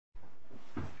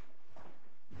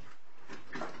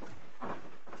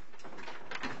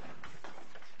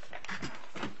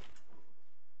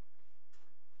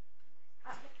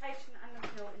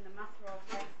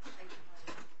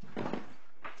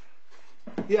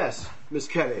Yes, Miss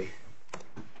Kelly.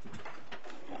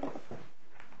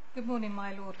 Good morning,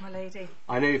 my lord, my lady.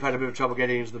 I know you've had a bit of trouble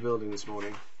getting into the building this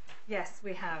morning. Yes,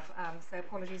 we have, so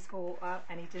apologies for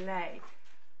any delay.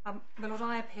 My lord,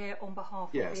 I appear on behalf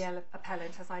of the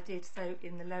appellant, as I did so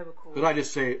in the lower court. Could I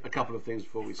just say a couple of things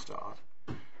before we start?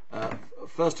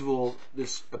 First of all,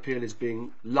 this appeal is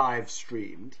being live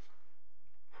streamed.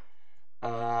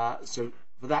 So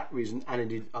for that reason, and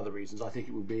indeed other reasons, I think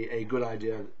it would be a good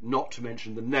idea not to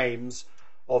mention the names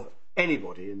of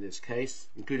anybody in this case,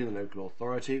 including the local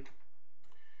authority.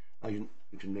 You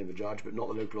can name the judge, but not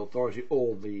the local authority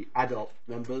or the adult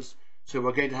members. So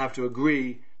we're going to have to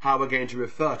agree how we're going to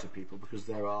refer to people, because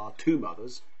there are two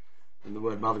mothers, and the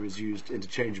word mother is used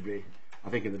interchangeably, I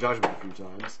think, in the judgment a few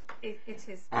times. It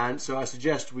is. And so I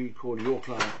suggest we call your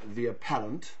client the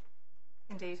appellant.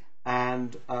 Indeed.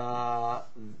 And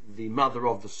the mother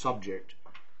of the subject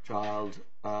child,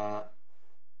 the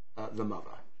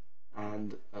mother,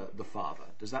 and the father.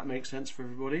 Does that make sense for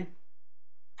everybody?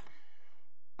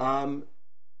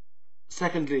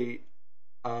 Secondly,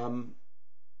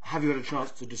 have you had a chance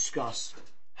to discuss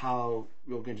how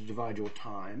you're going to divide your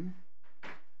time?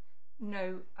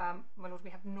 No, my lord, we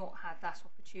have not had that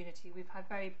opportunity. We've had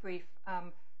very brief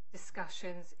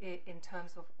discussions in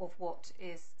terms of what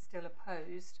is still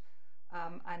opposed,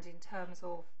 and in terms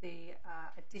of the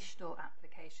additional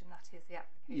application, that is the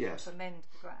application to amend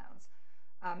the grounds.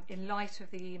 In light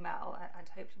of the email, and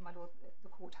hopefully, my lord, the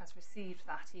court has received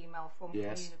that email from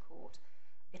the Court.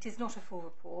 It is not a full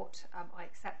report. I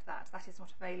accept that. That is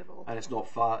not available. And it's not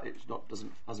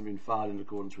hasn't been filed in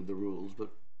accordance with the rules. But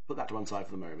put that to one side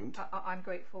for the moment. I'm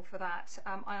grateful for that.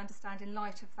 I understand, in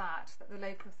light of that the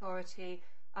local authority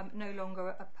no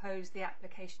longer oppose the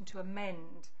application to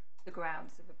amend the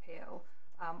grounds of appeal,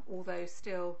 although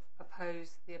still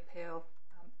oppose the appeal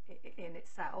in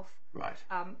itself. Right.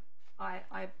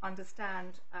 I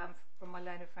understand from my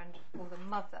learned friend or the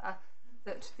mother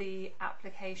that the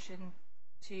application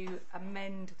to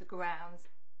amend the grounds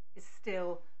is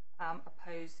still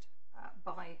opposed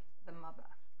by the mother.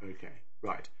 Okay,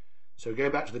 right. So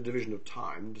going back to the division of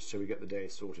time, just so we get the day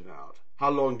sorted out, how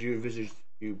long do you envisage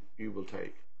you will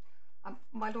take?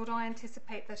 My lord, I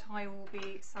anticipate that I will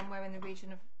be somewhere in the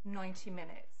region of 90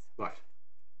 minutes. Right.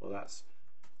 Well, that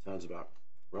sounds about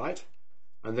right.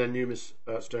 And then you, Miss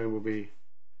Stone, will be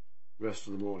the rest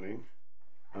of the morning,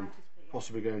 and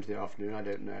possibly go into the afternoon. I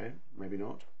don't know. Maybe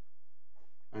not.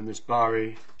 And Miss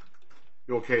Barry,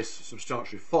 your case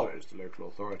substantially follows the local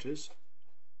authorities.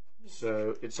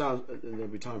 So it sounds, and there'll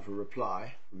be time for a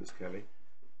reply from Miss Kelly.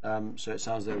 So it sounds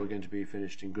as though we're going to be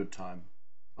finished in good time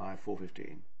by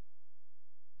 4:15.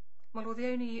 Well, the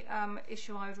only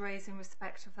issue I would raise in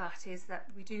respect of that is that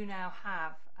we do now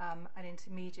have an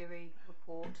intermediary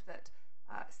report that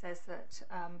says that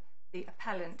the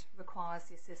appellant requires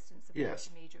the assistance of an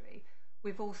intermediary.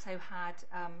 We've also had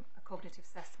a cognitive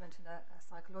assessment and a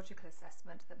psychological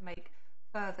assessment that make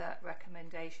further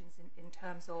recommendations in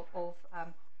terms of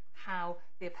how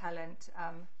the appellant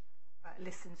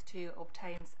listens to,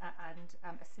 obtains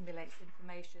and assimilates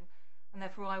information. And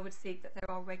therefore I would seek that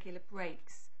there are regular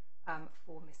breaks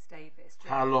for Miss Davis.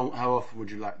 How often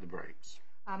would you like the breaks?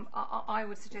 I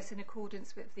would suggest, in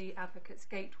accordance with the Advocates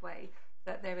Gateway,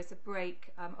 that there is a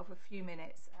break of a few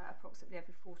minutes, approximately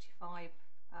every 45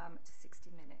 to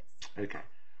 60 minutes. Okay.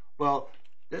 Well,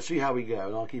 let's see how we go,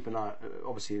 and I'll keep an eye.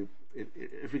 Obviously,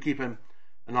 if we keep an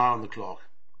eye on the clock,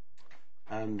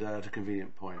 and at a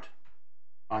convenient point,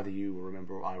 either you will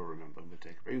remember or I will remember. And we'll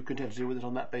take it. Are you content to deal with it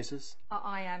on that basis?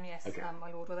 I am, yes, okay.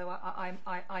 My lord. Although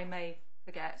I may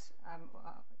forget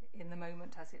in the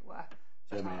moment, as it were.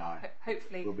 So may I.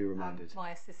 Hopefully, we'll be reminded.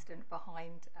 My assistant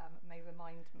behind may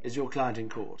remind me. Is your client in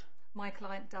court? My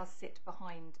client does sit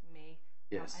behind me.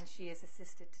 Yes. And she is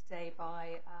assisted today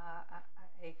by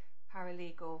a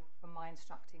paralegal from my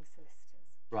instructing solicitors.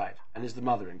 Right. And is the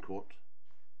mother in court?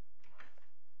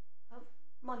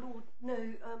 My lord, no,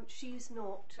 she's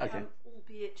not. Okay.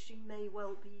 Albeit she may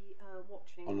well be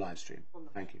watching on live stream.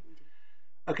 Thank you. Indeed.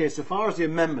 Okay. So far as the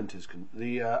amendment is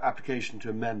the application to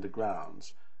amend the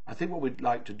grounds, I think what we'd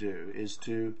like to do is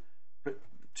to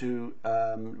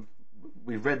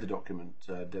we've read the document,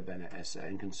 De Bene Esse,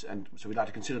 and so we'd like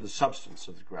to consider the substance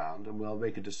of the ground, and we'll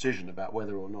make a decision about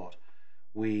whether or not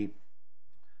we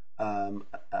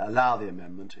allow the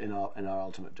amendment in our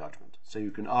ultimate judgment. So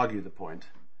you can argue the point,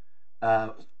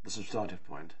 the substantive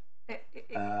point.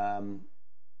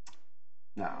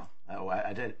 Now,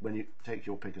 when you take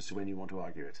your pick as to when you want to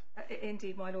argue it.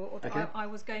 Indeed, my lord. Okay. I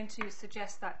was going to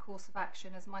suggest that course of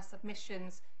action, as my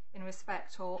submissions in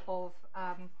respect of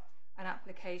an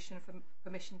application for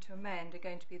permission to amend are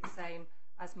going to be the same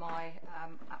as my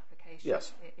application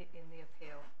Yes. in the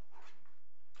appeal.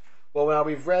 Well, now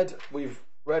we've read.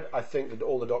 I think that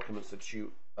all the documents that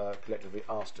you collectively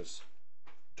asked us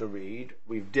to read.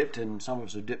 Some of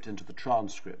us have dipped into the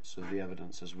transcripts of the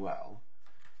evidence as well.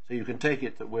 So you can take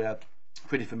it that we're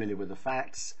pretty familiar with the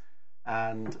facts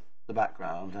and the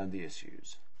background and the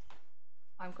issues.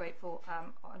 I'm grateful,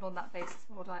 and on that basis,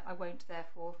 Lord, I won't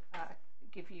therefore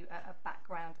give you a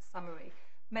background summary.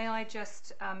 May I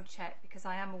just check, because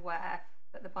I am aware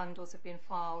that the bundles have been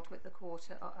filed with the court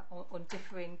on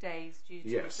differing days due to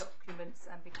Yes. documents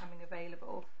becoming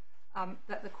available,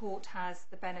 that the court has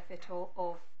the benefit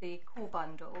of the core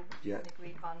bundle, which is an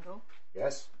agreed bundle,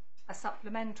 Yes. a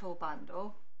supplemental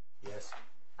bundle, Yes.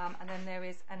 and then there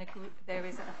is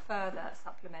a further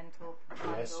supplemental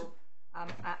bundle. Yes.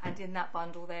 And in that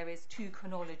bundle there is two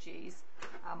chronologies,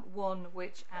 one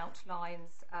which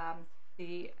outlines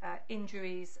the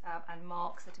injuries and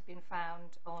marks that have been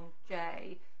found on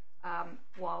J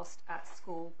whilst at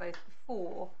school, both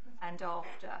before and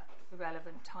after the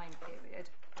relevant time period,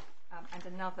 and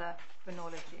another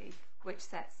chronology which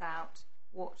sets out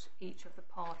what each of the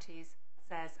parties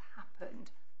says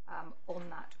happened on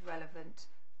that relevant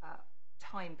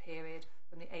time period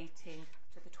from the 18th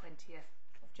to the 20th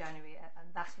of January,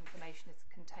 and that information is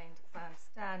contained, as I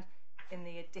understand, in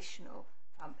the additional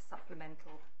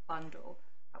supplemental bundle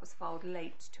that was filed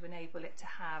late to enable it to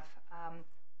have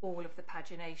all of the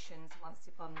paginations once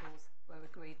the bundles were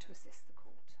agreed to assist the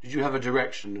court. Did you have a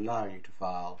direction allowing you to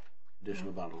file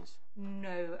additional bundles?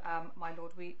 No, my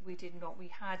lord, we did not. We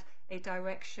had a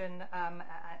direction, and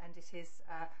it is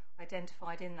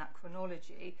identified in that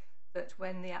chronology, that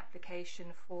when the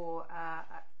application for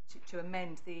to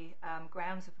amend the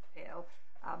grounds of appeal,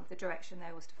 the direction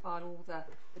there was to file all the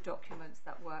documents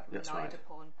that were relied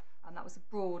upon, and that was a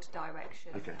broad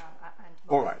direction. Okay. And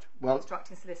All right. Well, the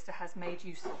instructing solicitor has made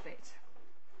use of it.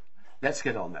 let's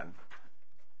get on then.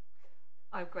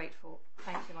 I'm grateful.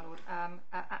 Thank you, my lord.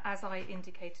 As I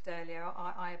indicated earlier,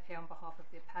 I appear on behalf of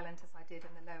the appellant, as I did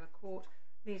in the lower court.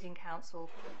 Leading counsel,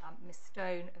 Miss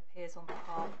Stone, appears on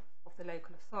behalf of the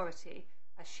local authority,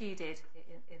 as she did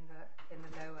in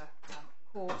the lower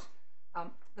court.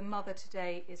 The mother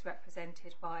today is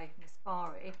represented by Miss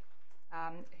Barry,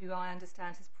 who I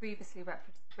understand has previously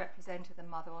represented the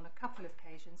mother on a couple of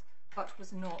occasions, but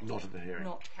was not at the hearing.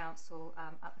 Not counsel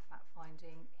at the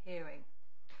fact-finding hearing.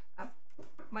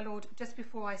 My lord, just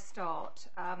before I start,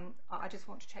 I just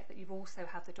want to check that you've also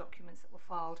had the documents that were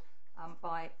filed on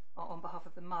behalf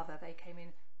of the mother. They came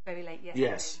in very late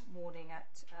yesterday morning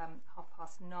at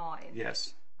 9:30.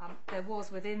 Yes. There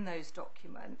was within those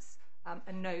documents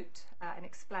a note, an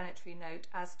explanatory note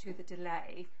as to the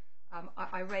delay.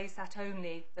 I raise that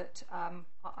only that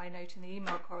I note in the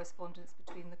email correspondence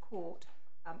between the court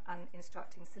and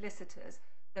instructing solicitors,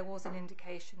 there was an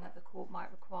indication that the court might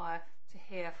require to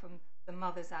hear from the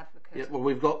mother's advocate. Yeah,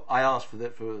 well, I asked for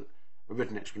a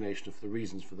written explanation of the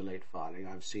reasons for the late filing.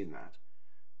 I've seen that,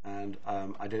 and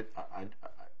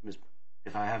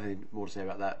if I have anything more to say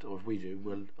about that, or if we do,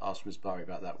 we'll ask Miss Barry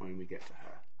about that when we get to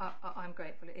her. I'm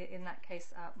grateful. In that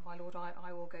case, my lord,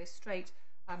 I will go straight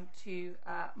to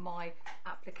my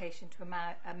application to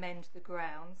amend the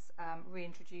grounds,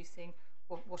 reintroducing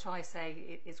what I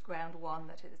say is ground one,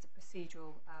 that it is a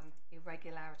procedural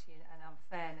irregularity and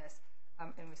unfairness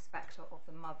in respect of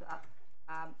the mother,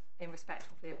 in respect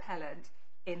of the appellant,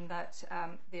 in that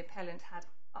the appellant had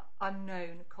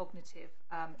unknown cognitive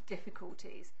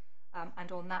difficulties,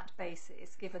 and on that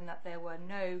basis, given that there were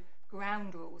no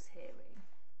ground rules hearing,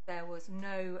 there was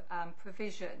no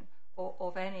provision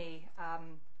of any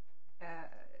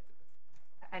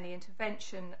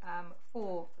intervention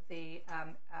for the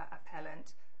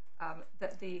appellant,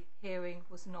 that the hearing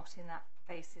was not in that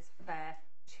basis fair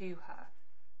to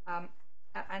her.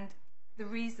 And the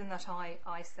reason that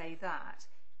I say that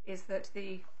is that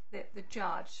the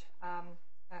judge,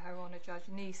 Her Honour Judge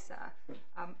Nisa,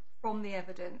 from the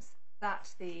evidence that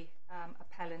the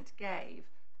appellant gave,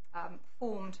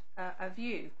 formed a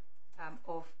view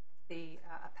of the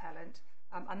appellant,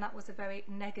 and that was a very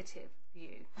negative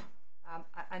view.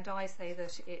 And I say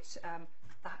that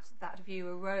that view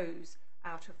arose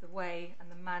out of the way and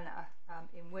the manner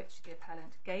in which the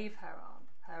appellant gave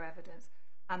her evidence,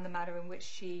 and the manner in which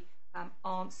she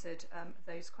answered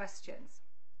those questions.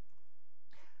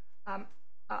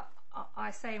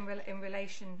 I say in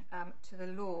relation to the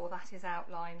law, that is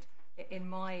outlined in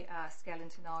my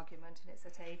skeleton argument, and it's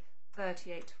at a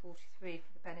 38 to 43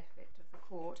 for the benefit of the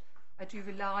court. I do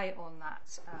rely on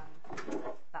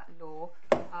that law.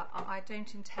 I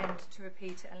don't intend to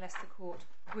repeat it unless the court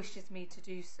wishes me to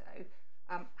do so.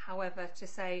 However, to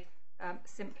say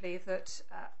simply that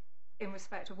in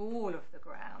respect of all of the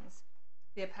grounds,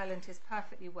 the appellant is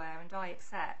perfectly aware, and I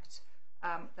accept,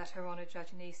 that Her Honour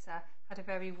Judge Nisa had a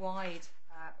very wide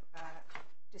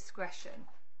discretion,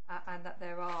 and that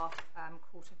there are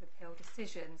Court of Appeal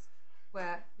decisions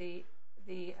where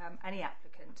any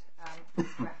applicant is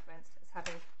referenced as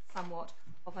having somewhat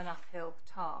of an uphill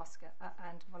task,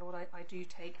 and my lord, I do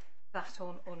take that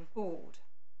on board.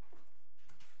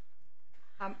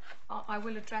 I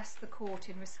will address the court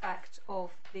in respect of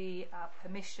the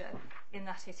permission, in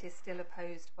that it is still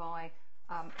opposed by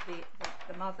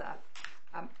the mother.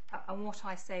 And what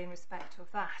I say in respect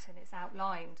of that, and it's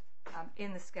outlined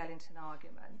in the Skellington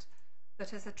argument,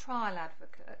 that as a trial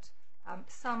advocate,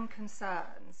 some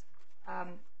concerns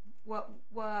were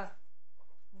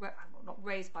not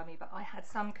raised by me, but I had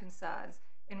some concerns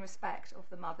in respect of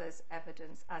the mother's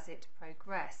evidence as it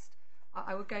progressed.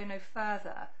 I would go no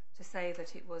further to say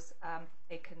that it was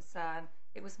a concern.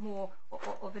 It was more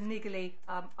of a niggly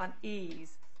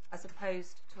unease, as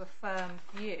opposed to a firm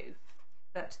view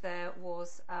that there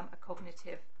was a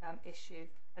cognitive issue.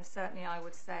 And certainly I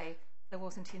would say there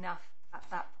wasn't enough at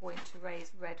that point to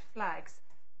raise red flags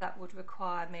that would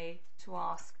require me to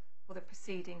ask for the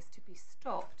proceedings to be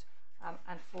stopped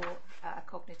and for a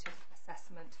cognitive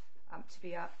assessment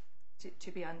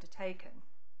to be undertaken.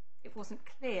 It wasn't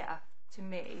clear to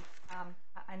me,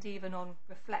 and even on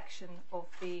reflection of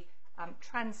the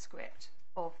transcript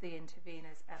of the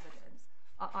intervenor's evidence,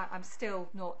 I'm still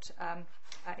not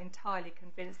entirely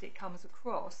convinced it comes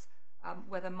across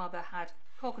whether mother had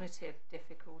cognitive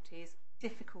difficulties,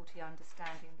 difficulty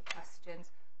understanding the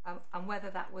questions, and whether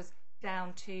that was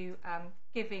down to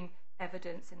giving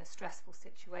evidence in a stressful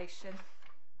situation.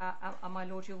 And my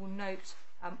lord, you will note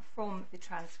from the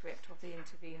transcript of the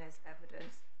intervenor's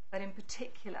evidence that in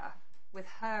particular with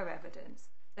her evidence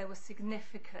there were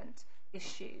significant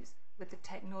issues with the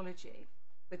technology,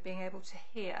 with being able to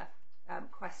hear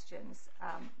questions.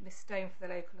 Miss Stone, for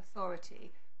the local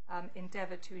authority,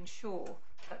 endeavoured to ensure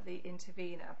that the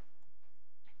intervenor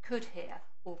could hear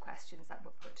all questions that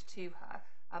were put to her,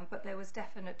 but there was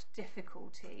definite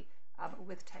difficulty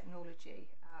with technology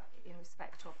in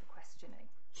respect of the questioning.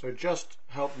 So just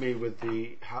help me with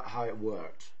how it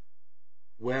worked.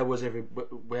 Where was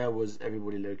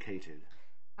everybody located?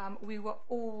 We were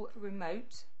all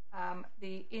remote.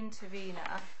 The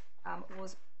intervenor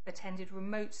was attended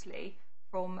remotely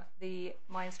from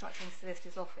my instructing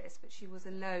solicitor's office, but she was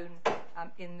alone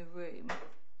in the room,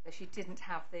 so she didn't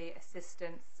have the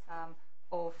assistance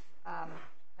of a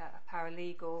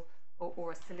paralegal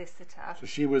or a solicitor. So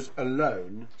she was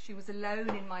alone? She was alone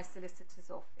in my solicitor's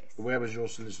office. Where was your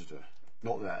solicitor?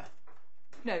 Not there?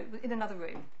 No, in another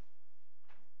room.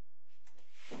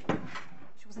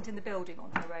 She wasn't in the building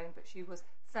on her own, but she was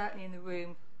certainly in the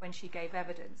room when she gave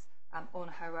evidence on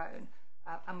her own.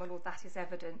 And my lord, that is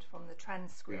evident from the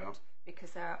transcript,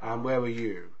 because there are... And where were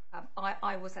you?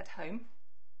 I was at home.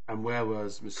 And where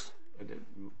was Miss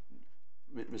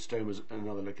Stone? Was at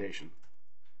another location?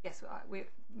 Yes,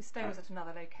 Miss Stone was at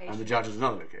another location. And the judge was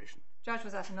another location? Judge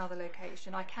was at another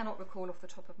location. I cannot recall off the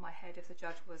top of my head if the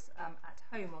judge was at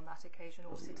home on that occasion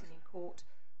or sitting in court,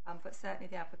 but certainly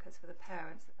the advocates for the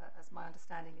parents, as my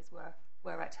understanding is,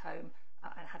 were at home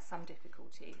and had some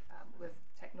difficulty with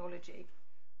technology.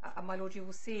 And my lord, you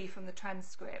will see from the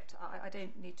transcript, I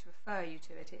don't need to refer you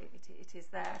to it, it is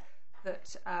there,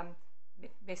 that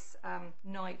Miss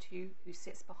Knight, who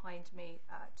sits behind me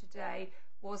today,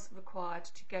 was required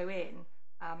to go in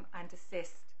and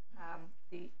assist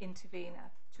the intervenor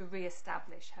to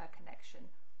re-establish her connection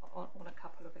on a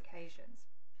couple of occasions.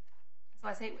 So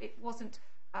I say it wasn't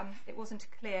a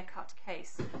clear-cut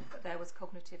case that there was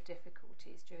cognitive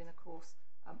difficulties during the course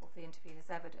of the intervenor's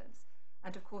evidence.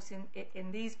 And of course,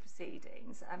 in these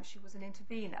proceedings, she was an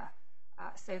intervenor,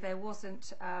 so there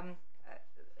wasn't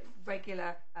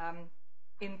regular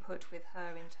input with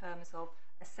her in terms of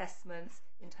assessments,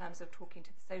 in terms of talking to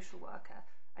the social worker.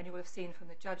 And you will have seen from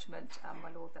the judgment, my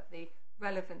lord, that the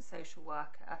relevant social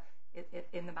worker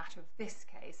in the matter of this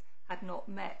case had not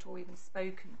met or even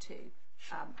spoken to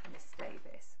Miss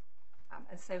Davis.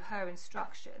 And so her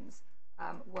instructions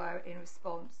were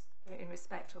in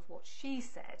respect of what she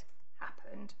said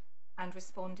happened, and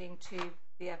responding to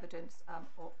the evidence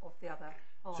of the other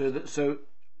party. So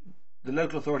the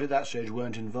local authority at that stage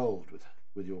weren't involved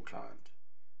with your client?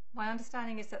 My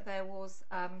understanding is that there was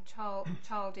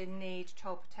child in need,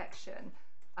 child protection,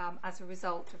 as a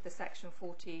result of the Section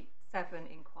 47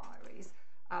 inquiries,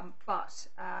 but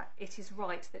it is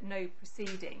right that no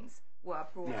proceedings were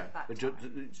brought at that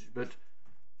time. But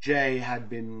Jay had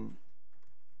been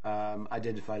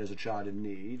identified as a child in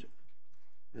need.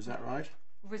 Is that right?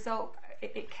 result,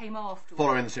 it came after.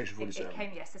 Following the Section 47. It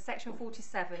came, yes. The Section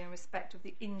 47 in respect of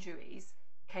the injuries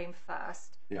came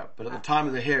first. Yeah, but at the time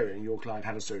of the hearing, your client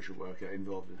had a social worker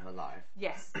involved in her life.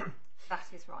 Yes, that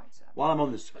is right, sir. While I'm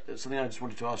on this, there's something I just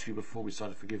wanted to ask you before we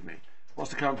started. Forgive me.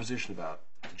 What's the current position about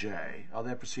Jay? Are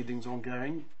there proceedings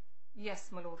ongoing? Yes,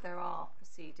 my lord, there are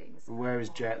proceedings. And where is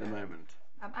Jay at the moment?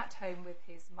 At home with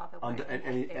his mother. Under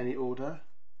any order?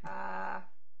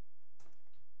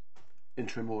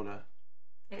 Interim order?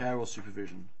 Care or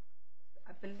supervision?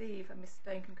 I believe, and Miss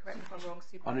Stone can correct me if I'm wrong,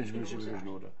 Supervision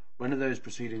order. When are those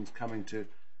proceedings coming to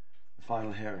the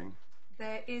final hearing?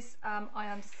 There is, I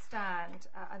understand,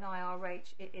 an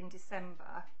IRH in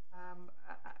December.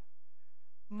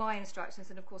 My instructions,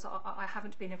 and of course I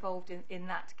haven't been involved in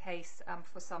that case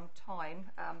for some time.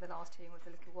 The last hearing was a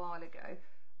little while ago.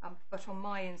 But on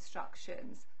my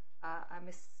instructions, and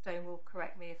Miss Stone will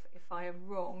correct me if I am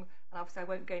wrong, and obviously I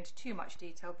won't go into too much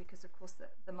detail because of course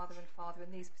the mother and father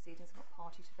in these proceedings are not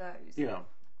party to those. Yeah.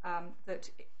 That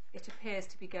it appears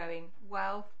to be going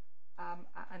well,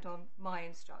 and on my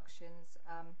instructions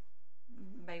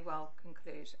may well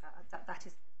conclude. That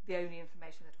is the only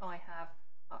information that I have.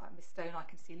 Miss Stone, I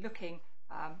can see looking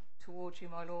towards you,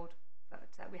 my lord. But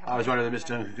we have. I was wondering if Miss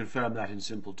Stone could confirm that in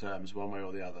simple terms, one way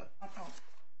or the other.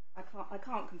 I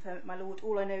can't confirm it, my lord.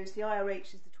 All I know is the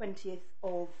IRH is the 20th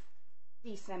of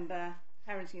December.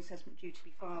 Parenting assessment due to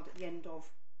be filed at the end of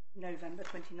November,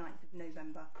 29th of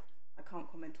November. I can't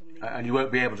comment on the... And you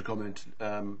won't be able to comment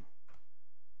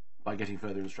by getting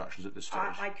further instructions at this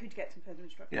stage? I could get some further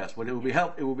instructions. Yes, well, it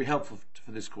will be helpful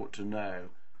for this court to know,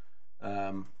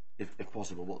 if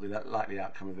possible, what the likely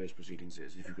outcome of those proceedings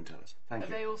is, if you can tell us. Thank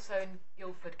you. Are they also in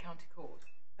Guildford County Court?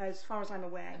 As far as I'm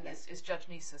aware, and yes. Is Judge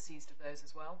Nisa seized of those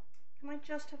as well? Can I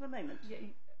just have a moment? Yeah,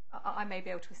 I may be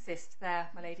able to assist there,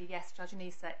 my lady. Yes, Judge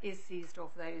Nisa is seized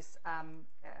of those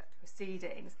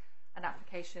proceedings. An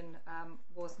application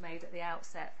was made at the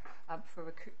outset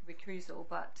for recusal,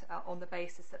 but on the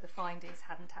basis that the findings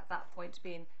hadn't at that point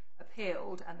been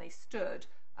appealed and they stood,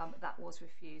 that was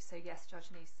refused. So yes,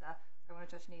 Judge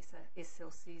Nisa is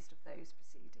still seized of those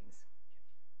proceedings.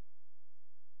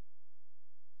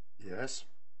 Yes.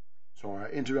 Sorry, I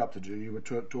interrupted you. You were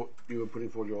putting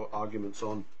forward your arguments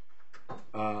on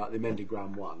the amended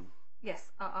ground 1.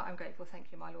 Yes, I'm grateful. Thank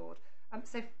you, my lord.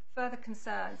 So further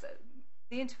concerns.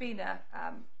 The intervenor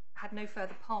had no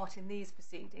further part in these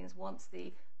proceedings once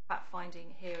the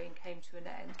fact-finding hearing came to an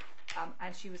end,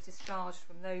 and she was discharged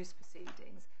from those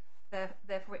proceedings.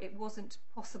 Therefore, it wasn't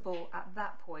possible at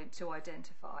that point to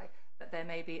identify that there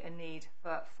may be a need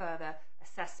for further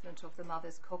assessment of the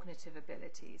mother's cognitive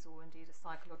abilities, or indeed a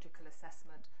psychological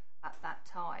assessment at that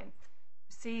time.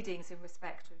 Proceedings in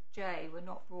respect of Jay were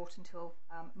not brought until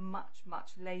much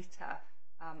later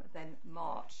than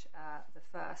March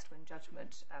the 1st, when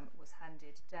judgment was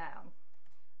handed down.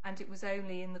 And it was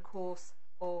only in the course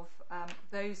of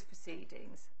those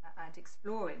proceedings and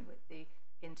exploring with the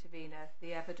intervenor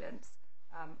the evidence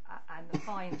and the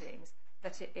findings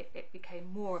that it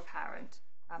became more apparent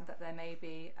that there may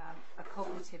be a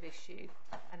cognitive issue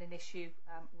and an issue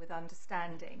with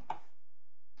understanding.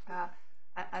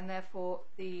 And therefore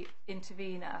the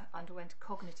intervenor underwent a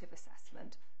cognitive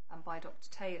assessment by Dr.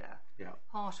 Taylor. Yeah.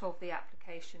 Part of the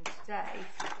application today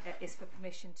is for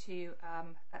permission to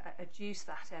adduce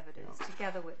that evidence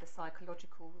together with the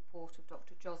psychological report of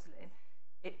Dr. Joslin.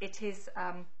 It is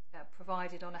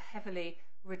provided on a heavily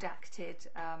redacted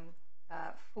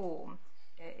form,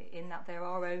 in that there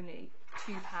are only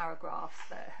 2 paragraphs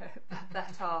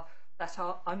that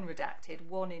are unredacted,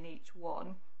 one in each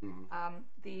one. Mm-hmm.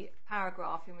 The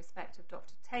paragraph in respect of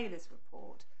Dr. Taylor's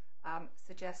report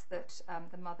suggests that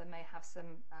the mother may have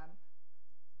some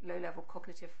low-level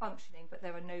cognitive functioning, but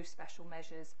there are no special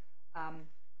measures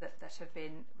that have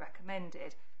been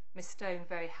recommended. Ms. Stone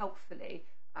very helpfully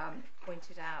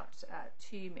pointed out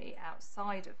to me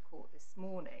outside of court this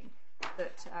morning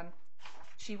that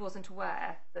she wasn't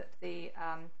aware that the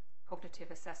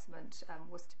cognitive assessment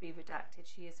was to be redacted.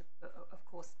 She is, of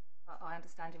course, I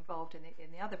understand, involved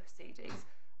in the other proceedings,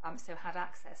 so had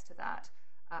access to that.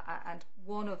 And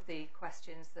one of the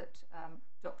questions that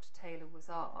Dr. Taylor was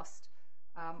asked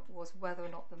was whether or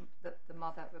not the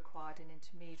mother required an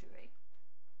intermediary.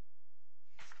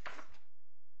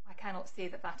 I cannot see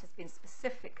that has been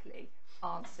specifically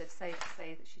answered, save to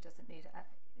say that she doesn't need,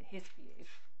 in his view,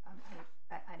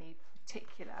 any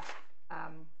particular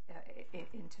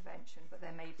intervention, but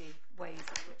there may be ways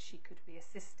in which she could be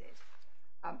assisted.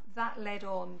 That led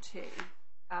on to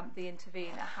the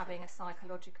intervenor having a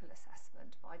psychological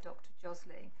assessment by Dr.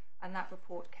 Joslin, and that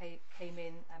report came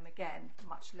in again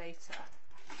much later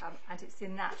and it's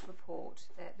in that report,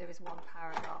 there is one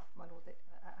paragraph, my lord,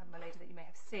 my lady, that you may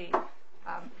have seen,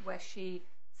 where she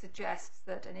suggests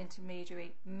that an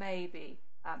intermediary may be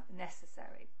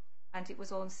necessary. And it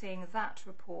was on seeing that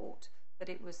report that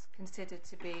it was considered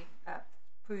to be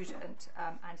prudent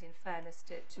and in fairness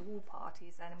to all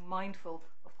parties and mindful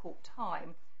of court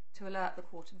time to alert the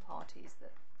court and parties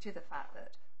to the fact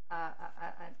that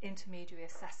an intermediary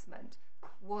assessment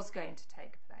was going to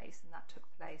take place, and that took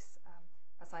place,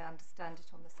 as I understand it,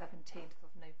 on the 17th of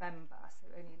November, so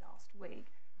only last week,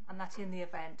 and that in the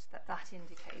event that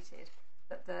indicated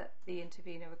that the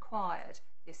intervener required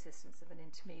the assistance of an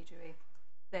intermediary,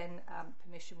 then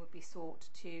permission would be sought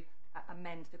to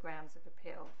amend the grounds of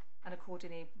appeal, and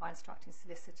accordingly my instructing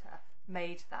solicitor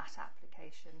made that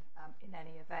application in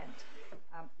any event.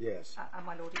 Yes. And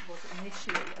my lord, it was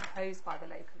initially opposed by the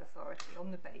local authority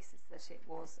on the basis that it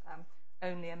was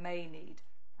only a may need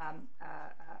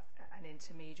an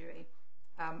intermediary,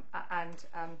 and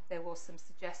there was some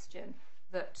suggestion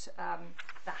that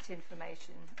that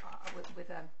information with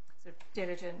a sort of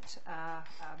diligent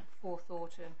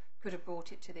forethought and could have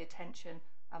brought it to the attention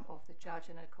of the judge,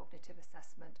 and a cognitive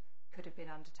assessment could have been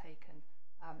undertaken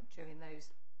during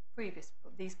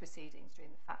these proceedings,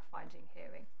 during the fact-finding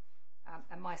hearing.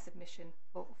 And my submission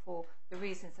for the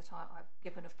reasons that I've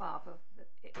given above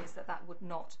is that would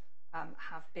not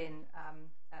have been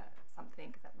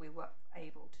something that we were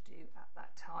able to do at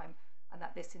that time, and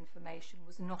that this information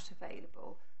was not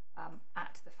available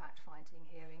at the fact-finding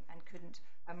hearing and couldn't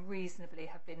reasonably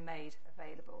have been made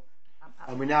available.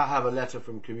 And we now have a letter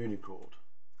from Communicourt.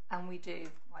 And we do,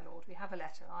 my lord. We have a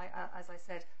letter. As I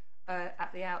said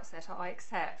at the outset, I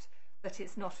accept that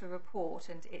it's not a report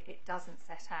and it doesn't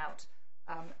set out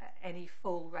any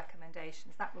full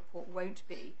recommendations. That report won't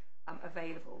be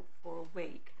available for a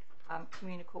week.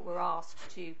 Communicourt were asked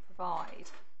to provide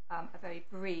a very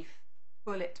brief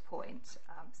bullet point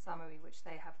summary, which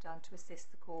they have done to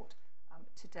assist the court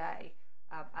today,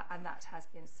 and that has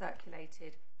been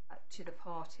circulated to the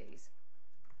parties.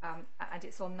 And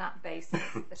it's on that basis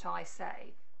that I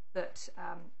say that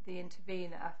the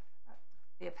intervener,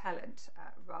 the appellant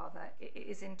rather,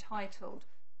 is entitled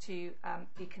to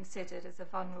be considered as a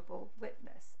vulnerable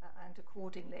witness, and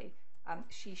accordingly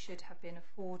she should have been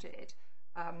afforded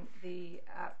the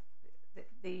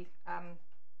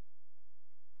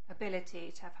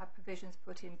ability to have had provisions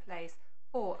put in place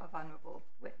for a vulnerable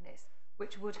witness,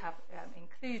 which would have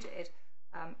included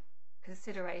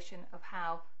consideration of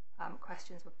how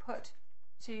questions were put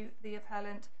to the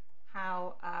appellant,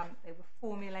 how they were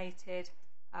formulated,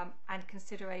 and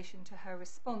consideration to her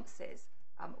responses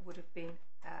would have been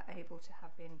able to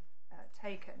have been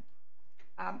taken.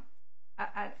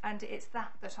 And it's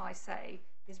that I say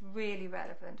is really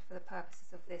relevant for the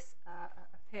purposes of this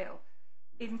appeal.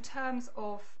 In terms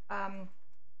of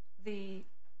the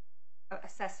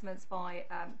assessments by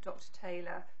Dr.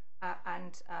 Taylor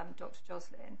and Dr.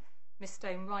 Joslin, Ms.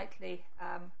 Stone rightly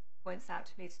points out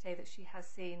to me today that she has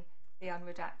seen the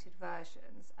unredacted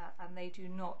versions, and they do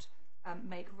not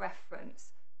make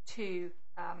reference to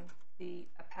the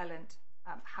appellant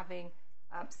having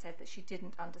said that she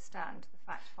didn't understand the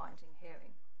fact-finding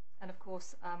hearing. And of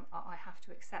course I have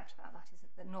to accept that is that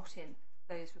they're not in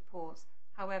those reports.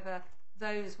 However,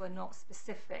 those were not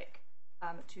specific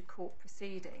to court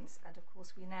proceedings, and of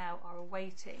course we now are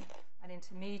awaiting an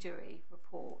intermediary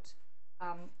report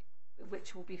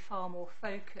which will be far more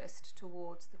focused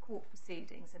towards the court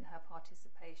proceedings and her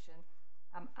participation,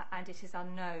 and it is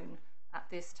unknown at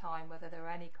this time whether there are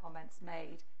any comments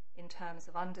made in terms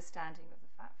of understanding of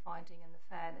the fact-finding and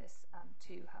the fairness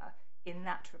to her in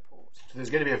that report. So there's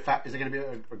going to be is there going to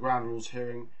be a ground rules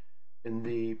hearing in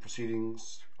the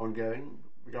proceedings ongoing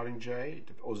regarding Jay,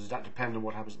 or does that depend on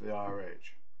what happens at the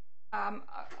IRH?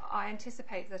 I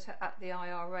anticipate that at the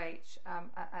IRH an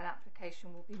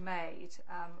application will be made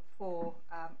for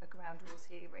a ground rules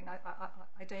hearing.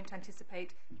 I don't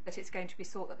anticipate that it's going to be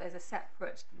sought that there's a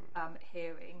separate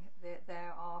hearing.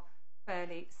 There are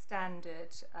fairly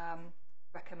standard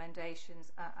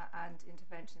recommendations and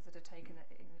interventions that are taken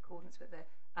in accordance with the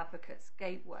Advocates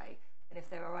Gateway, and if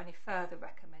there are any further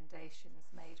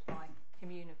recommendations made by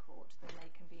Communicourt, then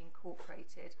they can be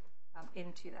incorporated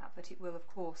into that. But it will of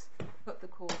course put the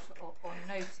court on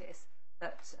notice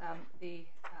that the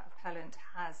appellant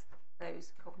has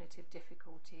those cognitive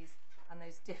difficulties and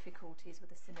those difficulties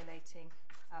with assimilating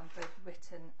both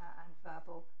written and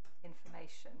verbal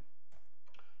information.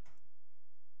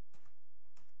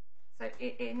 So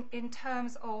in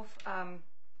terms of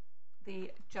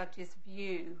the judge's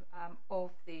view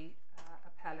of the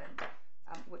appellant,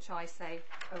 which I say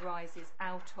arises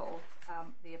out of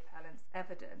the appellant's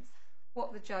evidence,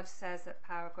 what the judge says at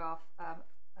paragraph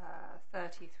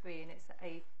 33, and it's at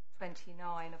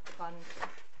A29 of the bundle,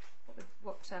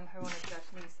 what Her Honour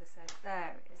Judge Nisa says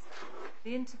there is,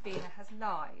 the intervener has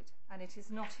lied, and it is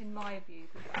not in my view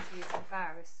because she is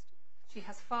embarrassed. She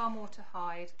has far more to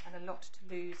hide and a lot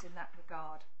to lose in that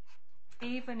regard.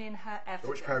 Even in her evidence...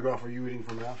 Which paragraph are you reading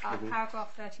from now?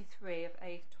 Paragraph 33 of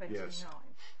A29. Yes.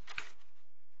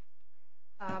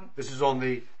 This is on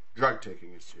the drug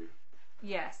taking issue.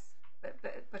 Yes,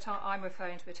 but I'm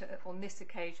referring to it on this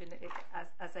occasion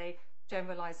as a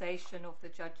generalisation of the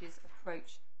judge's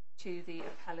approach to the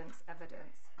appellant's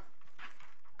evidence.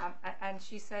 And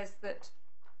she says that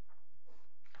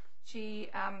she,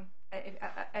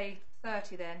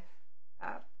 A30 then,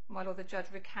 my lord, the judge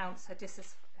recounts her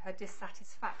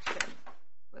dissatisfaction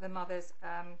with the mother's...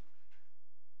 I'm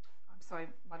sorry,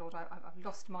 my lord, I've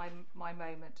lost my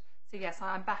moment. So yes,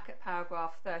 I'm back at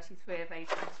paragraph 33 of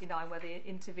A29 where the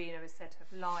intervener is said to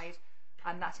have lied,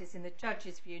 and that is in the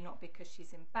judge's view not because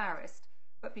she's embarrassed,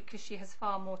 but because she has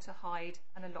far more to hide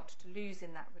and a lot to lose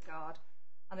in that regard.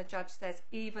 And the judge says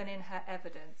even in her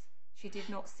evidence she did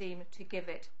not seem to give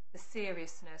it the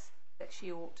seriousness that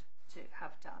she ought to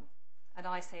have done. And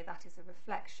I say that is a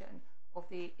reflection of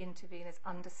the intervener's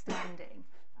understanding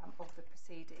of the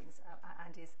proceedings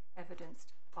and is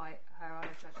evidenced by Her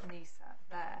Honour Judge Nisa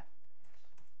there.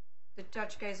 The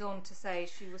judge goes on to say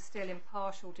she was still in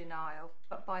partial denial,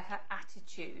 but by her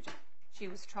attitude she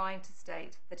was trying to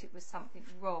state that it was something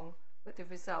wrong with the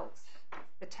results.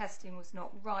 The testing was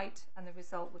not right and the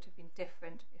result would have been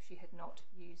different if she had not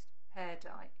used hair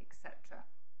dye, etc.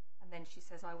 And then she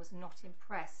says, I was not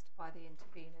impressed by the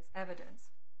intervener's evidence.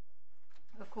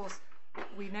 Of course,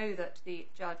 we know that the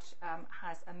judge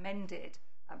has amended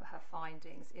her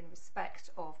findings in respect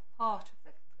of part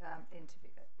of the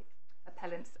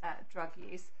appellant's drug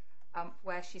use,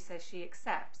 where she says she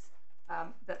accepts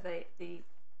that the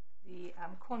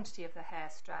quantity of the hair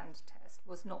strand test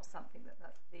was not something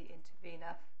that the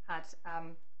intervener had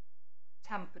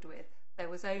tampered with. There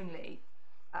was only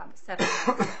 7 months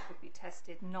that could be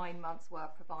tested, 9 months were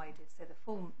provided, so the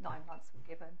full 9 months were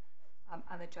given,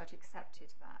 and the judge accepted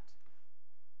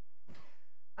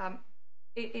that.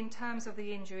 In terms of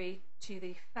the injury to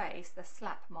the face, the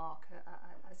slap mark,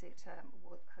 as it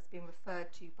has been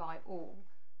referred to by all,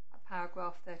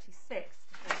 paragraph 36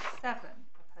 to 37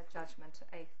 of her judgment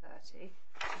at A30,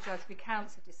 the judge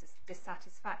recounts her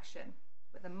dissatisfaction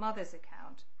with the mother's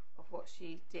account of what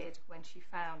she did when she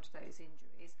found those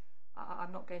injuries.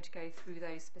 I'm not going to go through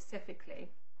those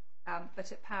specifically,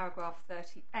 but at paragraph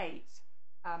 38,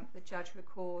 the judge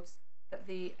records that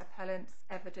the appellant's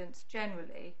evidence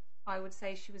generally, I would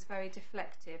say she was very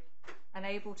deflective and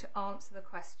able to answer the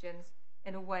questions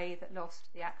in a way that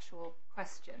lost the actual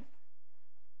question.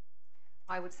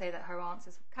 I would say that her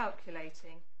answers were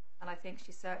calculating, and I think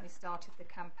she certainly started the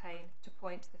campaign to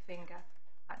point the finger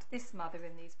at this mother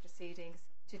in these proceedings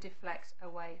to deflect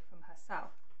away from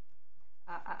herself.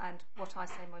 And what I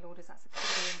say, my lord, is that's a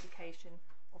clear indication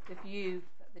of the view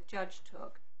that the judge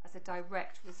took as a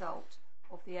direct result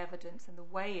of the evidence and the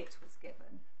way it was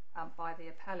given by the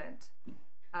appellant.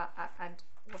 And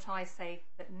what I say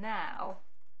that now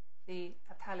the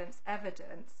appellant's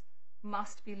evidence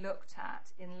must be looked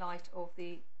at in light of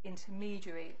the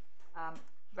intermediary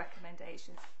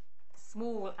recommendations,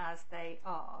 small as they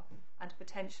are, and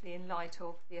potentially in light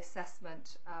of the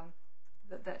assessment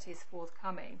that is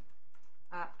forthcoming.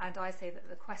 And I say that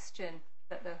the question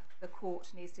that the court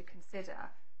needs to consider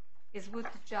is, would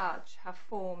the judge have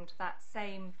formed that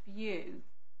same view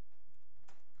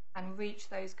and reached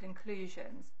those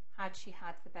conclusions had she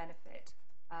had the benefit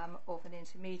of an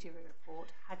intermediary report?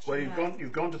 Had she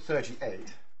you've gone to 38.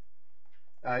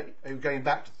 Are you going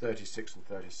back to 36 and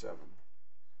 37?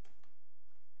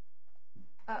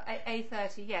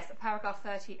 A30, yes. Paragraph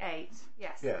 38,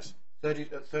 yes. Yes.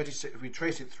 36. If we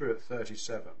trace it through at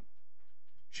 37,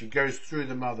 she goes through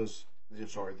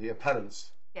the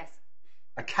appellant's yes.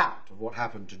 account of what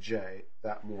happened to Jay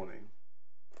that morning.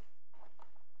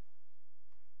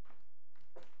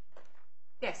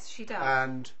 Yes, she does.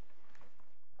 And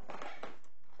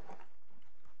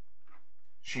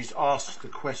she's asked the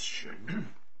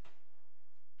question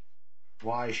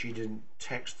why she didn't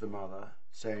text the mother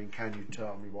saying, can you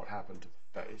tell me what happened to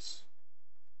the face?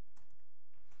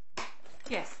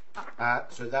 Yes.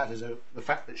 So that is the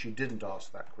fact that she didn't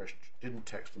ask that question, didn't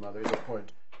text the mother, is a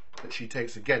point that she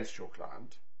takes against your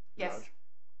client. Yes. Judge.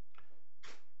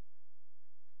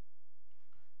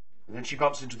 And then she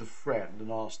bumps into the friend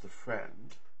and asks the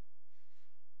friend.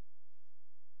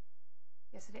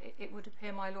 Yes, it would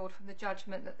appear, my lord, from the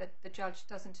judgment that the judge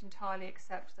doesn't entirely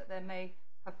accept that there may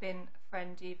have been a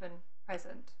friend even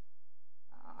present.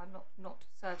 I'm not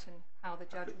certain how the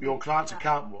judge. Your client's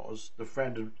account was the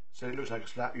friend had said it looks like a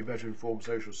slap. You better inform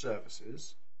social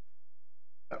services.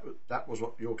 That was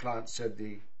what your client said.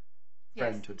 The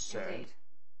friend had said, indeed.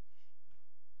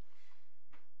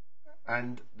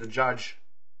 and the judge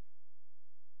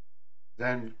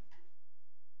then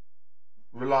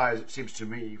relies, it seems to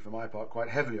me, for my part, quite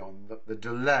heavily on the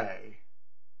delay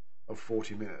of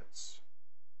 40 minutes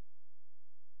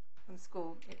From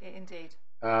school, indeed.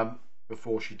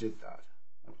 Before she did that.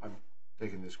 I'm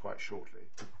taking this quite shortly.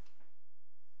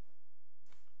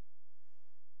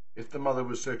 If the mother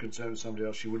was so concerned with somebody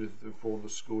else, she would have informed the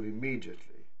school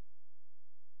immediately.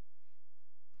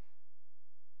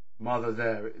 Mother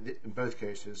there, in both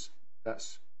cases,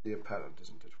 that's the appellant,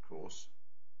 isn't it, of course?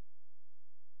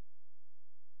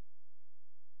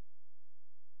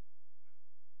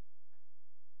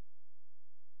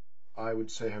 I would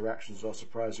say her actions are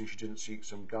surprising. She didn't seek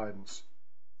some guidance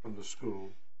from the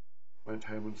school, went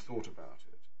home and thought about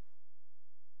it.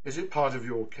 Is it part of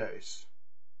your case?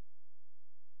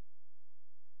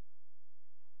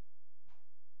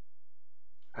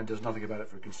 And does nothing about it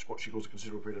for what she calls a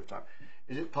considerable period of time.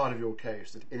 Is it part of your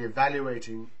case that in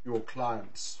evaluating your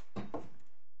client's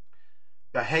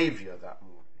behaviour that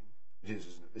morning, it is,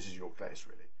 isn't it? This is your case,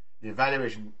 really. In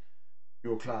evaluating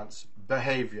your client's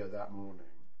behaviour that morning,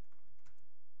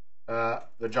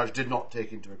 the judge did not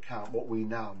take into account what we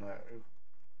now know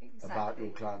about your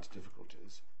client's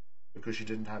difficulties because she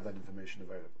didn't have that information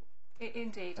available.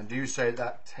 Indeed. And do you say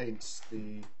that taints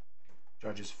the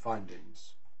judge's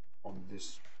findings on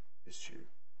this issue?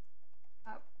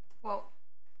 Well,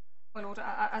 Lord,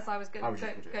 as I was going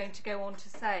to go on to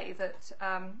say that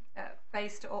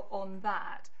based on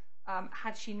that,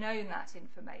 had she known that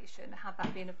information, had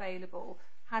that been available,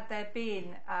 had there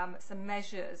been some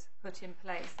measures put in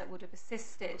place that would have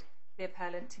assisted the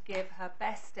appellant to give her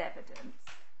best evidence,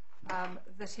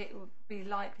 that it would be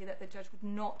likely that the judge would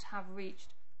not have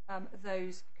reached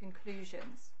those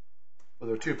conclusions. Well,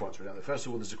 there are 2 points really. First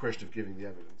of all, there's a question of giving the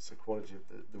evidence, the quality of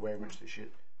the way in which the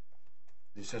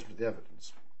assessment of the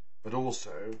evidence, but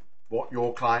also what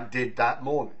your client did that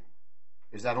morning.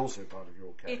 Is that also part of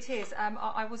your case? It is.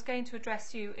 I was going to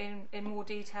address you in more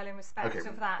detail in respect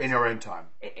of that. In your own time.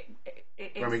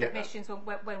 In submissions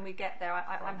when we get there,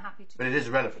 I'm happy to. But it is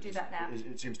relevant. To do that now.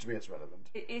 It seems to me it's relevant.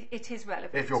 It is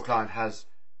relevant. If your client has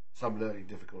some learning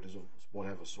difficulties of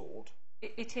whatever sort,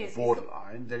 it is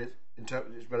borderline, then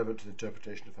it's relevant to the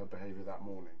interpretation of her behaviour that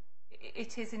morning.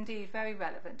 It is indeed very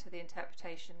relevant to the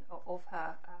interpretation of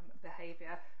her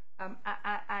behaviour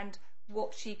and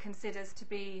what she considers to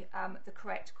be the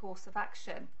correct course of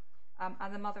action.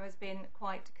 And the mother has been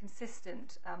quite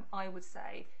consistent, I would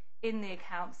say, in the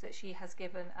accounts that she has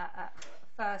given.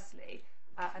 Firstly,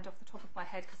 and off the top of my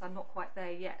head, because I'm not quite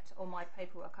there yet on my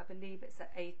paperwork, I believe it's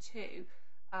at A2,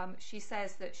 she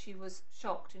says that she was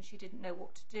shocked and she didn't know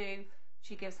what to do.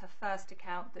 She gives her first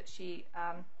account that she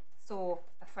saw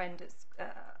a friend,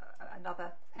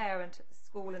 another parent at the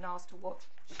school, and asked her what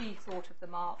she thought of the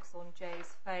marks on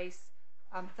Jay's face.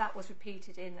 That was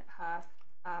repeated in her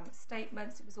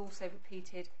statements. It was also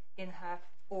repeated in her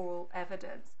oral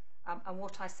evidence. And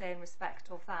what I say in respect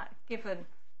of that, given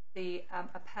the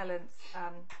appellant's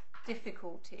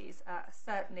difficulties,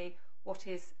 certainly what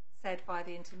is said by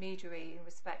the intermediary in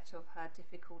respect of her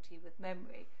difficulty with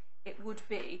memory, it would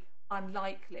be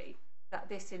unlikely that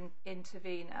this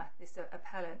intervenor, this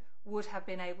appellant, would have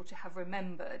been able to have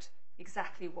remembered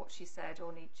exactly what she said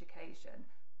on each occasion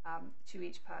to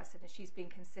each person, and she's been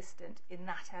consistent in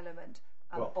that element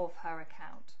of her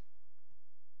account.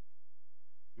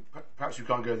 Perhaps you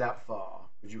can't go that far,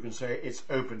 but you can say it's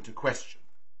open to question,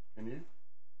 can you?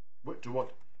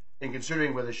 In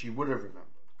considering whether she would have remembered.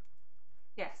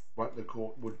 Yes. What the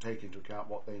court would take into account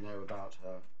what they know about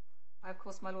her. Of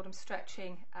course, my lord, I'm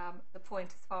stretching the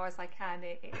point as far as I can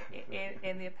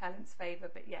in the appellant's favour,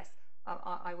 but yes,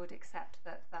 I would accept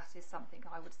that that is something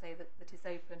I would say that is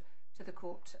open to the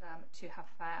court to have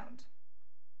found.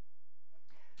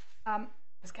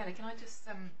 Ms. Kelly, can I just,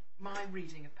 my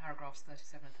reading of paragraphs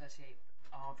 37 and 38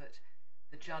 are that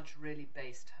the judge really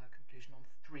based her conclusion on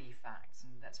 3 facts,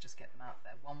 and let's just get them out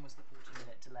there. One was the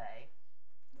 40-minute delay,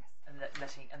 yes, and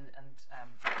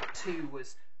 2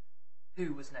 was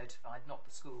who was notified, not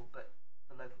the school, but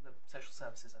the social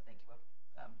services, I think, were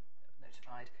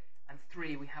notified. And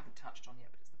 3 we haven't touched on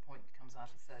yet, but it's the point that comes out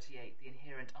of 38, the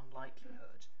inherent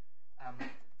unlikelihood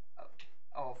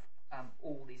of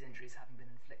all these injuries having been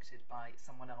inflicted by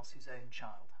someone else whose own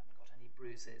child hadn't got any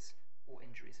bruises or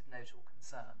injuries of note or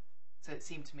concern. So it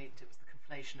seemed to me that it was the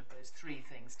conflation of those 3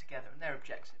 things together, and they're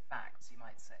objective facts, you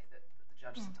might say, that the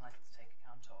judge is entitled to take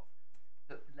account of,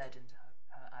 that led into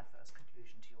her adverse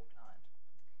conclusion to your client?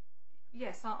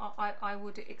 Yes, I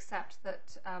would accept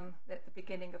that that the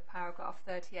beginning of paragraph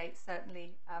 38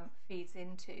 certainly feeds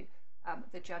into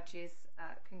the judge's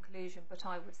conclusion, but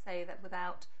I would say that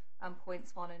without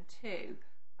points 1 and 2,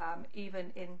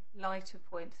 even in light of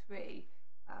point 3,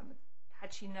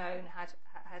 had she known,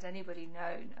 had anybody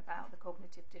known about the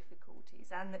cognitive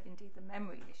difficulties and indeed the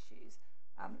memory issues,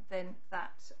 then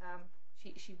that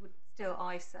she would still,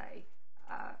 I say,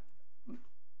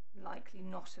 likely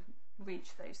not have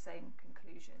reached those same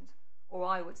conclusions, or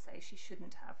I would say she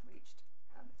shouldn't have reached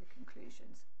the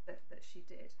conclusions that she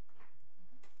did.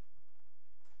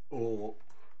 Or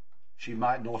she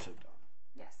might not have done.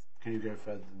 Yes. Can you go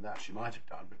further than that? She might have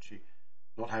done, but she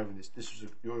not having this. This was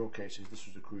your case is this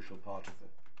was a crucial part of the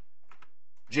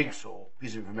jigsaw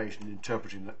piece of information in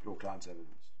interpreting your client's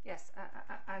evidence. Yes,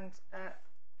 and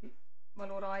my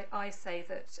lord, I say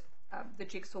that the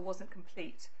jigsaw wasn't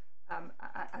complete,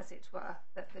 as it were.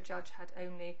 That the judge had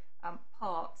only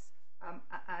parts,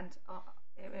 and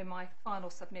in my final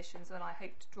submissions, when I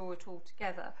hope to draw it all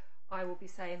together, I will be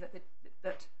saying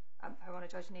that Her Honour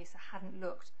Judge Nisa hadn't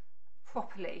looked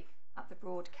properly at the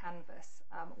broad canvas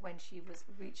when she was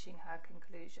reaching her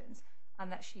conclusions,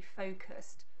 and that she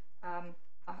focused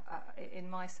in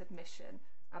my submission,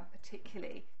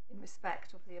 particularly in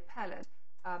respect of the appellant,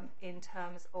 in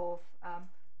terms of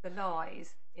the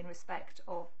lies in respect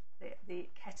of the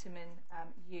ketamine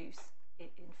use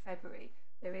in February.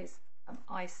 There is,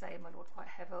 I say, my lord, quite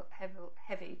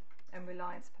heavy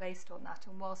reliance placed on that,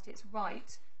 and whilst it's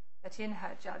right that in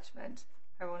her judgment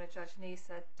Her Honour Judge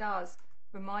Nisa does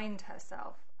remind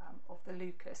herself of the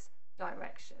Lucas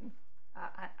direction,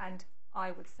 and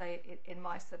I would say in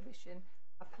my submission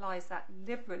applies that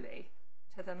liberally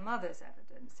to the mother's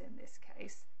evidence in this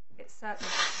case. It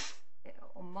certainly doesn't,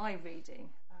 on my reading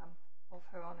of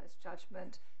Her Honour's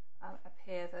judgment,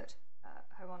 appear that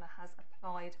Her Honour has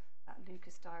applied that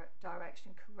Lucas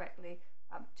direction correctly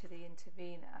to the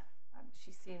intervenor.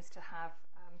 She seems to have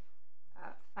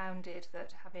founded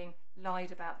that having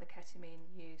lied about the ketamine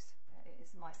use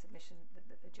is my submission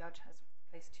that the judge has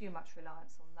placed too much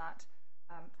reliance on that,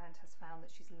 and has found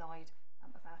that she's lied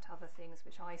about other things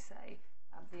which I say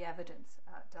the evidence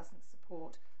doesn't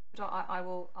support. But I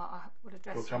will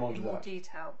address you in more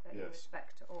detail in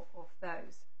respect of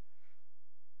those.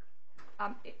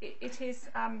 It is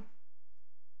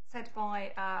said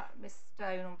by Miss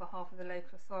Stone on behalf of the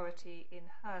local authority in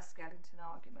her Skellington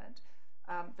argument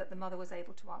that the mother was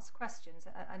able to answer questions,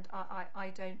 and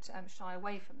I don't shy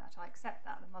away from that. I accept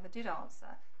that. The mother did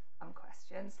answer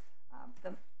questions.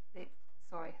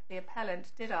 The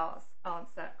appellant did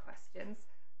answer questions,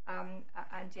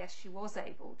 and yes, she was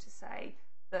able to say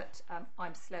that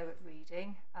I'm slow at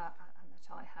reading and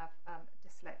that I have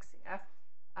dyslexia.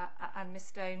 And Miss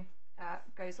Stone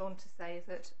goes on to say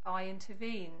that I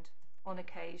intervened on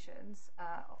occasions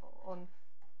on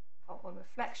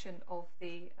reflection of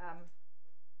the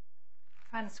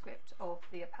transcript of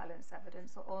the appellant's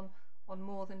evidence on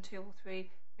more than 2 or 3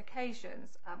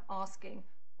 occasions, asking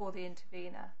for the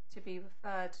intervenor to be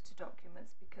referred to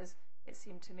documents because it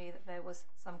seemed to me that there was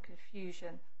some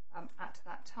confusion at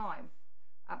that time.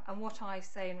 And what I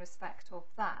say in respect of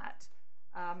that,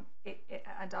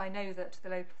 and I know that the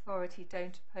local authority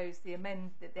don't oppose the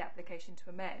application to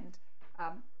amend,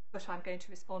 but I'm going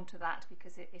to respond to that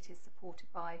because it is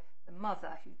supported by the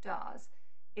mother who does,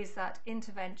 is that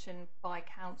intervention by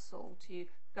counsel to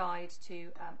guide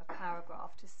to a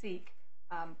paragraph, to seek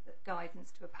that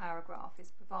guidance to a paragraph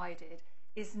is provided,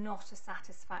 is not a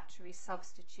satisfactory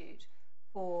substitute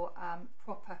for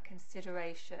proper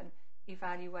consideration,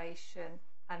 evaluation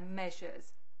and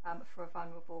measures for a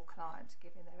vulnerable client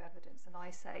giving their evidence. And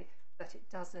I say that it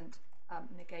doesn't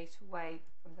negate away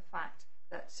from the fact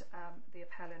that the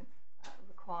appellant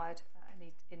required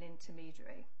an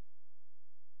intermediary.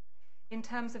 In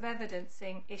terms of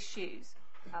evidencing issues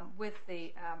with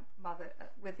the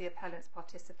with the appellant's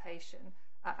participation,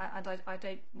 and I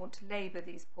don't want to labour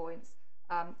these points,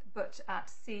 but at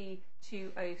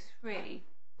C203,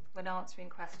 when answering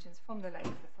questions from the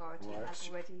local authority, as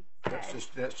already said.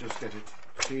 Let's just get it.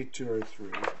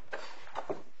 C203.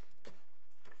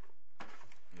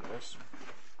 Yes.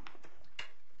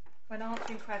 When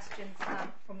answering questions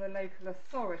from the local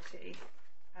authority,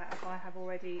 as I have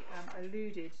already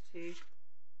alluded to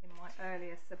in my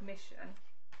earlier submission,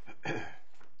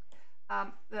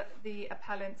 that the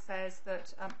appellant says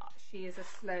that she is a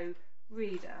slow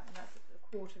reader, and that's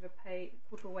a quarter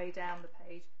of a way down the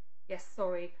page. Yes,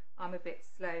 sorry, I'm a bit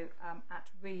slow at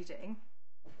reading.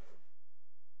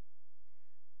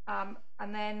 And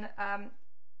then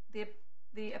the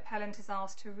the appellant is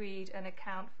asked to read an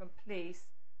account from police,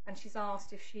 and she's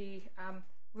asked if she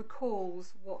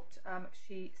recalls what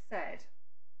she said.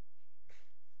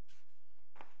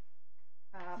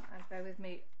 And bear with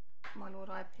me, my lord,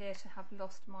 I appear to have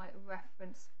lost my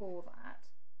reference for that.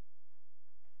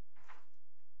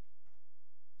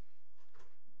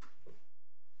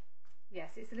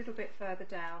 Yes, it's a little bit further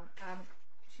down.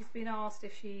 She's been asked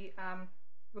if she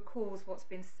recalls what's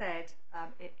been said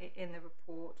in the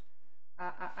report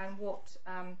and what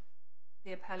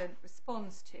the appellant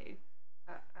responds to,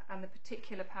 and the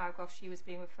particular paragraph she was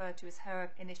being referred to as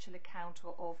her initial account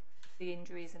of the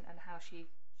injuries and how she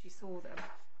saw them.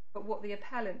 But what the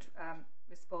appellant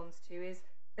responds to is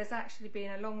there's actually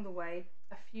been along the way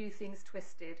a few things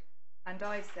twisted, and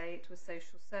I say it was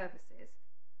social services.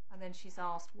 And then she's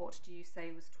asked, what do you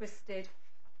say was twisted?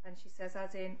 And she says,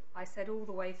 as in, I said all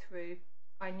the way through,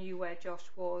 I knew where Josh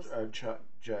was.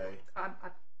 Jay.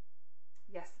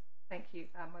 Yes, thank you,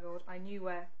 my lord. I knew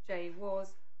where Jay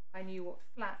was. I knew what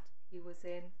flat he was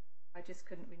in. I just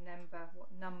couldn't remember what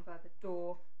number, the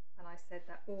door. And I said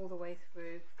that all the way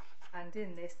through. And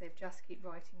in this, they've just keep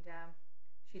writing down,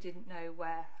 she didn't know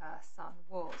where her son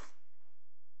was.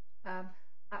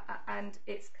 And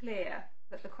it's clear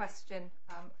that the question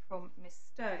from Miss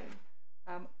Stone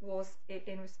was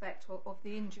in respect of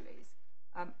the injuries,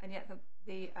 and yet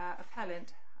the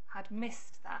appellant had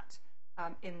missed that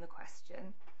in the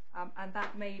question, and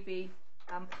that may be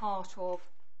part of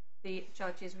the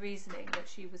judge's reasoning that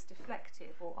she was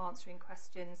deflective or answering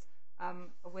questions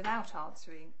without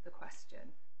answering the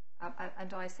question.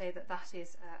 And I say that that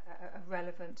is a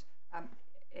relevant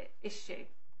issue.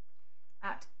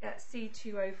 At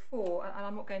C204, and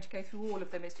I'm not going to go through all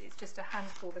of them, it's just a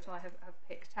handful that I have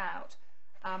picked out.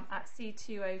 At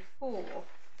C204,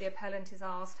 the appellant is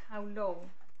asked how long,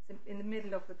 in the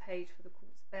middle of the page for the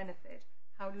court's benefit,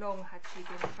 how long had she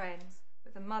been friends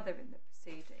with the mother in the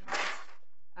proceedings?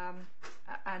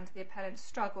 And the appellant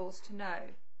struggles to know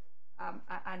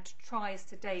and tries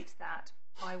to date that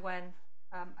by when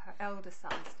her elder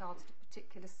son started a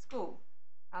particular school.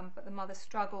 But the mother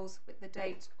struggles with the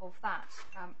date of that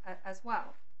as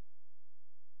well.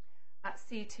 At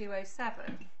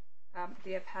C207,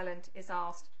 the appellant is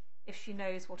asked if she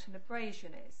knows what an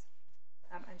abrasion is,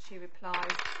 and she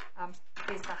replies,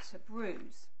 is that a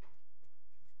bruise?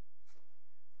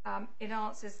 In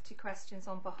answers to questions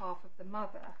on behalf of the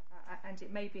mother, and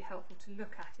it may be helpful to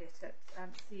look at it at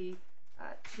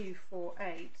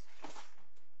C248,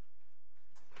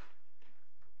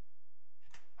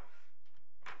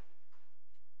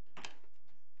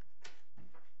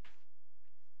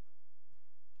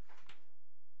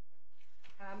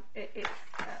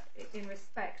 it's in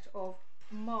respect of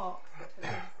marks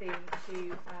that have been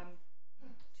seen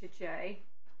to Jay.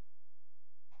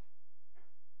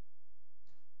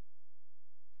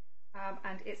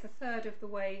 And it's a third of the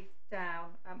way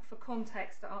down. For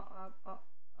context,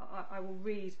 I will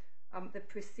read the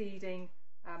preceding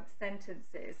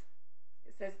sentences.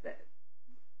 It says that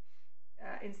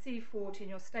in C40, in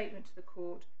your statement to the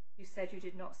court, you said you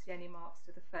did not see any marks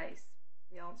to the face.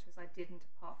 The answer is I didn't,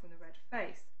 apart from the red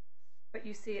face. But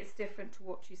you see it's different to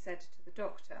what you said to the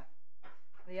doctor.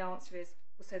 And the answer is,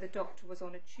 well, so the doctor was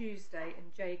on a Tuesday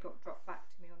and Jay got dropped back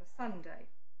to me on a Sunday.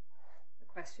 The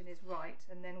question is right,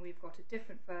 and then we've got a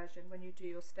different version when you do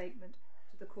your statement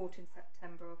to the court in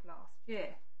September of last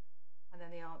year. And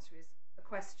then the answer is a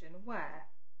question where,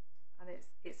 and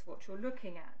it's what you're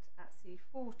looking at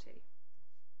C40.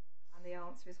 And the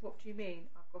answer is, what do you mean?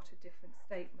 I've got a different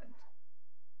statement.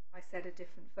 I said a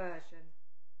different version.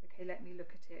 Okay, let me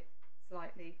look at it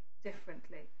slightly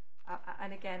differently.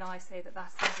 And again, I say that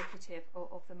that's indicative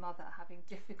of the mother having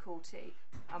difficulty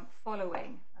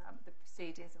following the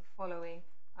proceedings and following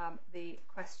the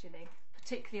questioning,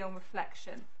 particularly on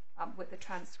reflection with the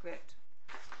transcript.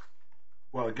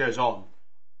 Well, it goes on.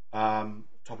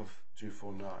 Top of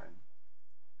 249.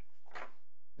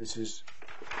 This is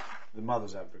the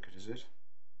mother's advocate, is it?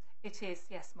 It is,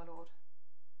 yes, my lord.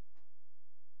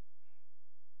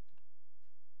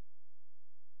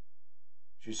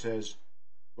 She says,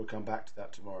 we'll come back to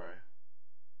that tomorrow.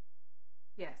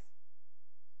 Yes.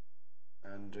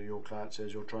 And your client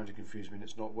says, you're trying to confuse me and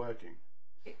it's not working.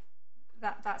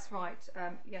 That's right,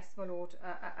 yes, my lord.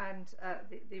 And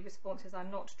the response is,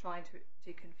 I'm not trying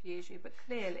to confuse you, but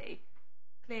clearly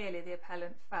the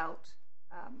appellant felt,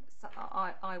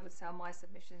 I would say on my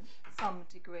submission, some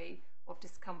degree of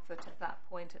discomfort at that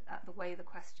point, at the way the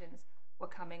questions were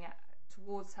coming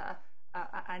towards her,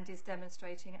 and is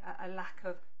demonstrating a lack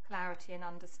of clarity and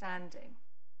understanding.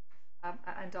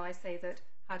 And I say that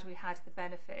had we had the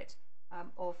benefit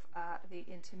of the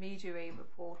intermediary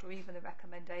report or even the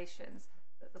recommendations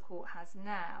that the court has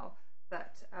now,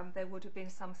 that there would have been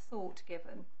some thought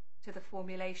given to the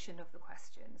formulation of the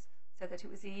questions so that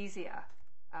it was easier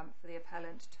for the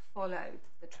appellant to follow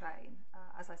the train.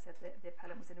 As I said, the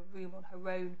appellant was in a room on her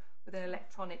own with an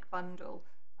electronic bundle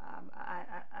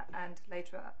and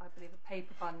later, I believe, a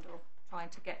paper bundle, trying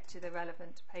to get to the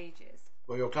relevant pages.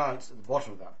 Well, your client's at the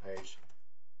bottom of that page.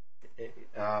 It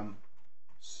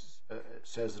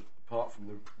says that apart from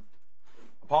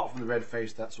the red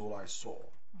face, that's all I saw.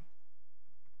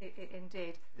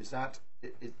 Indeed. Is there?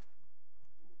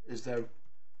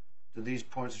 Do these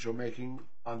points that you're making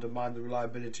undermine the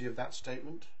reliability of that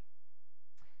statement?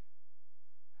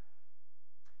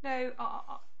 No,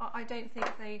 I don't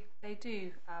think they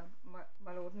do,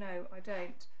 my Lord. No, I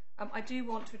don't. I do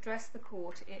want to address the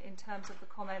court in terms of the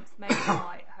comments made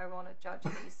by Her Honour Judge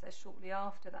Lisa shortly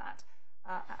after that.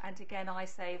 And again, I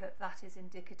say that is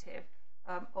indicative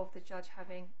of the judge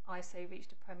having, I say,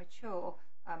 reached a premature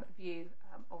view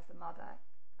of the mother.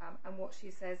 And what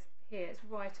she says here, it's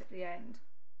right at the end,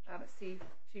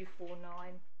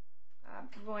 C249.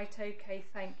 Right, okay,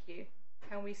 thank you.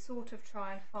 Can we sort of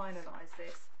try and finalise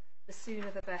this? The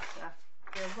sooner the better.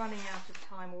 We're running out of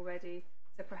time already,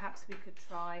 so perhaps we could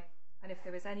try, and if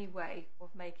there is any way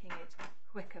of making it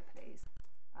quicker, please.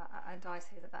 And I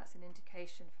say that's an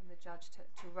indication from the judge to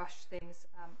rush things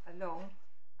along,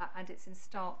 and it's in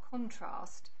stark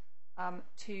contrast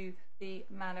to the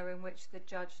manner in which the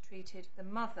judge treated the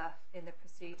mother in the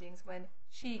proceedings when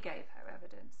she gave her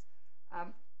evidence.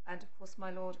 And of course,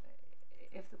 my Lord,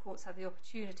 if the courts have the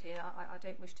opportunity, and I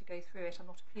don't wish to go through it, I'm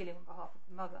not appealing on behalf of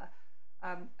the mother,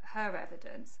 her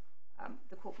evidence,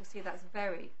 the court will see that's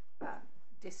very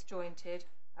disjointed,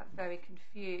 very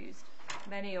confused.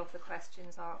 Many of the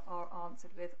questions are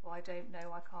answered with, well, I don't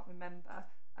know, I can't remember,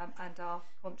 and are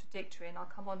contradictory, and I'll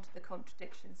come on to the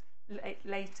contradictions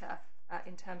later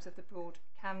in terms of the broad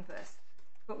canvas.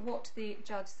 But what the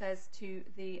judge says to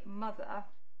the mother,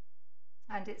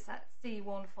 and it's at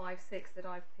C156 that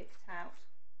I've picked out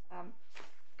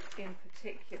in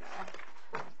particular.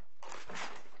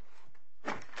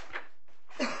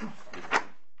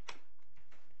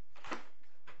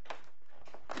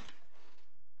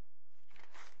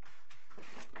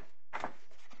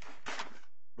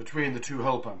 Between the two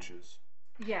hole punches.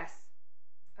 Yes,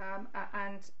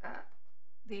 and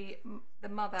the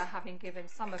mother, having given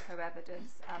some of her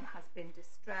evidence, has been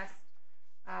distressed.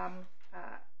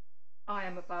 I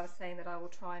am above saying that I will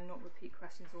try and not repeat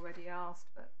questions already asked,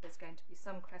 but there's going to be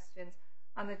some questions.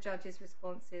 And the judge's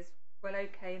response is, well,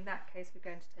 okay, in that case, we're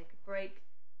going to take a break.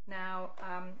 Now,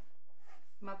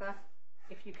 mother,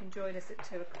 if you can join us at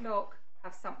 2 o'clock,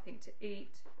 have something to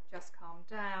eat, just calm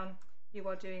down. You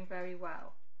are doing very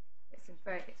well. It's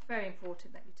very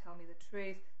important that you tell me the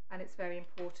truth, and it's very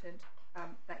important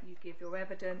that you give your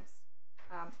evidence.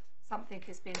 Something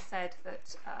has been said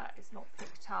that is not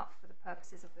picked up for the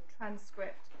purposes of the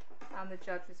transcript, and the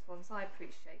judge responds, I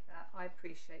appreciate that, I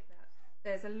appreciate that.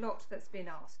 There's a lot that's been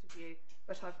asked of you,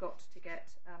 but I've got to get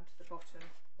to the bottom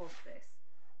of this.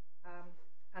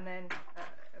 And then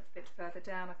a bit further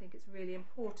down, I think it's really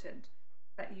important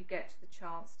that you get the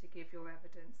chance to give your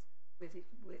evidence with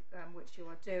which you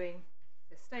are doing.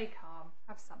 So stay calm,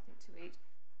 have something to eat,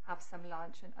 have some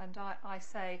lunch. And I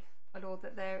say, my Lord,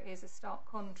 that there is a stark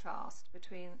contrast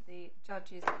between the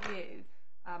judge's view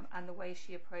and the way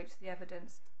she approached the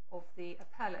evidence of the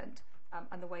appellant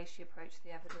and the way she approached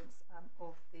the evidence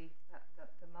of the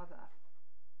mother.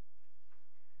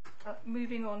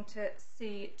 Moving on to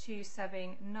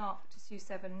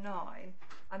C279,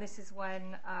 and this is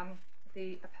when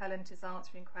the appellant is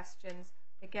answering questions,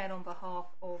 again on behalf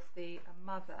of the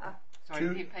mother. Sorry,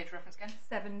 can you page reference again?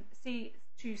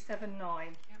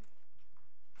 C279. Yep.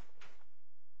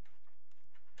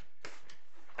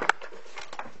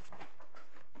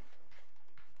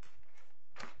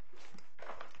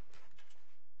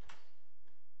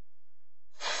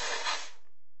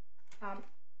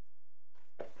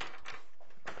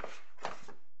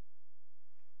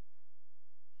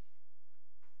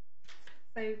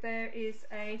 So there is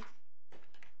a,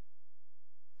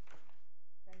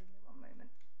 bear with me one moment.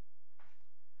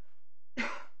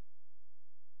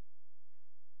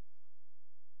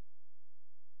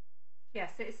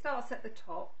 Yes, it starts at the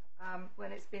top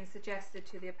when it's been suggested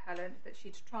to the appellant that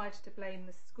she'd tried to blame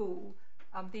the school.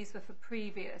 These were for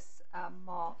previous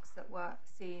marks that were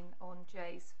seen on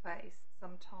Jay's face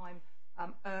some time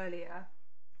earlier.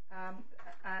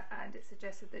 And it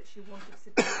suggested that she wanted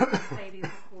to pay these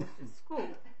reports at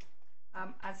school.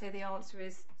 And so the answer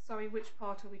is, sorry, which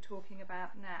part are we talking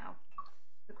about now?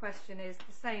 The question is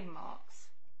the same marks,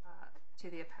 to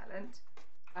the appellant,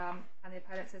 and the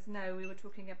appellant says, no, we were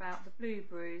talking about the blue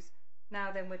bruise.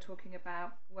 Now then we're talking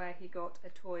about where he got a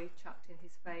toy chucked in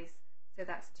his face. So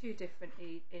that's two different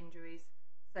injuries.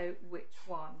 So which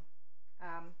one?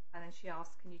 And then she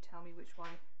asks, can you tell me which one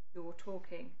you're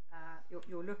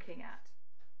looking at?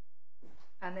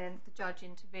 And then the judge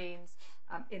intervenes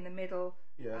in the middle,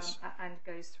 Yes. And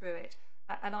goes through it.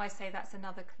 And I say that's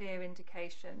another clear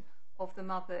indication of the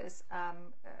mother's,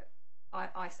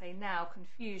 I say now,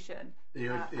 confusion. The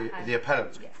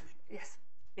appellant's confusion. Yes,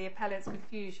 the appellant's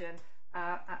confusion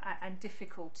and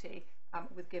difficulty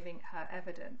with giving her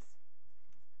evidence.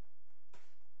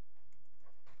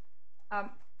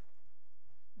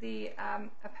 The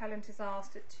appellant is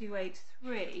asked at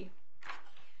 283,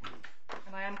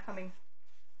 and I am coming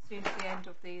soon to the end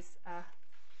of these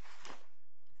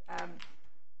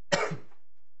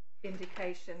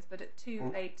indications, but at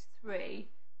 283,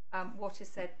 what is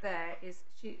said there is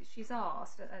she's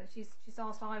asked, and she's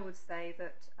asked, I would say,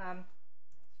 that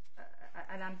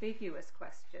an ambiguous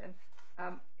question.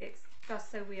 It's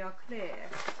just so we are clear,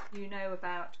 you know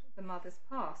about the mother's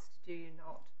past, do you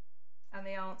not? And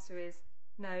the answer is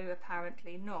no,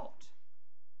 apparently not.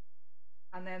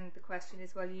 And then the question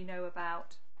is, well, you know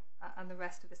about, and the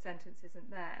rest of the sentence isn't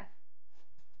there.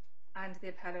 And the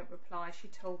appellant replies, she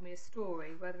told me a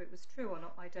story. Whether it was true or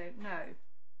not, I don't know.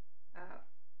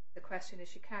 The question is,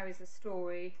 she carries a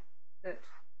story that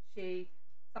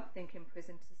something in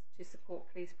prison to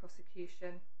support police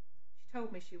prosecution. She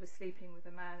told me she was sleeping with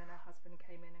a man and her husband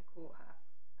came in and caught her.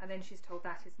 And then she's told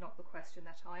that is not the question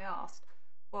that I asked.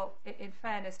 Well, in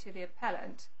fairness to the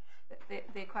appellant,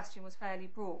 the question was fairly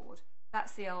broad.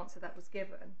 That's the answer that was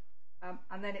given.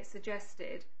 And then it's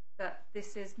suggested that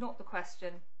this is not the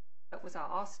question that was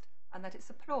asked, and that it's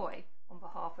a ploy on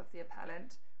behalf of the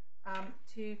appellant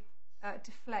to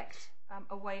deflect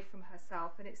away from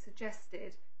herself. And it's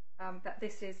suggested that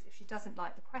this is, if she doesn't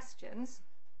like the questions,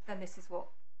 then this is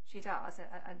what she does.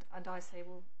 And I say,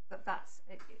 well, that's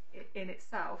in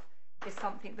itself is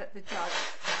something that the judge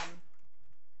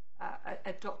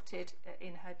adopted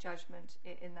in her judgment,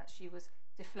 in that she was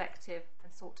deflective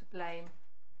and sought to blame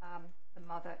the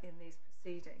mother in these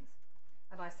proceedings.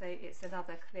 And I say it's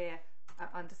another clear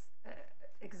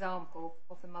example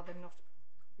of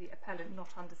the appellant not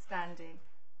understanding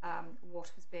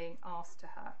what was being asked to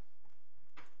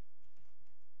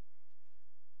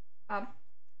her.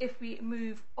 If we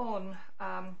move on,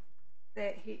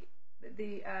 the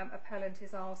appellant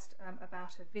is asked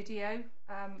about a video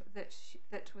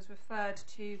that was referred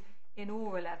to in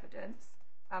oral evidence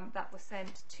that was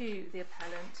sent to the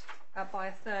appellant by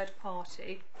a third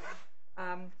party,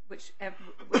 which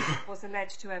was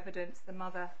alleged to evidence the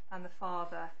mother and the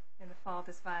father in the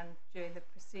father's van during the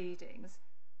proceedings.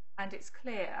 And it's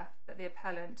clear that the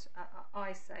appellant,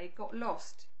 I say, got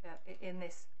lost in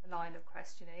this line of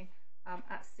questioning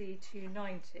at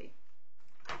C290.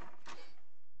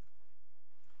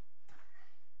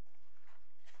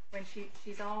 When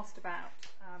she's asked about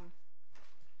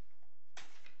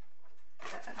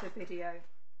the video,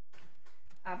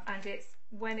 and it's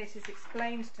when it is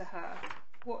explained to her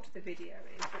what the video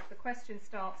is, that the question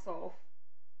starts off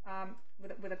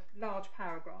with a large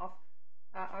paragraph.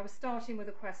 I was starting with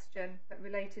a question that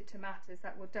related to matters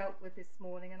that were dealt with this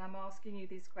morning, and I'm asking you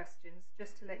these questions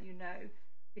just to let you know,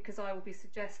 because I will be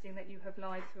suggesting that you have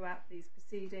lied throughout these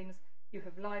proceedings, you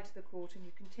have lied to the court, and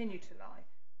you continue to lie.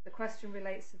 The question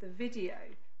relates to the video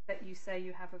that you say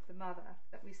you have of the mother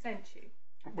that we sent you.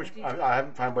 Which I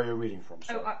haven't found where you're reading from.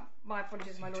 So. Oh, my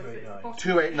apologies, my lord. 289.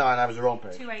 289, I was the wrong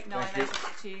page.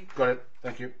 289. Got it,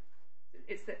 thank you.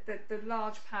 It's the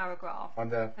large paragraph. I'm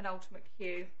there. Penultimate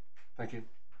Q. Thank you.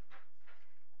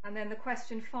 And then the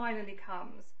question finally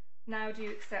comes, now do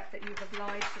you accept that you have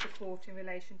lied to the court in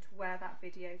relation to where that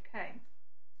video came?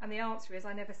 And the answer is,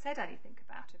 I never said anything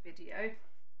about a video.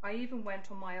 I even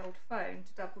went on my old phone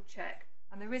to double check,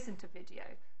 and there isn't a video.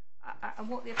 And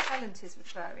what the appellant is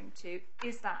referring to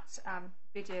is that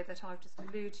video that I've just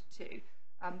alluded to,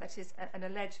 that is an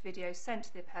alleged video sent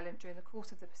to the appellant during the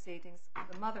course of the proceedings of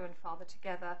the mother and father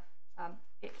together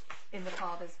in the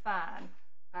father's van,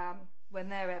 when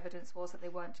their evidence was that they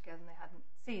weren't together and they hadn't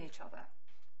seen each other.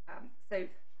 So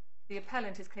the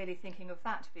appellant is clearly thinking of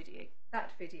that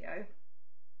video.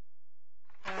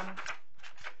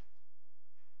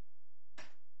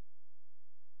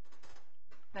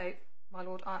 No, my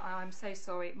lord, I'm so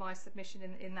sorry. My submission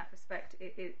in that respect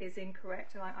is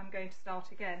incorrect, and I'm going to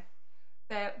start again.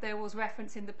 There was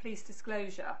reference in the police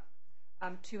disclosure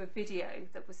to a video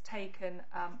that was taken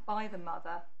by the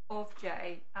mother of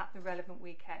Jay at the relevant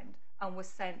weekend and was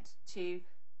sent to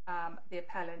the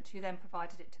appellant, who then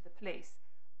provided it to the police.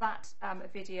 That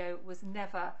video was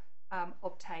never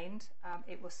obtained.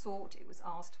 It was sought, it was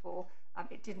asked for.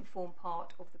 It didn't form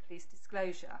part of the police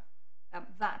disclosure.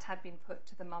 That had been put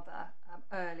to the mother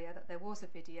earlier, that there was a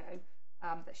video,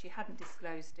 that she hadn't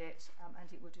disclosed it,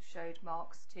 and it would have showed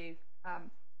marks to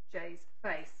Jay's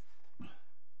face.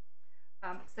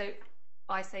 So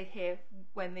I say here,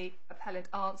 when the appellant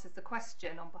answers the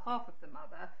question on behalf of the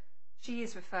mother, she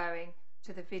is referring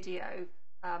to the video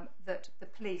that the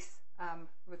police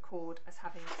record as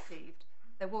having received.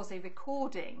 There was a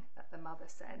recording that the mother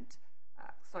sent,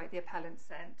 the appellant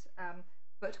sent,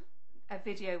 but a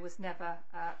video was never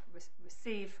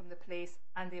received from the police,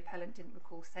 and the appellant didn't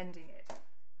recall sending it.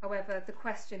 However, the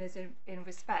question is in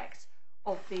respect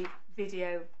of the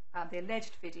video, the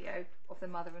alleged video of the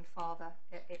mother and father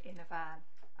in a van.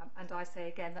 And I say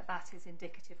again that that is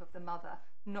indicative of the mother,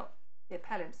 not the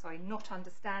appellant, not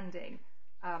understanding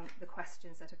the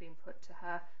questions that have been put to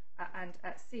her. And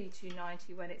at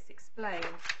C290, when it's explained,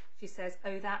 she says,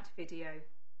 "Oh, that video.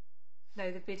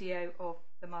 No, the video of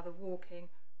the mother walking.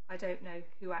 I don't know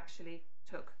who actually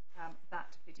took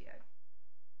that video."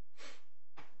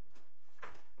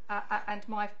 And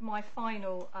my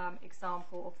final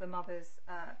example of the mother's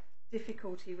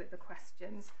difficulty with the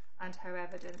questions and her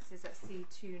evidence is at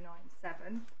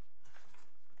C297.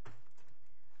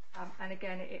 And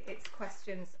again, it's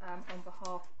questions on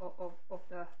behalf of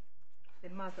the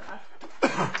mother.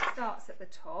 It starts at the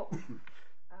top. If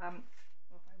I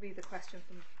read the question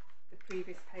from the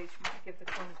previous page, might give the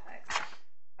context.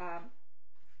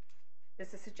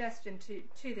 There's a suggestion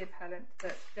to the appellant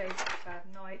that Dave had a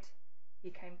bad night. He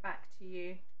came back to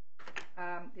you.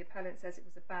 The appellant says it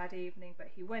was a bad evening, but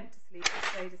he went to sleep and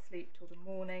stayed asleep till the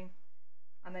morning.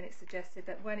 And then it's suggested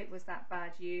that when it was that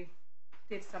bad, you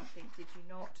did something, did you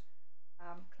not?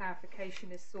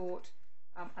 Clarification is sought,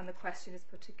 and the question is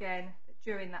put again that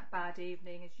during that bad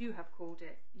evening, as you have called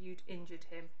it, you'd injured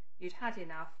him, you'd had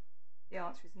enough. The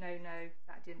answer is no,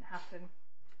 that didn't happen.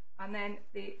 And then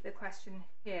the question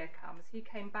here comes. He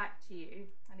came back to you,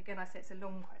 and again I say it's a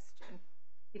long question.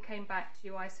 He came back to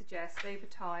you, I suggest,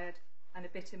 overtired and a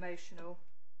bit emotional.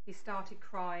 He started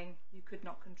crying, you could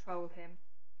not control him.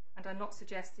 And I'm not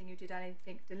suggesting you did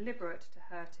anything deliberate to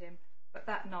hurt him, but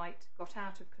that night got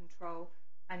out of control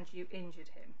and you injured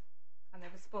him. And the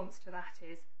response to that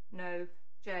is, no,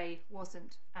 Jay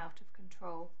wasn't out of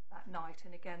control that night.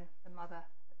 And again,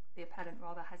 the appellant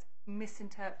has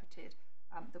misinterpreted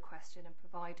the question and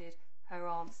provided her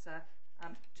answer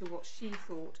to what she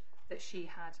thought that she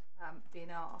had been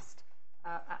asked.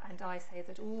 And I say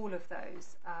that all of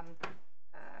those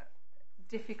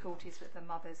difficulties with the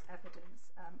mother's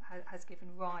evidence has given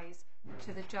rise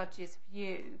to the judge's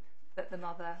view that the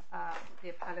mother, the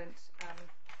appellant,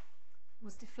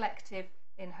 was deflective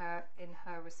in her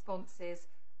responses,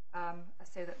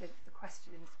 so that the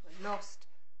questions were lost,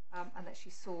 and that she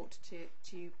sought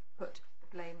to put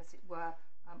the blame, as it were,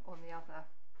 on the other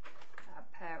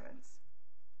parents.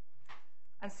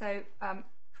 And so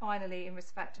finally, in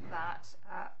respect of that,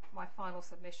 my final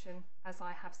submission, as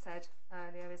I have said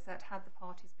earlier, is that had the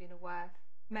parties been aware,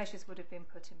 measures would have been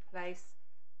put in place,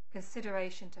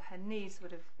 consideration to her needs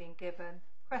would have been given,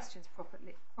 questions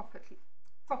properly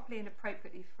and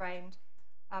appropriately framed,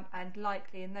 and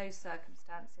likely in those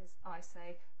circumstances, I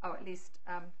say, or at least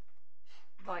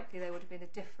likely there would have been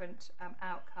a different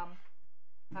outcome.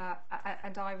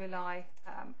 And I rely,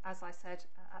 as I said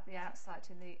at the outset,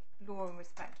 in the law in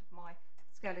respect of my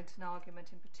skeleton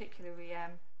argument, in particular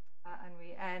Re-M and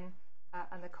Re-N,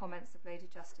 and the comments of Lady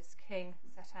Justice King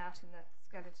set out in the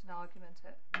skeleton argument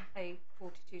at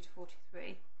A42 to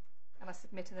 43. And I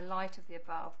submit, in the light of the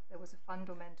above, there was a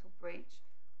fundamental breach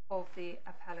of the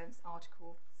appellant's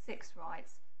Article 6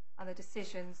 rights, and the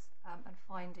decisions and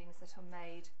findings that are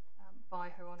made by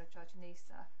Her Honour Judge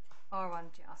Nisa are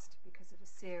unjust because of a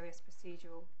serious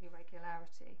procedural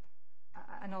irregularity.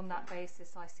 And on that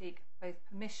basis, I seek both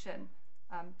permission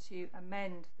to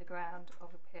amend the ground of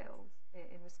appeals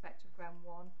in respect of ground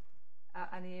 1,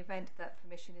 and in the event that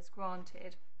permission is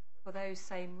granted, for those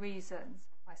same reasons,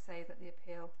 I say that the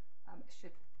appeal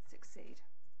should succeed.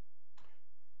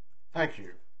 Thank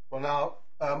you. Well, now,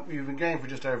 we've been going for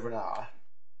just over an hour,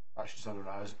 actually just under an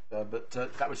hour, but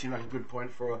that would seem like a good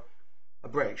point for a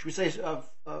break. Should we say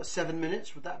 7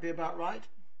 minutes? Would that be about right?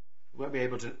 We won't be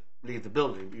able to leave the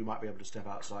building, but you might be able to step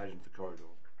outside into the corridor.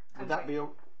 Would that be?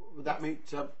 Would that meet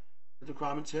the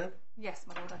requirements here? Yes,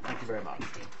 my Lord. Thank you very much.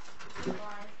 Thank you.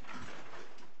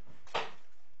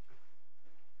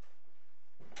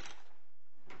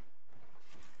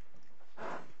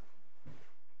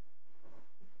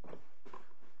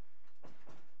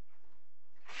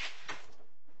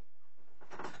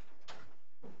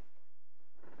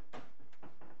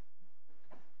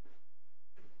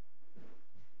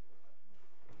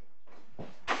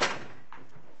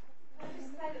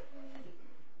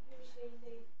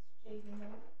 Moving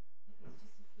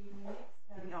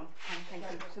on.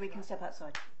 Thank you. So we can step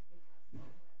outside.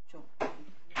 Sure.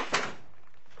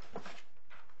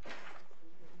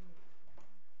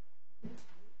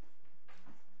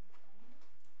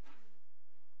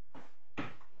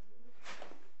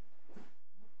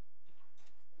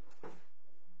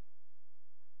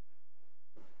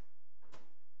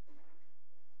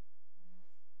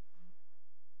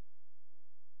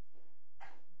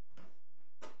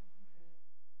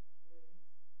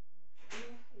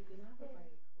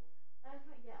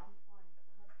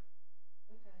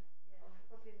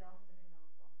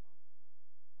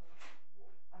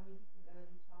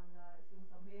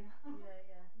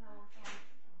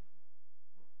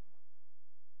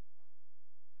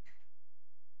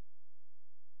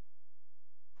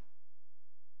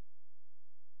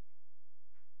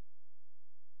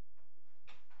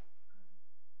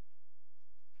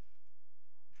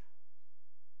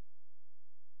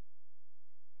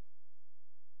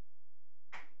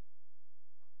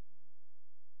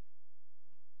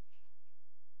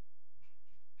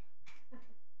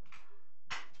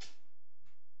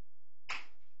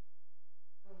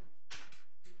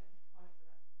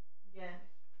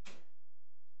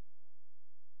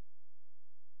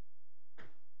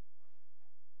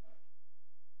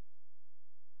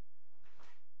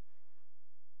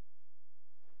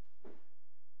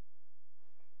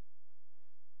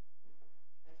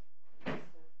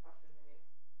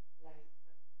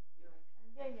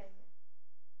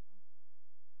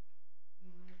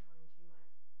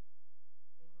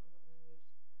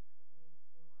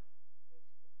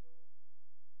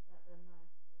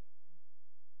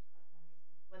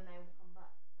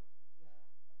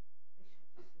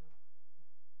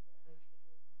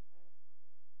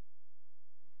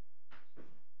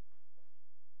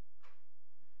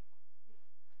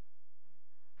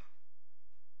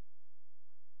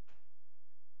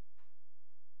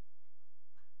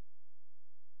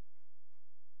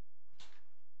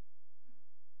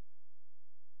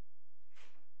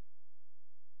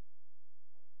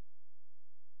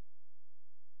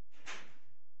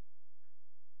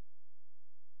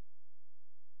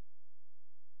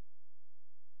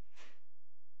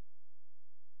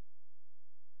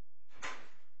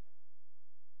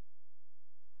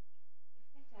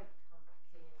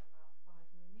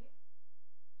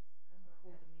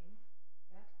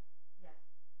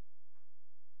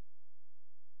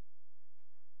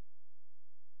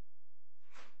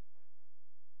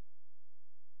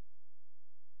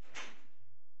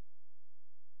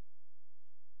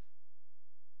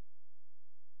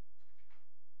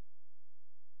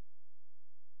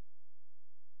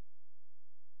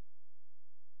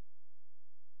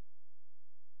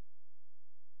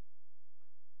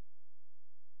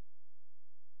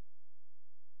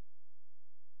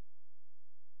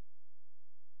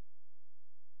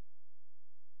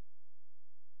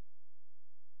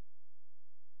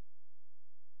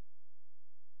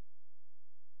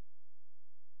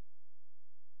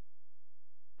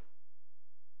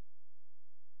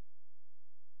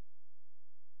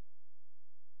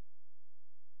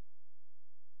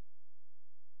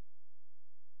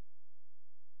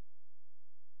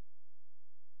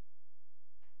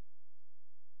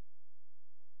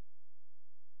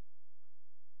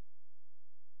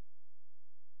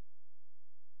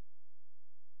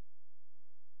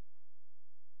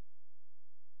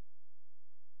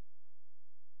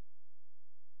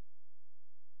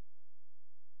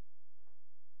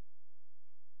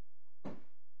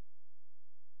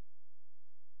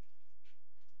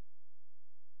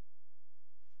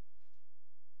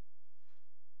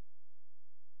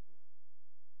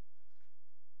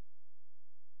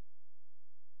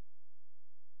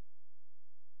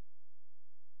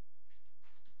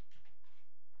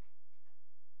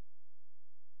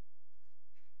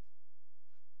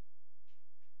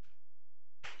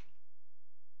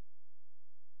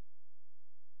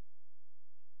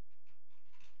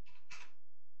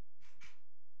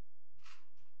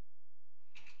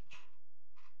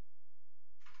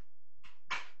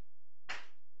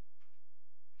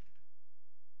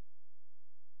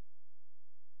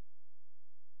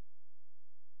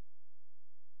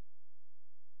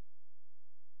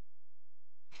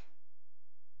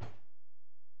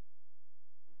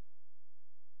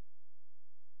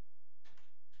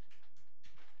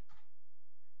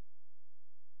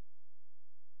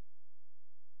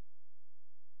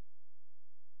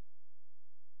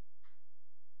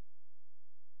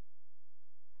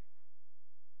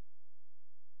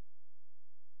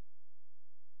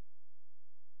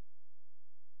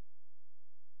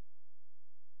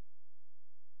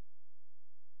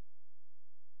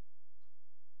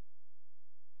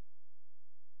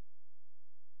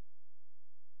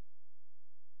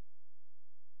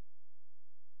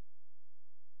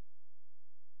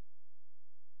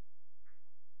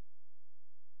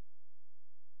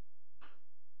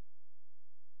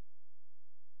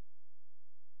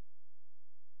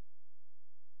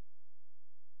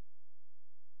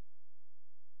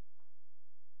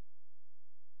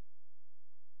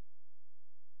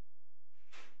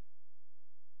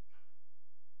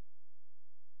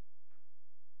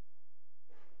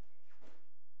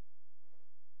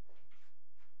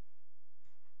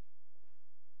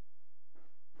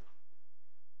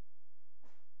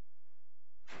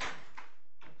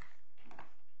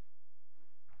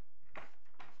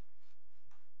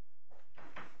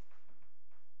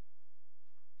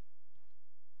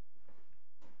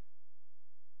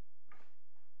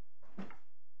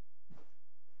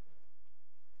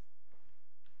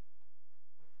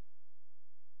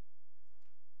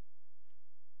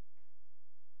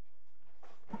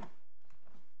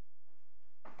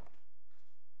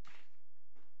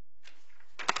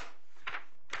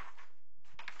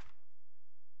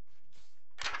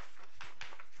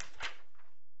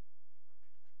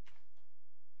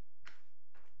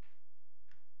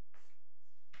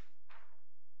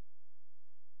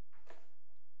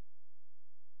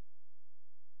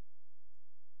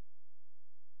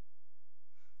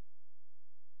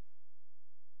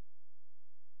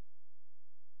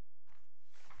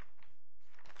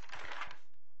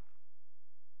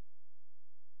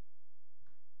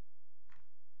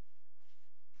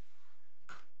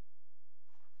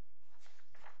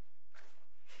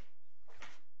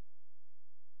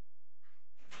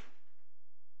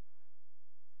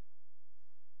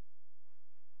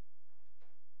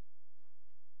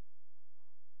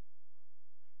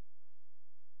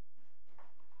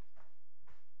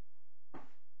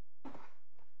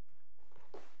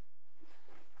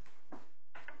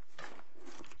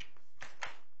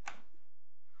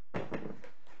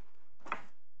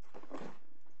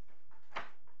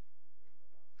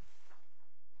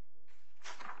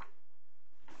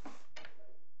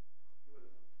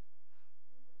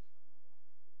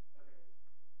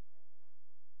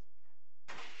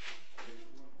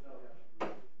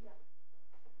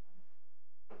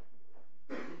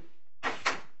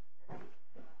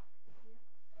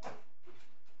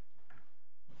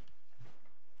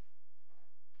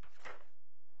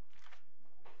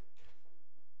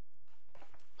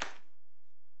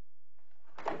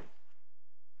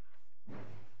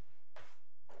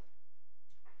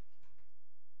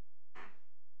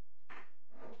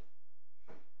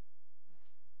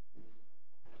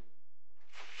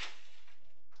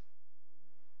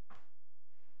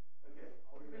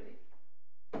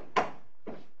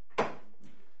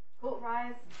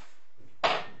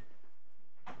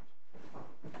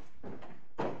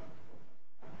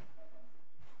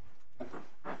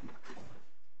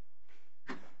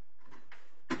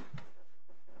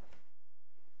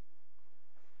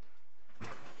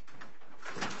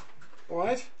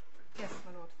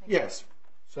 Yes.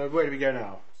 So where do we go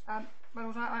now? My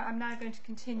Lord, I'm now going to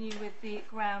continue with the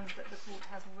ground that the court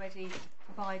has already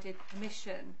provided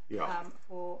permission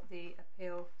for the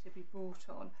appeal to be brought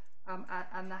on,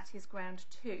 and that is ground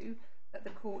 2, that the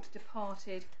court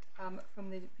departed from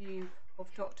the view of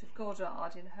Dr.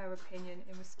 Goddard, in her opinion,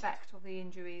 in respect of the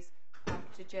injuries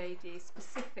to JD,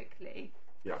 specifically.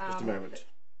 Yeah, just a moment.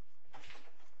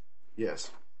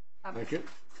 Yes. Thank you.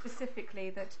 Specifically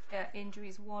that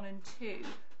injuries 1 and 2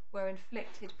 were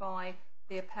inflicted by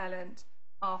the appellant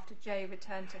after Jay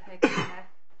returned to her care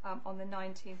on the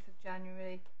 19th of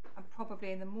January, and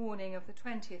probably in the morning of the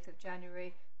 20th of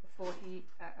January before he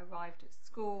arrived at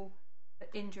school. That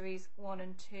injuries 1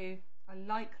 and 2 are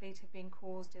likely to have been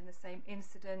caused in the same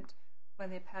incident when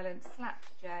the appellant slapped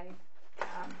Jay.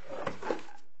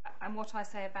 And what I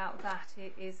say about that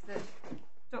is that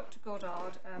Dr.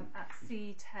 Goddard at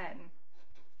C10,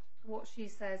 what she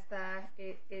says there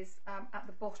is at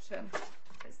the bottom.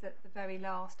 It's at the very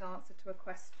last answer to a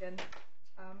question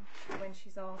when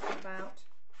she's asked about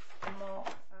the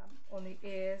mark on the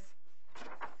ears,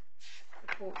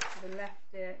 the court to the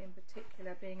left ear in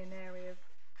particular being an area of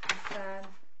concern.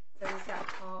 So is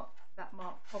that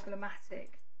mark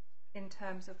problematic in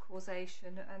terms of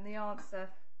causation? And the answer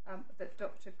that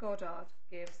Dr. Goddard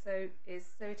gives it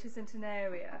isn't an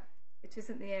area. It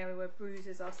isn't the area where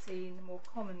bruises are seen more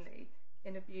commonly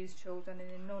in abused children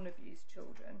and in non-abused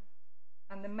children.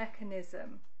 And the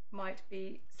mechanism might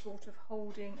be sort of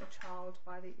holding a child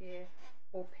by the ear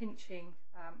or pinching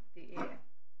the ear.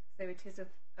 So it is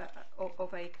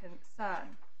of a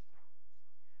concern.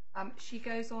 She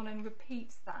goes on and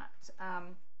repeats that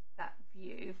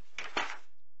view,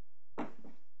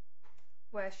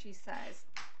 where she says,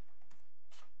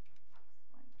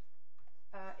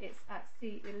 it's at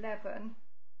C11,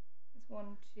 it's 1,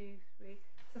 2, 3,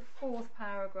 the 4th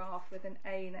paragraph with an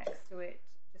A next to it,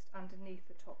 just underneath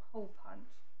the top hole punch.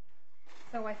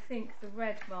 So I think the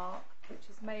red mark, which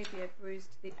is maybe a bruise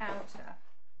to the outer,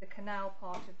 the canal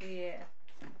part of the ear,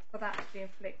 for that to be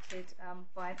inflicted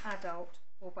by an adult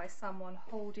or by someone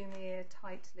holding the ear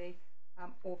tightly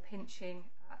or pinching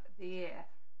the ear.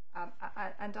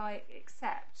 And I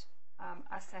accept,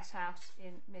 as set out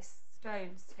in Miss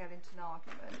Stone's skeleton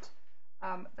argument,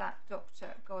 that Dr.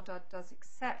 Goddard does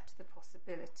accept the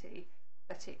possibility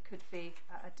that it could be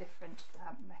a different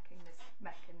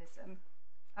mechanism.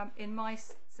 In my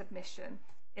submission,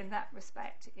 in that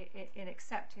respect, in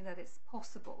accepting that it's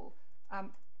possible,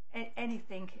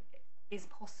 anything is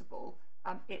possible.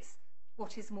 It's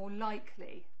what is more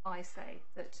likely, I say,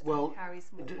 that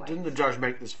carries more weight. Didn't the judge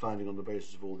make this finding on the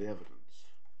basis of all the evidence,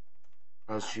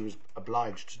 as she was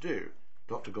obliged to do?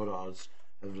 Dr. Goddard's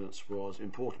evidence was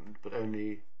important, but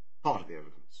only part of the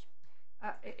evidence.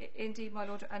 Indeed, my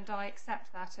Lord, and I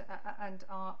accept that, and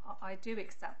I do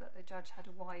accept that the judge had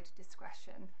a wide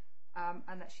discretion,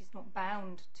 and that she's not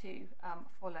bound to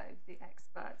follow the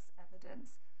expert's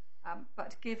evidence.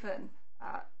 But given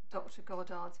Dr.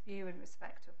 Goddard's view in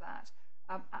respect of that,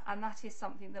 and that is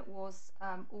something that was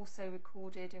also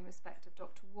recorded in respect of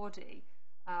Dr. Waddy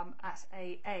at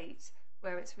A8,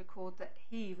 where it's recorded that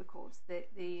he records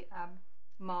the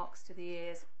marks to the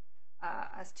ears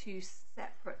as 2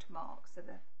 separate marks, so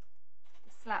the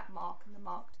slap mark and the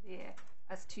mark to the ear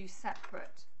as 2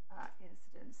 separate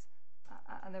incidents,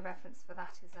 and the reference for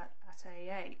that is at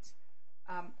A8.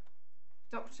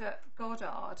 Dr.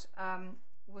 Goddard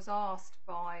was asked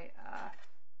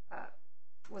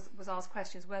was asked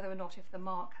questions whether or not, if the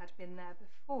mark had been there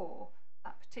before,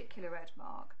 that particular red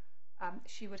mark,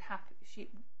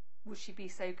 would she be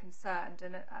so concerned?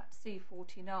 And at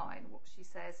C49, what she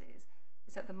says is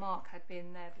that the mark had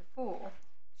been there before,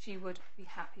 she would be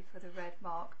happy for the red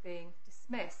mark being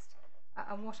dismissed.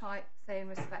 And what I say in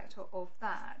respect of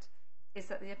that is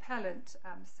that the appellant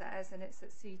says, and it's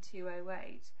at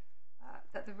C208,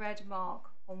 that the red mark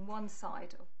on one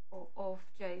side of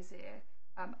Jay's ear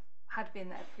had been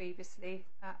there previously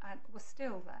and was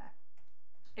still there.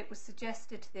 It was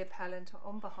suggested to the appellant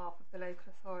on behalf of the local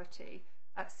authority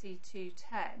at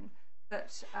C210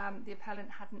 that the appellant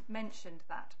hadn't mentioned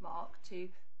that mark to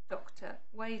Dr.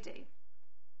 Waddy.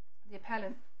 The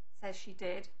appellant says she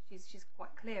did. She's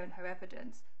quite clear in her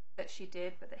evidence that she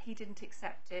did, but that he didn't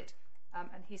accept it,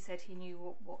 and he said he knew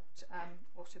what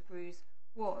a bruise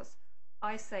was.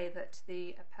 I say that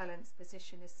the appellant's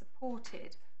position is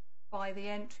supported by the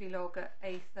entry log at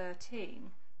A13,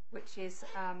 which is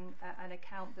an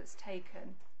account that's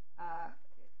taken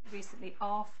recently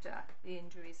after the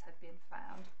injuries had been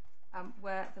found,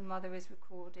 where the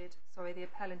the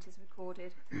appellant is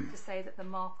recorded to say that the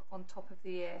mark on top of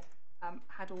the ear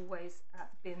had always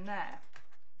been there.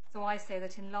 So I say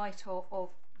that in light of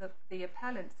the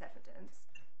appellant's evidence,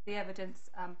 the evidence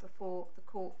before the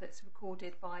court that's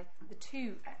recorded by the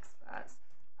two experts,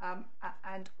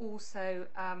 and also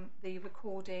the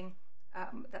recording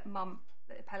that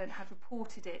the appellant had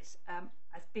reported it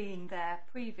as being there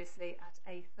previously at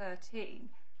A13,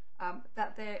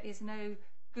 that there is no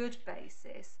good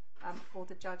basis for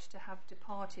the judge to have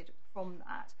departed from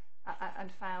that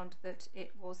and found that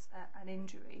it was an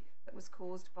injury that was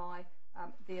caused by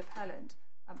the appellant.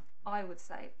 I would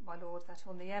say, my lord, that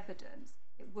on the evidence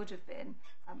it would have been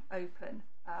open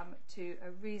to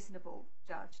a reasonable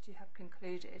judge to have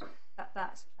concluded that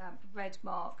that red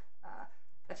mark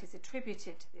that is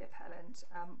attributed to the appellant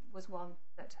was one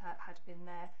that had been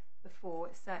there before.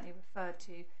 It's certainly referred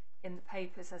to in the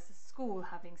papers as the school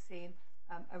having seen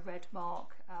a red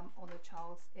mark on a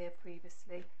child's ear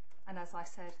previously, and as I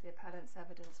said, the appellant's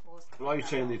evidence was... Well, are you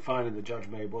saying the finding the judge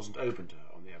made wasn't open to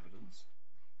her on the evidence?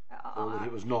 Or that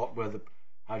it was not,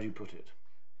 how do you put it?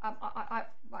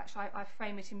 I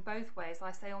frame it in both ways.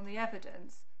 I say on the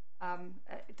evidence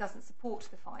it doesn't support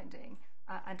the finding,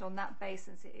 and on that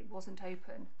basis it wasn't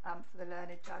open for the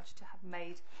learned judge to have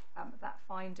made that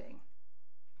finding.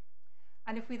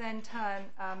 And if we then turn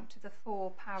to the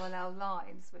 4 parallel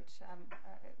lines, which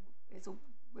is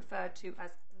referred to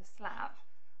as the slap,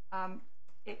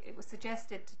 it was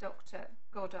suggested to Dr.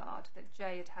 Goddard that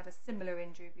Jay had had a similar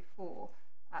injury before,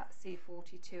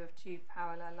 C42 of 2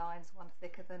 parallel lines, one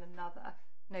thicker than another,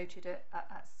 noted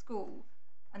at school.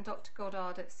 And Dr.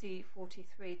 Goddard at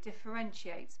C43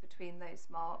 differentiates between those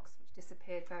marks, which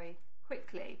disappeared very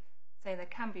quickly, saying there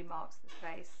can be marks of the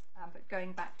face, but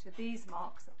going back to these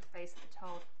marks at the face of the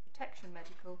Child Protection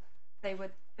Medical, they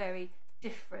were very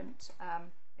different,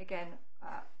 again,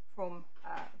 from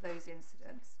those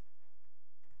incidents.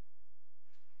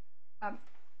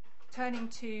 Turning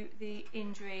to the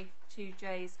injury to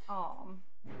Jay's arm,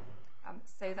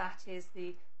 so that is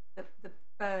the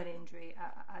burn injury,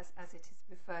 as it is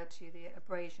referred to, the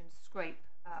abrasion scrape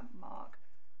mark.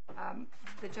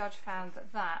 The judge found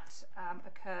that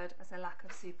occurred as a lack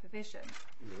of supervision.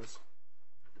 Yes.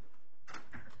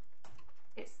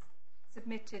 It's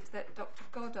submitted that Dr.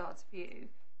 Goddard's view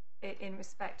in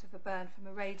respect of a burn from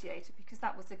a radiator, because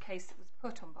that was the case that was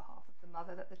put on behalf of the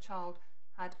mother, that the child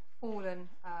had fallen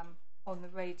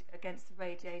against the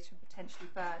radiator and potentially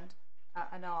burned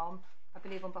an arm. I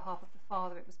believe on behalf of the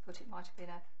father it was put it might have been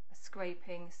a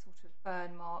scraping sort of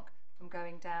burn mark from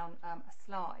going down a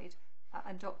slide,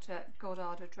 and Dr.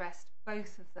 Goddard addressed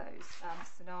both of those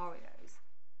scenarios.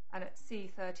 And at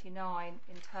C39,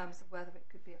 in terms of whether it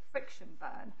could be a friction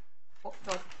burn,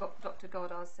 what Dr.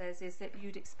 Goddard says is that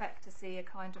you'd expect to see a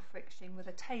kind of friction with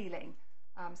a tailing,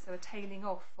 so a tailing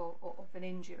off of an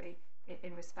injury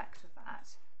in respect of that.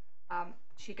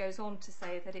 She goes on to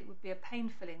say that it would be a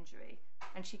painful injury,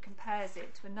 and she compares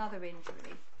it to another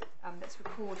injury that's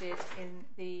recorded in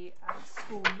the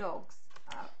school logs,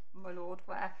 my lord,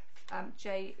 where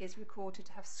Jay is recorded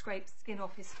to have scraped skin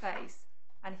off his face,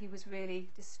 and he was really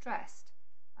distressed.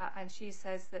 And she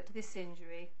says that this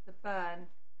injury, the burn,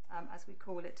 as we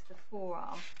call it, to the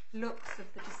forearm, looks of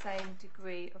the same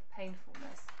degree of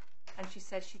painfulness. And she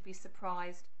said she'd be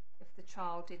surprised if the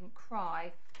child didn't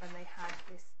cry when they had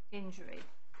this injury.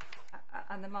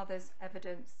 And the mother's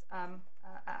evidence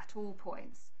at all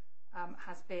points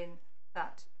has been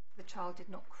that the child did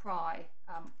not cry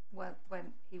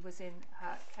when he was in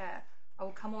her care. I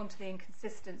will come on to the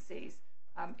inconsistencies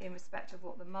in respect of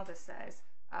what the mother says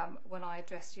when I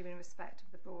address you in respect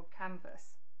of the broad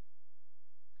canvas.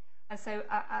 And so,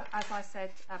 as I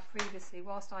said previously,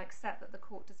 whilst I accept that the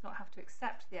court does not have to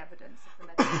accept the evidence of the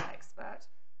medical expert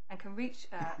and can reach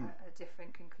a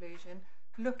different conclusion,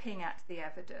 looking at the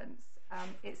evidence,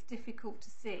 it's difficult to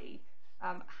see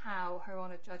how Her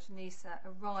Honour Judge Nisa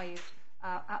arrived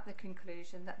at the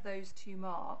conclusion that those 2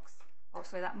 marks,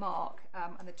 that mark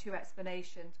and the 2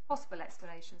 explanations, possible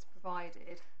explanations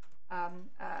provided,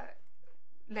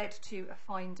 led to a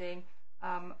finding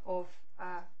of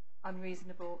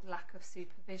unreasonable lack of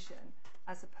supervision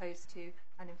as opposed to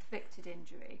an inflicted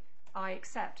injury. I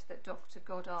accept that Dr.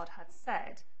 Goddard had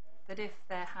said that if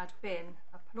there had been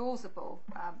a plausible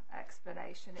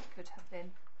explanation, it could have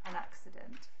been an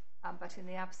accident, but in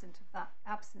the absence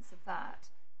of that,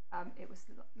 it was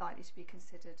likely to be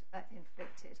considered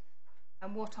inflicted.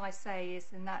 And what I say is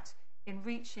that in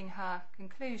reaching her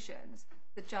conclusions,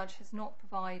 the judge has not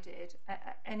provided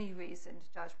any reasoned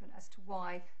judgment as to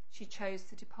why she chose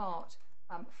to depart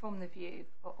from the view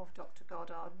of Dr.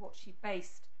 Goddard, what she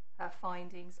based her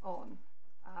findings on,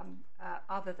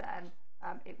 other than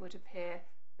it would appear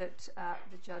that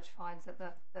the judge finds that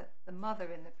the mother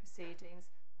in the proceedings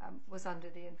was under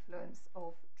the influence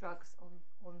of drugs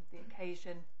on the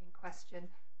occasion in question,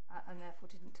 and therefore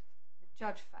didn't, the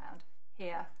judge found,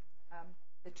 hear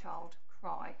the child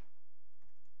cry.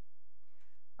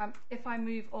 If I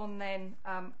move on then,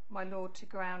 my Lord, to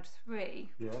ground 3,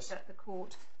 Yes. that the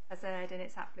court has erred in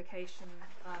its application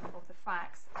of the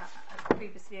facts, as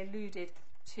previously alluded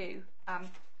to.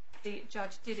 The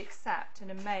judge did accept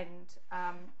and amend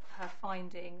her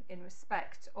finding in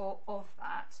respect of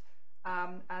that,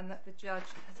 and that the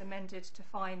judge has amended to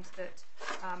find that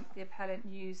the appellant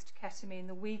used ketamine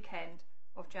the weekend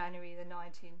of January the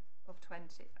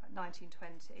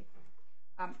 1920.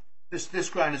 This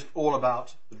ground is all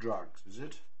about the drugs, is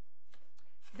it?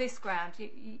 This ground,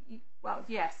 well,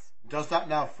 yes. Does that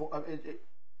now?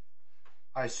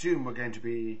 I assume we're going to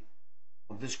be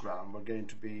on this ground. We're going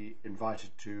to be invited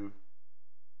to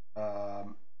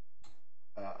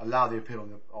allow the appeal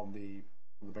on the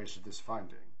basis of this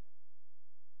finding.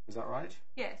 Is that right?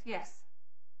 Yes, yes.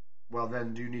 Well,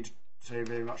 then, do you need to say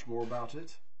very much more about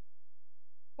it?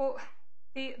 Well,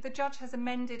 the judge has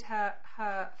amended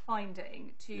her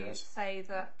finding to Yes. say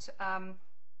that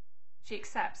she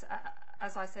accepts,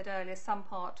 as I said earlier, some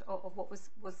part of what was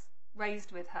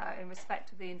raised with her in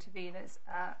respect of the intervenor's,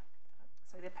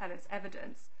 the appellant's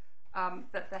evidence,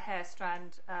 that the hair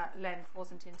strand length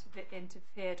wasn't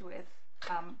interfered with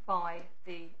by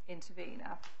the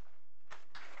intervenor.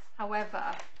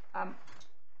 However,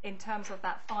 in terms of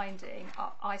that finding,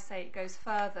 I say it goes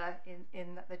further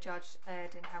in that the judge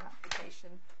erred in her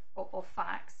application of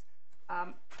facts,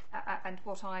 and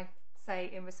what I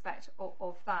say in respect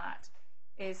of that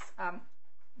is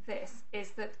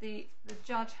that the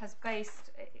judge has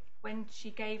based, when she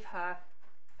gave her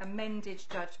amended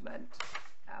judgment,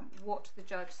 what the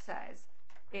judge says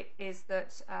it is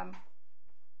that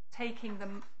taking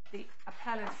the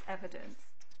appellant's evidence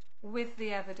with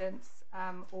the evidence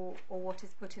or what is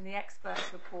put in the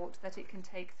expert's report, that it can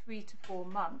take 3 to 4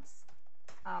 months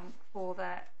for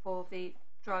the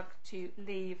drug to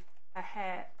leave a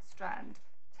hair strand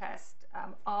test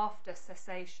after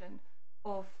cessation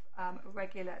of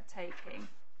regular taking,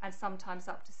 and sometimes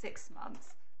up to 6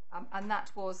 months. And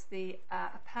that was the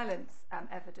appellant's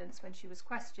evidence when she was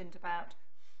questioned about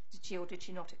did she or did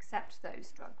she not accept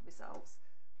those drug results.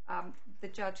 The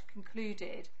judge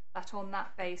concluded that on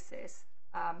that basis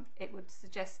it would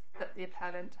suggest that the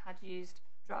appellant had used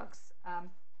drugs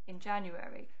in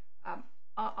January.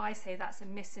 I say that's a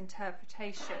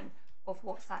misinterpretation of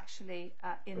what's actually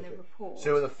in the report.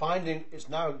 So the finding is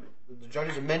now, the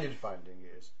judge's amended finding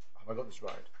is, have I got this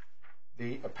right?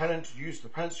 The appellant's use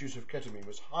of ketamine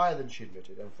was higher than she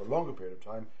admitted, and for a longer period of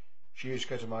time, she used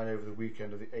ketamine over the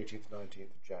weekend of the 18th,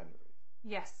 19th of January.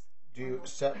 Yes. Do you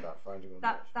accept that finding or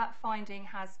not? That finding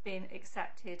has been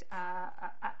accepted,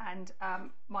 and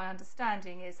my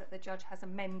understanding is that the judge has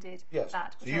amended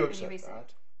that. Do you accept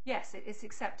that? Yes, it's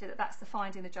accepted that that's the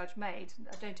finding the judge made.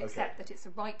 I don't accept that it's a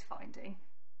right finding.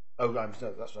 Oh, I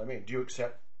understand. That's what I mean. Do you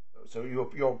accept? So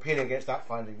you're appealing against that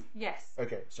finding? Yes.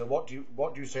 Okay. So what do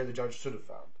you say the judge should have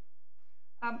found?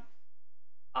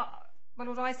 My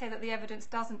Lord, I say that the evidence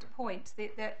doesn't point.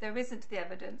 There isn't the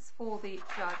evidence for the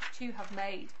judge to have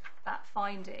made that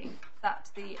finding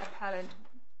that the appellant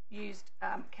used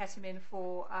ketamine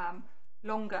for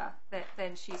longer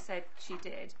than she said she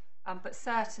did, but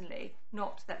certainly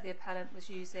not that the appellant was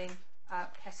using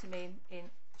ketamine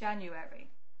in January.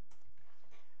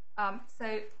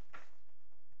 So,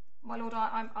 my Lord,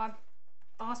 I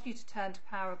ask you to turn to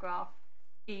paragraph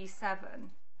E7.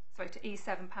 Sorry, to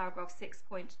E7, paragraph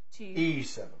 6.2.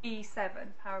 E7.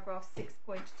 E7, paragraph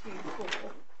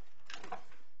 6.24.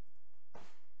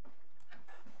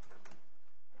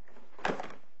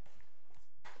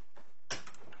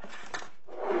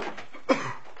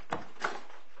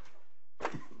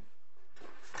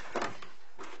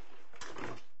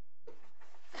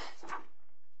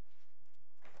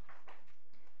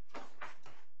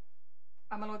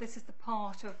 My Lord, this is the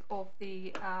part of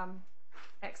the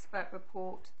expert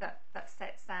report that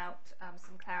sets out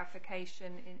some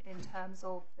clarification in terms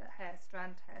of the hair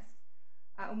strand test.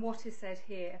 And what is said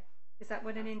here is that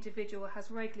when an individual has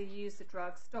regularly used the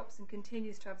drug, stops and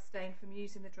continues to abstain from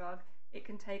using the drug, it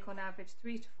can take on average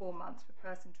 3 to 4 months for a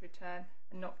person to return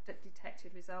and not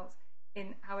detected results.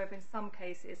 However, in some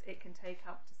cases, it can take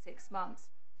up to 6 months.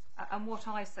 And what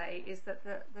I say is that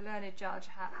the learned judge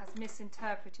has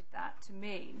misinterpreted that to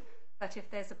mean that if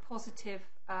there's a positive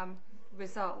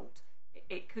result,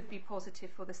 it could be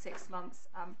positive for the 6 months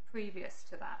previous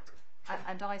to that.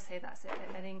 And I say that's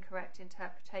an incorrect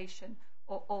interpretation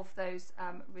of those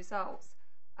results.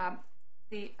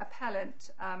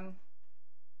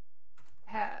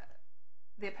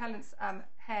 the appellant's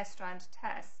hair strand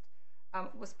test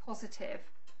was positive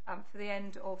for the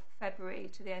end of February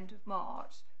to the end of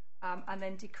March, and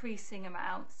then decreasing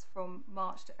amounts from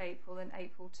March to April and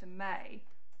April to May.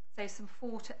 So some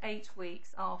 4 to 8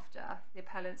 weeks after the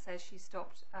appellant says she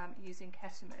stopped using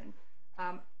ketamine,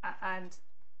 and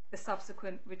the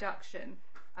subsequent reduction,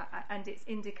 and it's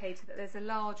indicated that there's a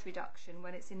large reduction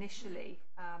when it's initially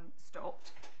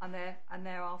stopped, and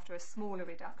thereafter a smaller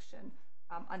reduction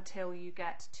until you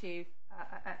get to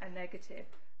a negative.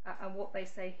 And what they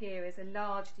say here is a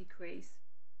large decrease,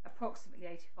 approximately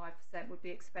 85%, would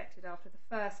be expected after the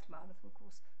first month. Of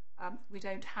course, we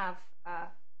don't have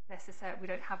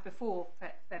before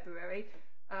February.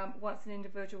 Once an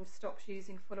individual stops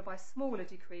using, followed by smaller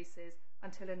decreases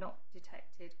until a not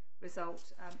detected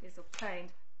result is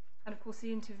obtained. And of course,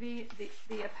 the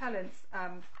appellant's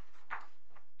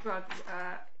drug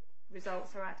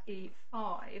results are at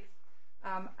E5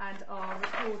 and are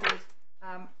recorded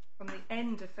from the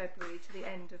end of February to the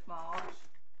end of March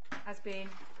as being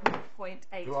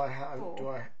 0.84. Do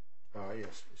I?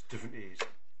 Yes, it's different E's.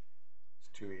 It's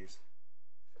 2 E's.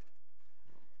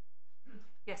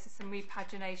 Yes, there's some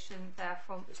repagination there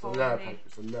from. It's the lower page.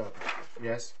 It's the lower page.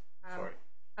 Yes. Sorry.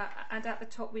 And at the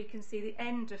top we can see the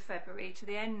end of February to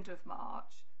the end of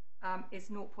March is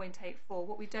 0.84.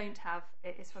 What we don't have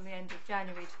is from the end of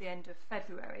January to the end of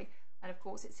February, and of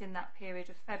course it's in that period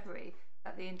of February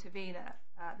that the intervenor,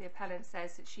 the appellant,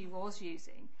 says that she was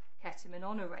using ketamine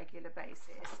on a regular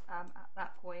basis at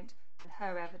that point, and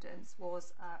her evidence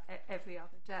was every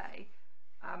other day.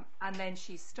 And then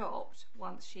she stopped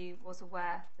once she was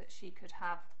aware that she could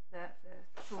have the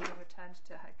children returned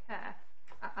to her care.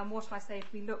 And what I say,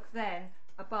 if we look then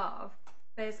above,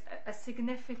 there's a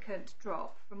significant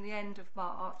drop from the end of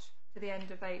March to the end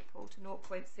of April to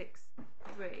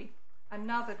 0.63,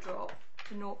 another drop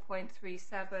to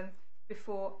 0.37,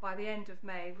 before by the end of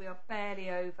May we are barely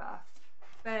over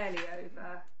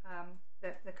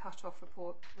the cut-off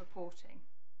reporting.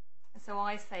 And so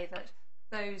I say that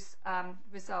those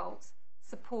results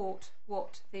support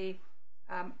what the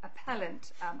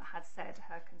appellant had said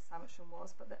her consumption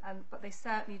was, but they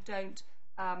certainly don't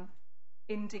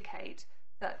indicate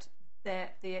that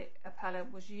the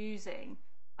appellant was using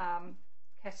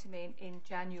ketamine in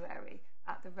January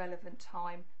at the relevant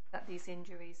time that these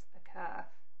injuries occur.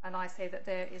 And I say that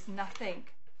there is nothing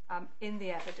in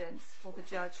the evidence for the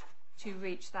judge to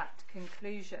reach that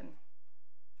conclusion.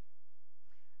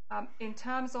 In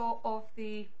terms of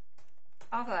the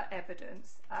other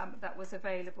evidence that was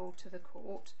available to the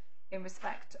court in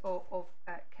respect of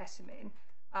ketamine,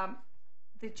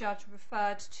 the judge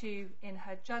referred to in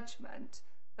her judgment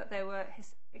that there were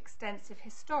extensive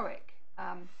historic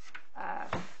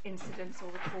incidents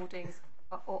or recordings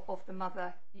of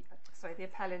the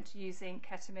appellant using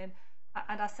ketamine,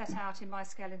 and I set out in my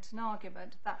skeleton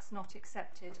argument that's not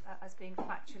accepted as being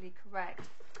factually correct.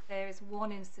 There is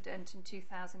one incident in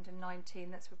 2019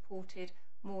 that's reported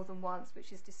more than once,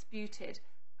 which is disputed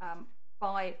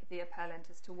by the appellant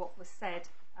as to what was said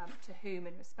to whom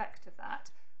in respect of that.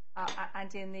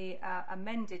 And in the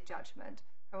amended judgment,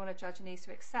 Her Honour Judge Anissa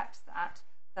accepts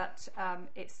that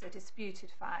it's a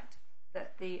disputed fact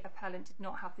that the appellant did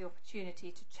not have the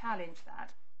opportunity to challenge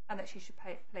that, and that she should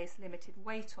place limited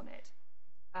weight on it.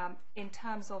 In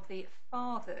terms of the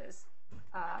father's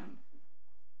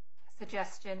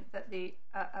suggestion that the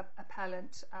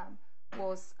appellant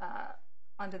was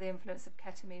under the influence of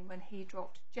ketamine when he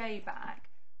dropped Jay back,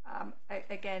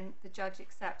 again the judge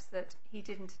accepts that he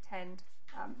didn't intend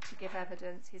to give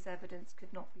evidence, his evidence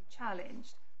could not be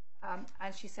challenged,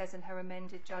 and she says in her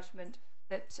amended judgment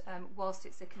that whilst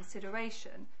it's a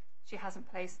consideration, she hasn't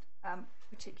placed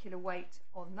particular weight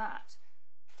on that.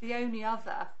 The only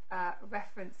other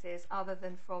references, other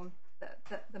than from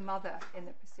the mother in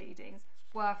the proceedings,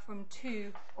 were from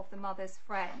two of the mother's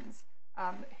friends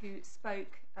who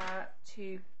spoke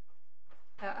to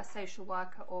a social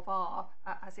worker of R,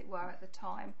 as it were at the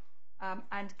time,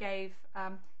 and gave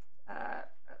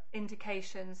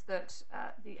indications that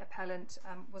the appellant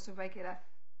was a regular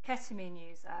ketamine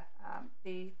user.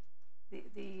 The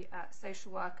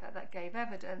social worker that gave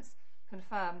evidence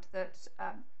confirmed that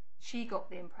she got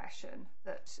the impression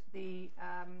that the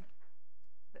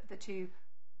two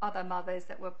other mothers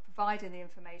that were providing the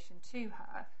information to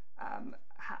her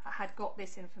had got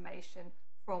this information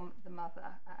from the mother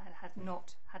and had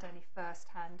not had any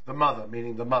first-hand... The mother,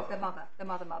 meaning the mother? The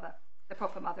mother, the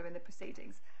proper mother in the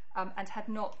proceedings, and had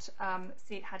not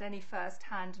had any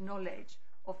first-hand knowledge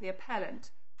of the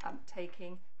appellant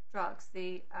taking drugs.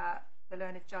 The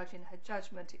learned judge in her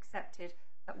judgment accepted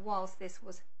that whilst this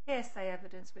was hearsay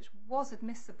evidence which was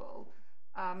admissible,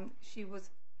 she was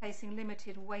placing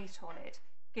limited weight on it,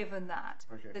 given that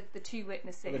the two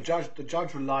witnesses... Well, the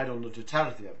judge relied on the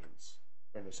totality of the evidence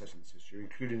when assessing this issue,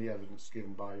 including the evidence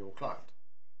given by your client.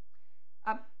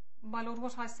 My Lord,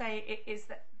 what I say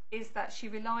is that she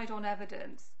relied on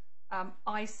evidence.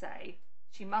 I say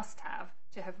she must have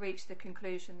to have reached the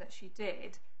conclusion that she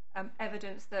did,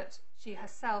 evidence that she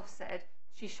herself said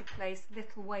she should place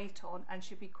little weight on and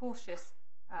should be cautious.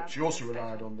 But she also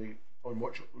relied on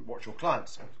what your client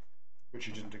said, which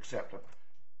she didn't accept.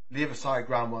 Leave aside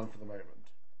ground one for the moment.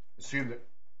 Assume that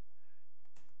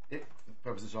if the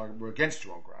purposes of this argument were against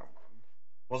you on ground one,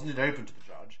 wasn't it open to the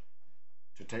judge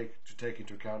to take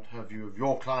into account her view of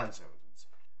your client's evidence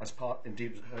as part?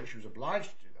 Indeed, she was obliged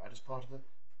to do that as part of the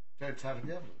totality of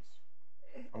the evidence.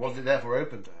 And wasn't it therefore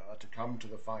open to her to come to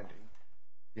the finding,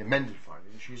 the amended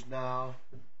finding, she's now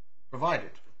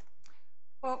provided?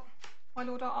 Well, my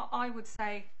Lord, I would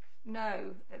say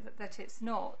no, that it's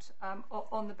not,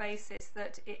 on the basis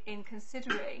that in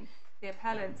considering the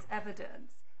appellant's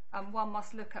evidence, one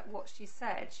must look at what she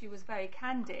said. She was very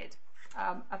candid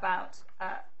about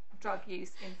drug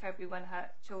use in February when her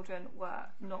children were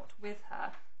not with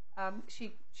her.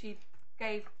 She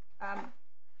gave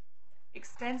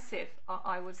extensive,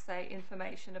 I would say,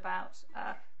 information about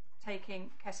taking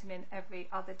ketamine every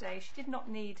other day. She did not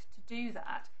need to do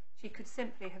that. She could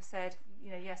simply have said,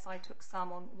 yes, I took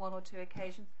some on one or two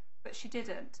occasions, but she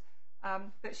didn't.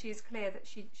 But she is clear that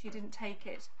she didn't take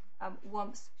it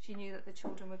once she knew that the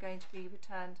children were going to be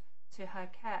returned to her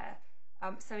care.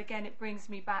 So again, it brings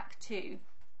me back to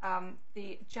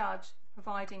the judge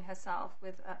providing herself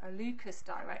with a Lucas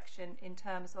direction in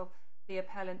terms of the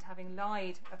appellant having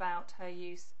lied about her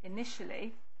use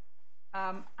initially,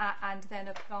 and then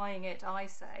applying it, I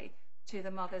say, to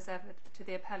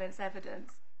the appellant's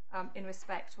evidence in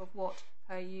respect of what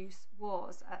her use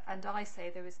was. And I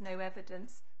say there is no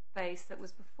evidence base that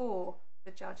was before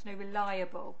the judge, no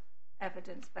reliable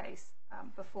evidence base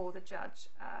before the judge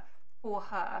for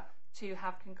her to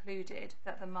have concluded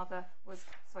that the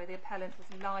appellant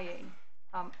was lying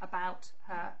about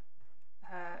her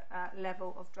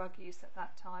level of drug use at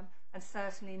that time, and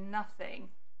certainly nothing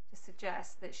to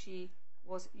suggest that she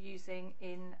was using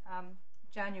in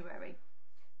January.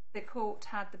 The court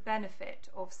had the benefit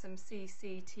of some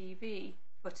CCTV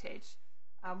footage,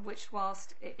 which,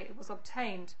 whilst it was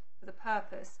obtained for the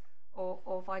purpose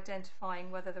of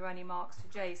identifying whether there were any marks to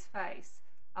Jay's face,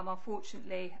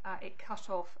 unfortunately it cut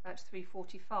off at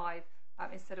 3:45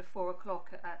 instead of 4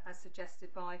 o'clock as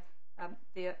suggested by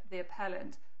the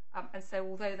appellant. And so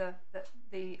although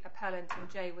the appellant and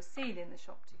Jay were seen in the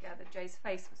shop together, Jay's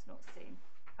face was not seen.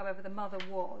 However, the mother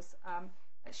was.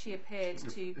 She appeared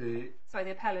to...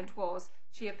 the appellant was.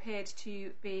 She appeared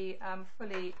to be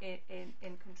fully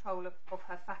in control of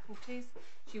her faculties.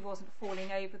 She wasn't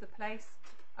falling over the place.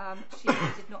 She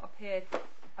did not appear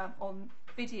on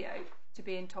video to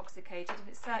be intoxicated, and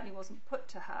it certainly wasn't put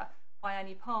to her by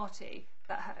any party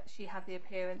that she had the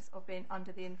appearance of being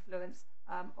under the influence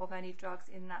of any drugs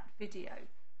in that video.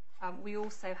 We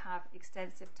also have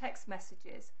extensive text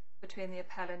messages between the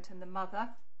appellant and the mother,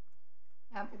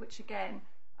 which again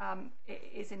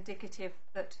is indicative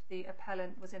that the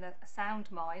appellant was in a sound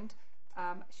mind.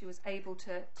 She was able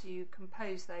to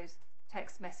compose those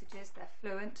text messages. They're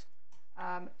fluent.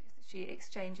 She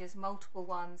exchanges multiple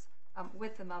ones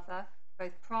with the mother,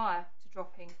 both prior to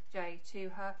dropping Jay to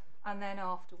her and then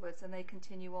afterwards, and they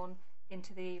continue on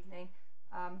into the evening,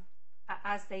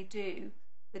 as they do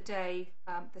the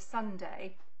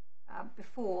Sunday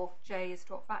before Jay is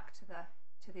dropped back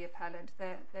to the appellant.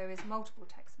 There is multiple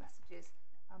text messages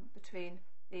between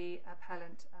the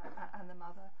appellant and the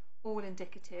mother, all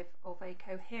indicative of a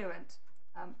coherent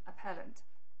appellant.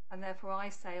 And therefore I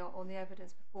say, on the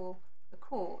evidence before the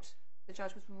court, the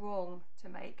judge was wrong to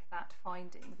make that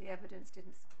finding. The evidence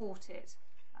didn't support it,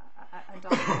 and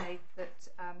I say that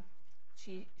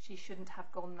she shouldn't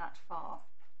have gone that far.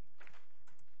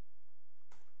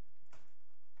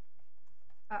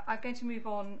 I'm going to move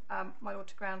on, my Lord,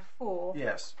 to ground 4.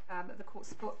 Yes. The court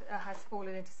has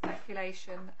fallen into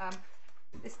speculation.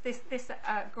 This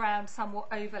ground somewhat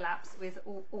overlaps with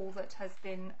all that has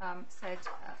been said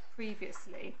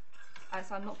previously,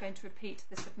 so I'm not going to repeat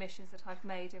the submissions that I've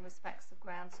made in respects of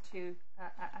grounds 2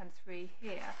 and 3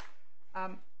 here.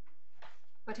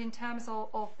 But in terms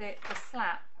of the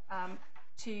slap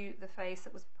to the face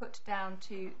that was put down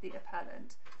to the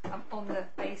appellant on the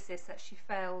basis that she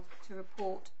failed to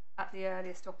report at the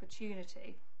earliest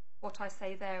opportunity, what I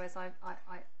say there, as I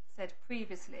said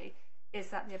previously, is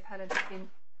that the appellant has been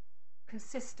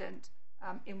consistent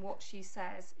in what she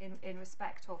says in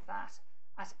respect of that,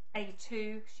 At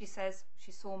A2, she says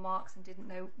she saw marks and didn't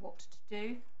know what to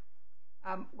do.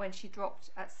 When she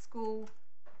dropped at school,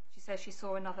 she says she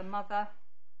saw another mother,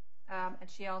 and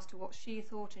she asked her what she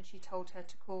thought, and she told her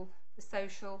to call the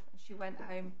social, and she went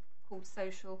home, called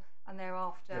social, and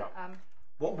thereafter...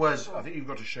 what words, I think you've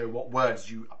got to show what words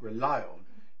you rely on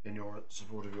in your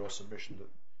support of your submission that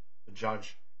the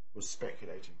judge was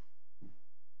speculating.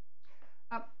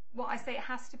 Well, I say it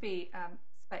has to be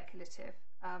speculative,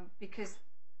 because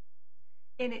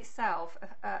in itself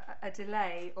a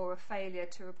delay or a failure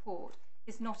to report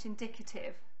is not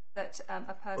indicative that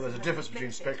a person... Well, there's a difference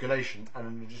between speculation and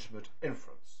a legitimate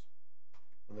inference.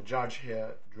 And the judge here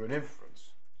drew an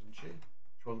inference, didn't she?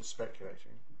 She wasn't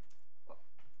speculating.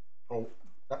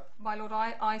 My lord,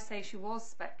 I say she was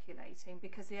speculating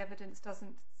because the evidence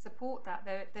doesn't support that.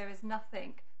 There is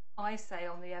nothing, I say,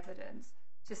 on the evidence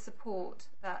to support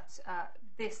that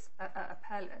this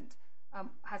appellant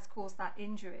has caused that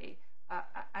injury,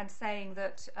 and saying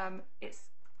that it's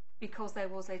because there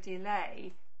was a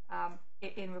delay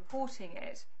in reporting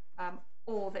it,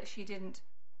 or that she didn't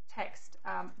text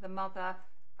the mother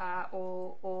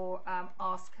or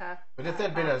ask her. But if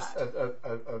there'd been a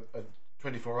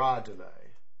 24-hour delay,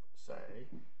 say,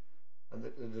 and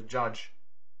the judge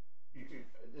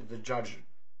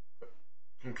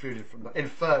concluded from that,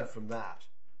 inferred from that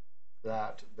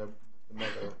the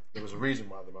mother, there was a reason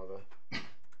why the mother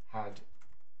had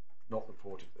not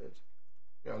reported it.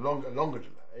 A longer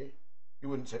delay, you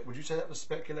wouldn't say. Would you say that was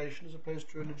speculation as opposed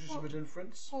to a legitimate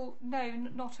inference? Well, no,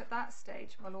 not at that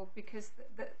stage, my lord, because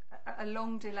a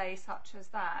long delay such as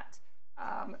that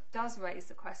does raise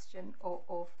the question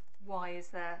of why is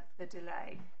there the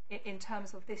delay in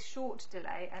terms of this short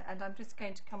delay. And I'm just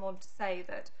going to come on to say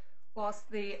that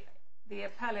whilst the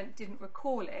appellant didn't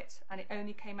recall it and it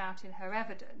only came out in her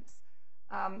evidence,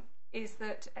 is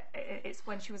that it's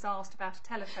when she was asked about a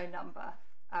telephone number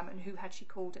and who had she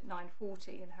called at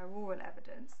 9:40 in her oral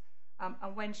evidence,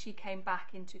 and when she came back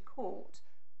into court,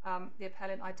 the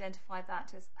appellant identified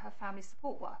that as her family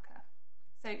support worker.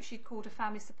 So she'd called a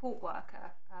family support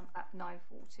worker at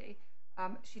 9:40.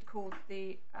 She'd called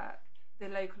the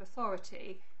local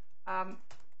authority.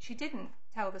 She didn't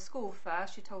tell the school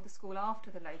first. She told the school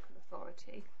after the local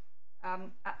authority,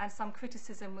 and some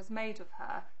criticism was made of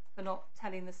her for not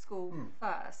telling the school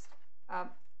first.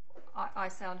 I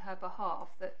say on her behalf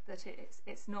that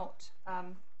it's not.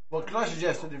 Well, can I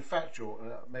suggest that in fact,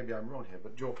 maybe I'm wrong here,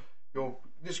 but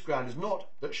this ground is not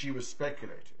that she was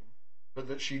speculating, but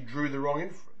that she drew the wrong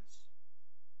inference.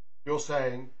 You're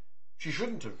saying she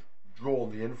shouldn't have drawn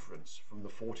the inference from the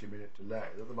 40-minute delay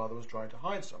that the mother was trying to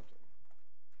hide something.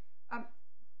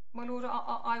 My lord,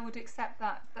 I would accept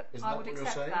that. I would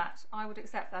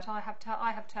accept that.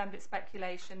 I have termed it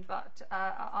speculation, but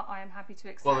I am happy to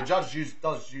accept. Well, the judge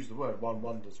does use the word "one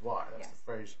wonders why." That's the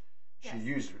phrase she Yes.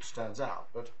 uses, which stands out.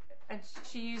 And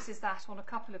she uses that on a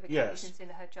couple of occasions in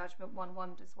her judgment. One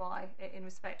wonders why, in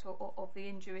respect of the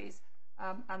injuries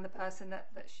and the person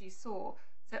that she saw.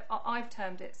 So I've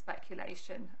termed it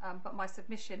speculation, but my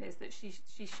submission is that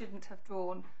she shouldn't have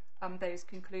drawn those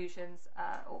conclusions,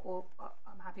 or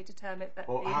I'm happy to term it that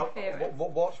the inference.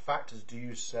 What factors do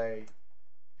you say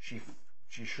she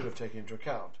should have taken into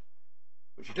account,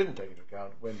 but she didn't take into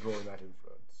account when drawing that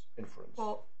inference?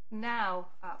 Well, now,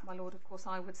 my lord, of course,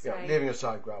 I would say... leaving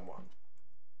aside ground one.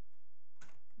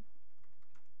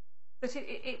 But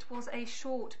it was a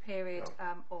short period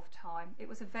of time. It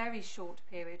was a very short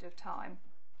period of time.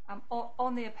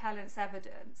 On the appellant's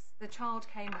evidence, the child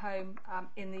came home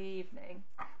in the evening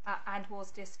and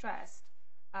was distressed.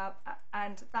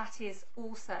 And that is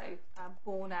also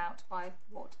borne out by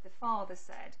what the father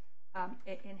said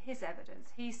in his evidence.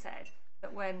 He said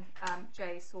that when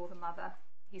Jay saw the mother,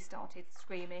 he started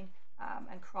screaming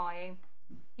and crying.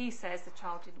 He says the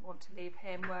child didn't want to leave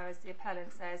him, whereas the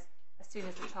appellant says as soon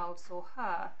as the child saw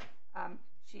her,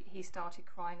 he started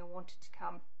crying and wanted to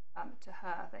come to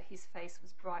her, that his face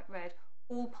was bright red.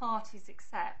 All parties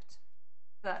accept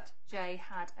that Jay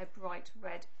had a bright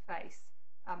red face.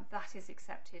 That is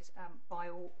accepted by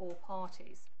all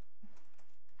parties.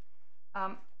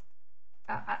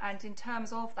 And in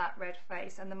terms of that red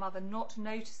face and the mother not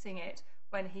noticing it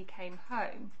when he came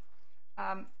home,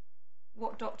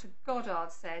 what Dr.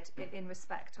 Goddard said in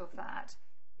respect of that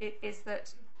is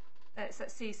that it's at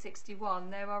C61,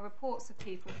 there are reports of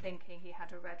people thinking he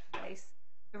had a red face.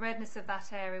 The redness of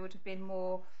that area would have been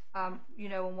more, on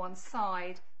one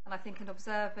side, and I think an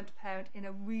observant parent in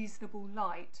a reasonable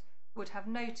light would have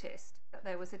noticed that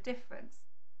there was a difference.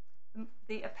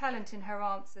 The appellant, in her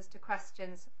answers to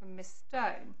questions from Miss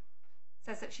Stone,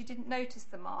 says that she didn't notice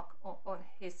the mark on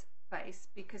his face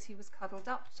because he was cuddled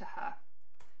up to her.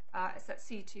 it's at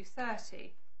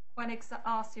C230, when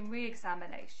asked in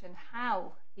re-examination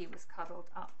how he was cuddled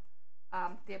up,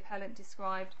 the appellant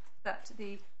described that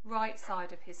the right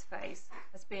side of his face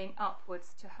as being upwards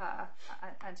to her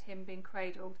and him being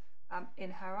cradled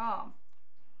in her arm.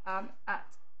 At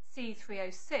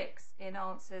C306, in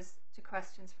answers to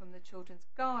questions from the children's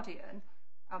guardian,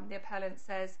 the appellant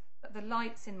says that the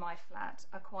lights in my flat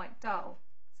are quite dull,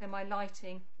 so my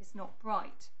lighting is not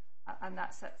bright, and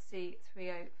that's at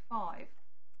C305.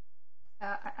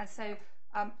 And so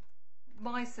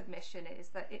my submission is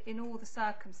that in all the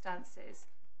circumstances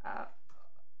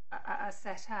as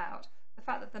set out, the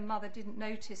fact that the mother didn't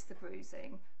notice the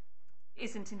bruising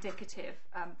isn't indicative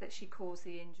that she caused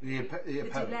the injury. The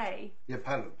delay. The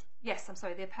appellant. Yes, I'm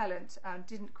sorry, the appellant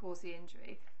didn't cause the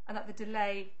injury, and that the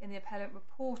delay in the appellant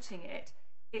reporting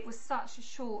it was such a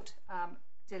short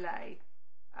delay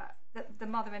that the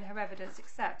mother in her evidence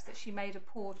accepts that she made a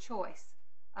poor choice.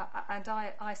 And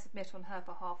I submit on her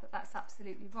behalf that that's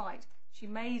absolutely right. She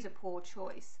made a poor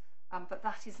choice, but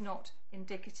that is not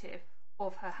indicative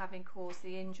of her having caused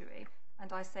the injury.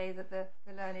 And I say that the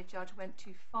learned judge went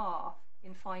too far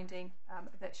in finding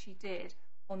that she did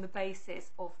on the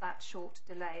basis of that short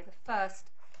delay.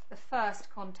 The first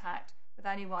contact with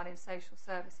anyone in social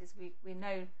services we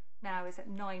know now is at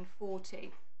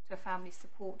 9:40 to a family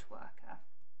support worker.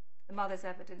 The mother's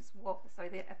evidence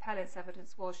the appellant's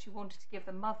evidence was she wanted to give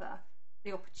the mother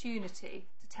the opportunity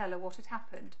to tell her what had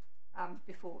happened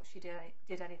before she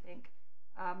did anything,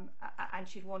 and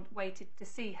she'd waited to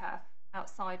see her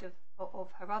outside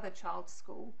of her other child's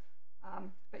school,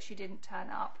 but she didn't turn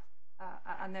up,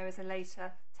 and there is a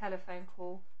later telephone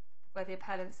call where the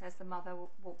appellant says the mother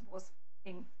was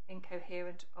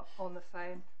incoherent on the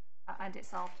phone, and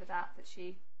it's after that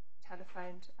she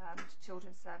telephoned to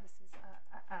children's services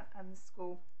and the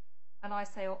school. And I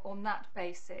say on that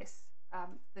basis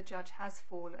the judge has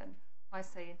fallen, I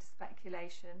say, into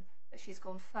speculation that she's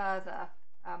gone further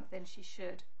than she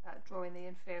should, drawing the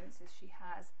inferences she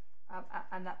has,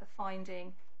 and that the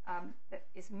finding that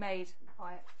is made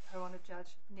by Her Honour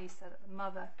Judge Nisa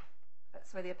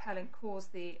that the appellant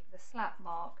caused the slap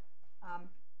mark,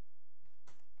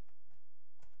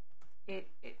 it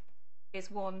is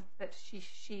one that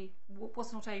she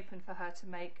was not open for her to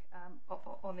make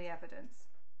on the evidence.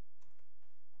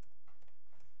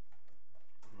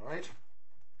 All right.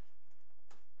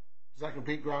 Does that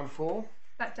complete ground 4?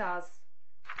 That does.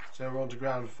 So we're on to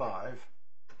ground 5.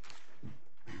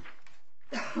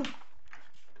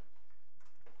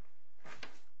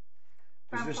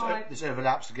 This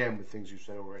overlaps again with things you've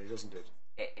said already, doesn't it?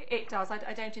 It does.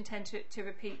 I don't intend to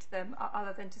repeat them,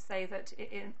 other than to say that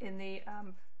in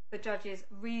the judge's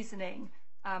reasoning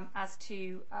as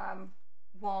to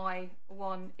why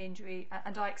one injury,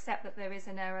 and I accept that there is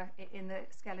an error in the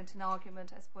skeleton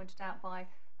argument, as pointed out by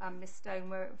Ms Stone,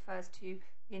 where it refers to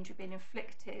the injury being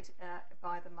inflicted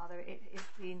by the mother. It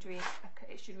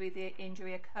should read the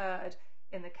injury occurred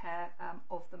in the care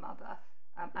of the mother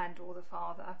and or the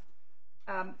father.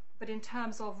 But in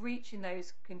terms of reaching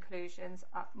those conclusions,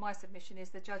 my submission is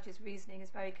the judge's reasoning is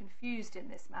very confused in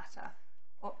this matter.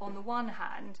 On the one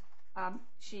hand,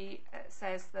 she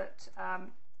says that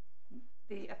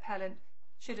the appellant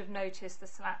should have noticed the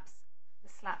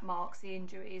slap marks, the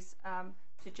injuries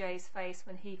to Jay's face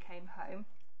when he came home.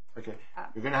 Okay,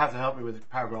 you're going to have to help me with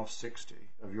paragraph 60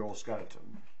 of your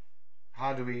skeleton.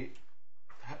 How do we...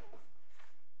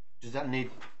 does that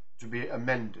need to be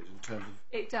amended in terms of...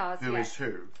 It does, who yes. is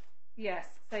who? Yes,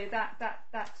 so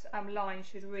that line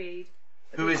should read...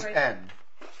 Who is M?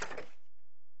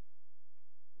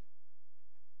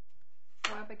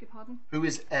 Sorry, I beg your pardon? Who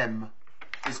is M?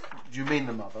 Do you mean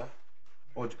the mother?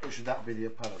 Or should that be the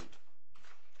appellant?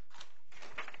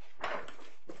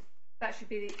 That should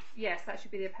be that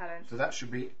should be the appellant. So that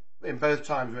should be, in both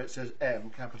times where it says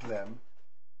M, capital M,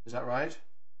 is that right?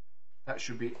 That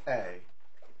should be A.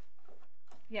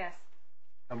 Yes.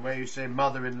 And where you say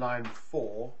mother in line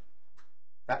 4,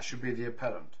 that should be the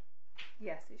appellant.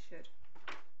 Yes, it should.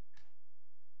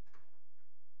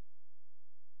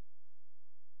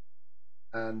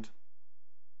 And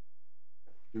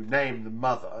you name the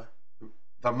mother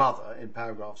in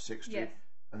paragraph 60, yes.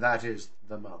 And that is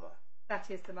the mother. That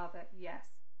is the mother, yes.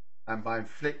 And by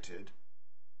inflicted,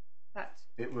 that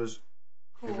it was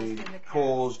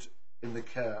caused in the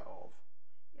care of.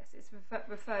 Yes, it's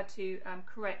referred to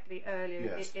correctly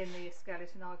earlier in the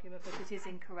skeleton argument, but it is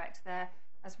incorrect there,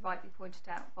 as rightly pointed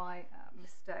out by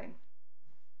Ms Stone.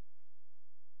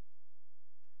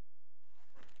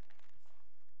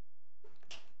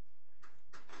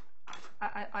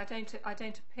 I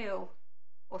don't appeal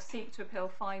or seek to appeal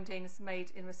findings made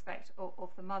in respect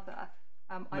of the mother.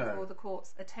 I draw the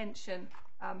court's attention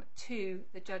to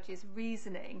the judge's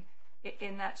reasoning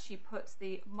in that she puts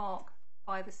the mark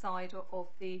by the side of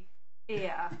the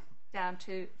ear down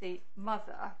to the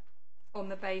mother on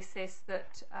the basis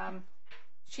that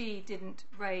she didn't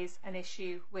raise an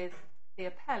issue with the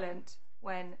appellant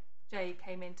when Jay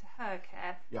came into her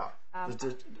care. Yeah,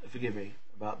 forgive me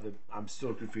about I'm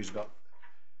still confused about.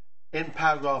 In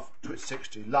paragraph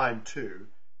 60, line 2,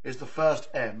 is the first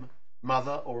M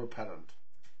mother or appellant?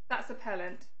 That's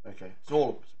appellant. Okay, so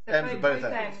all So M's are both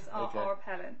M's M's. are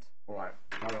appellant. All right,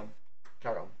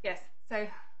 carry on. Yes. So,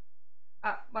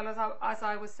 well, as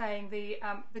I was saying, the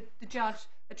judge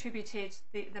attributed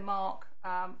the mark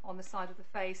on the side of the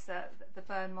face, the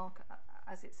burn mark,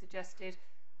 as it suggested,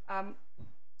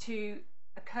 to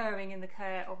occurring in the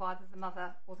care of either the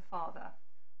mother or the father,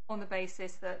 on the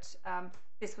basis that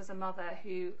this was a mother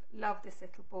who loved this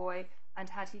little boy, and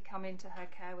had he come into her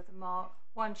care with a mark,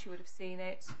 one, she would have seen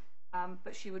it,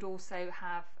 but she would also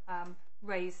have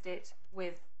raised it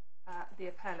with the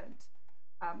appellant.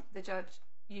 The judge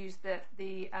used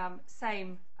the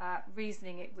same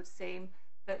reasoning, it would seem,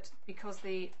 that because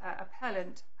the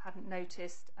appellant hadn't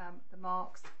noticed the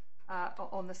marks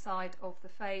on the side of the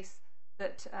face,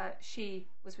 that she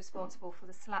was responsible for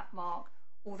the slap mark,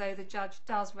 although the judge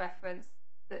does reference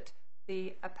that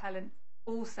the appellant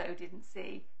also didn't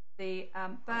see the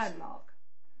burn mark.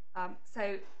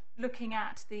 So looking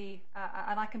at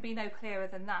and I can be no clearer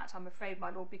than that, I'm afraid,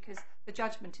 my lord, because the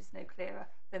judgment is no clearer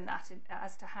than that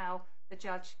as to how the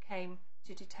judge came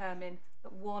to determine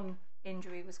that one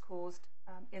injury was caused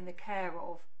in the care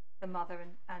of the mother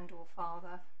and or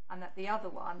father, and that the other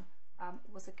one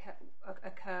was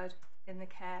occurred in the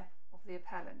care of the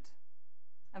appellant.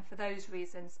 And for those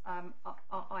reasons,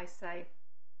 I say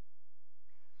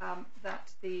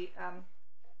that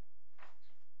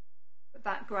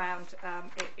that ground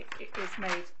it is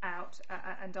made out,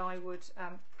 and I would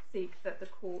seek that the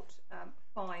court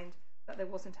find that there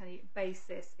wasn't any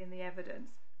basis in the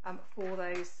evidence for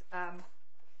those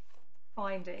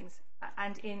findings.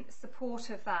 And in support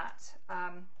of that,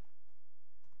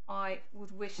 I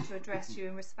would wish to address you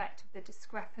in respect of the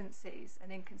discrepancies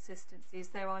and inconsistencies.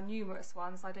 There are numerous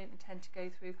ones. I don't intend to go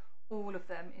through all of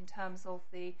them in terms of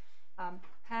the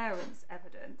parents'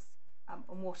 evidence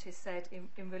and what is said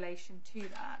in relation to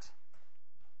that.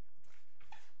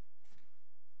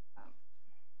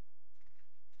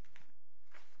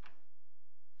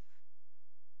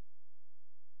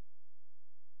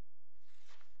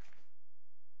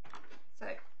 So,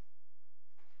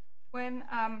 when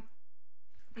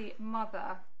the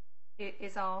mother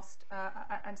is asked,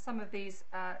 and some of these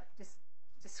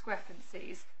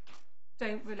discrepancies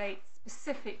don't relate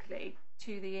specifically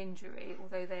to the injury,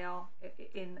 although they are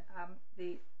in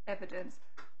the evidence,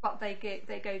 but they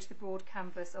go to the broad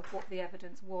canvas of what the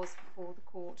evidence was before the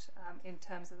court in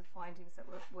terms of the findings that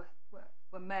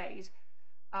were made.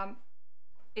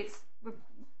 It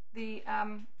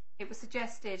was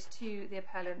suggested to the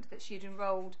appellant that she'd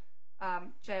enrolled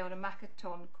Jay on a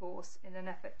Makaton course in an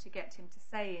effort to get him to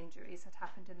say injuries had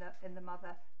happened in the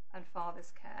mother and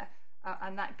father's care,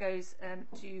 and that goes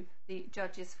to the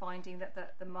judge's finding that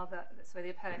the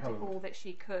appellant did all that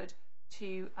she could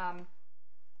to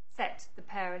set the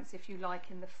parents, if you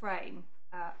like, in the frame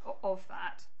of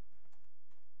that.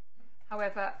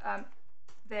 However,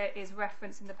 there is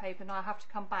reference in the paper, and I have to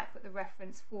come back with the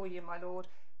reference for you, my lord,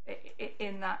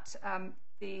 in that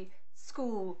the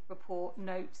school report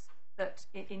notes that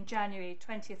in January,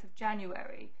 20th of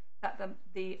January, that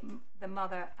the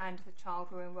mother and the child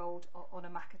were enrolled on a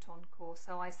Makaton course.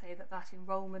 So I say that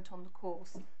enrolment on the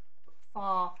course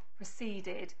far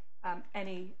preceded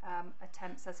any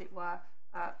attempts, as it were,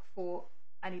 for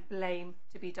any blame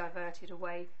to be diverted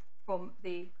away from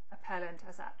the appellant,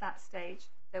 as at that stage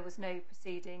there was no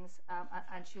proceedings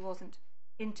and she wasn't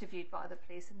interviewed by the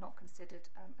police and not considered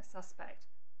a suspect.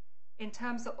 In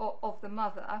terms of the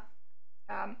mother,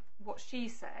 what she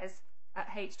says at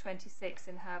H26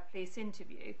 in her police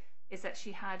interview is that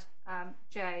she had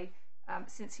Jay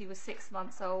since he was 6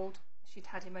 months old. She'd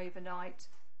had him overnight,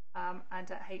 and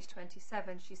at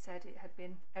H27 she said it had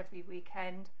been every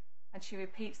weekend, and she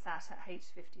repeats that at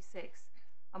H56.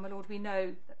 And my lord, we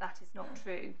know that that is not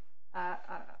true.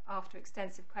 After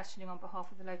extensive questioning on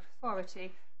behalf of the local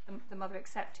authority, the mother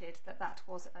accepted that that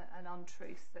was an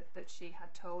untruth that she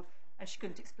had told, and she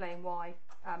couldn't explain why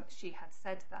she had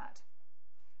said that.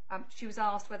 She was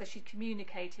asked whether she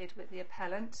communicated with the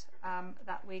appellant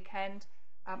that weekend,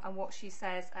 and what she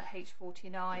says at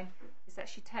H49 is that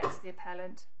she texted the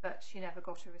appellant, but she never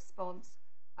got a response.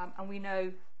 And we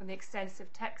know from the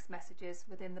extensive text messages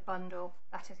within the bundle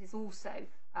that it is also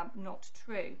not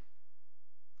true.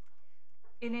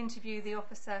 in interview, the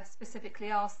officer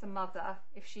specifically asked the mother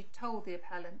if she'd told the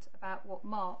appellant about what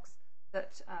marks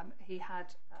that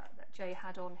that Jay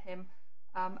had on him,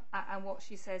 and what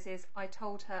she says is, "I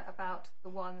told her about the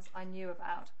ones I knew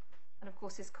about." And of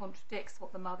course, this contradicts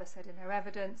what the mother said in her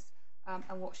evidence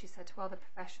and what she said to other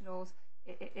professionals,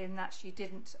 in that she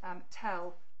didn't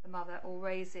tell the mother or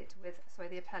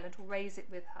the appellant, or raise it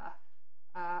with her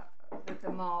with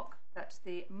the mark that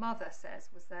the mother says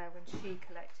was there when she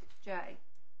collected Jay.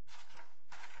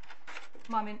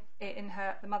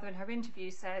 The mother in her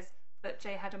interview says that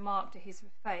Jay had a mark to his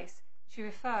face. She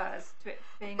refers to it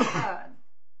being a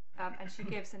burn, and she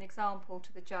gives an example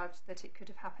to the judge that it could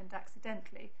have happened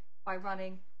accidentally by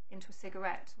running into a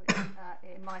cigarette, which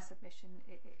in my submission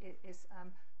is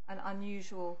an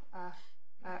unusual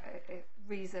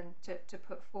reason to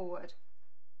put forward.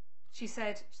 She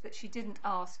said that she didn't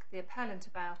ask the appellant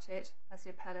about it, as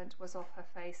the appellant was off her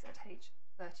face at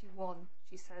H31.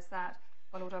 She says that.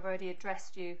 My Lord, I've already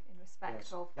addressed you in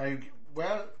respect of... Now,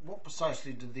 what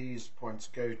precisely do these points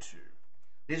go to?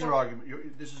 These are arguments.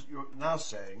 You're now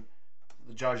saying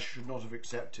the judge should not have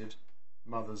accepted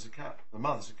the mother's account.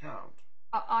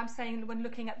 I'm saying, when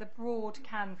looking at the broad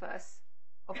canvas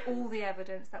of all the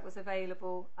evidence that was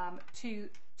available to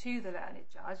the learned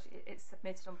judge, it's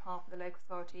submitted on behalf of the local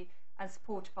authority and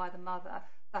supported by the mother,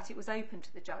 that it was open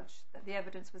to the judge, that the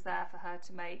evidence was there for her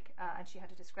to make, and she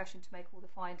had a discretion to make all the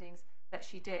findings that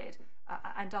she did.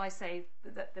 And I say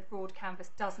that the broad canvas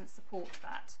doesn't support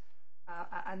that,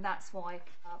 and that's why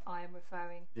I am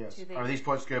referring to the... Yes, these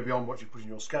points go beyond what you put in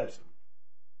your skeleton,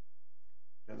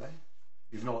 don't they?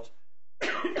 You've not...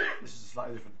 This is a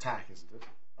slightly different tack, isn't it?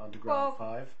 Underground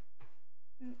 5.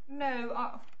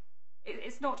 No,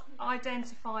 it's not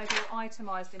identified or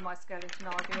itemised in my skeleton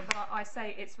argument, but I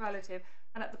say it's relative.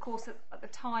 And at the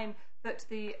time that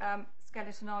the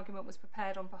skeleton argument was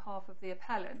prepared on behalf of the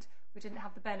appellant, we didn't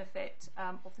have the benefit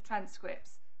of the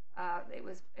transcripts. It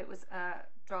was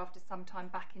drafted sometime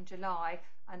back in July,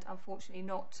 and unfortunately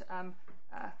not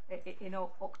in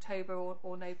October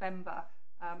or November.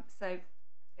 So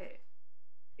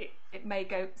it may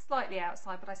go slightly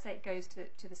outside, but I say it goes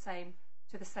to the same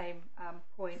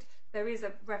point. There is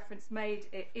a reference made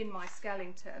in my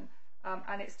skeleton,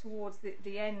 and it's towards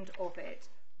the end of it,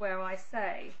 where I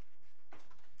say,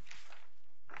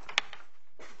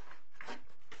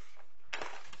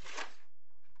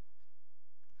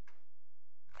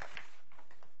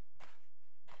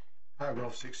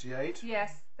 Paragraph 68.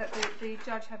 yes, that the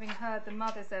judge, having heard the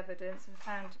mother's evidence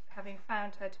and having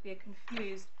found her to be a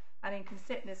confused and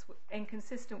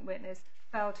inconsistent witness,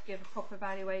 failed to give a proper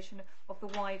evaluation of the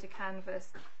wider canvas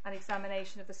and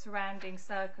examination of the surrounding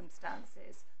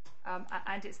circumstances.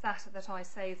 And it's that I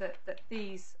say that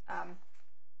these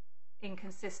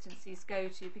inconsistencies go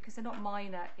to, because they're not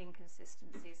minor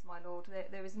inconsistencies, my Lord.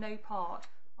 There is no part,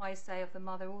 I say, of the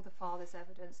mother or the father's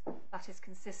evidence that is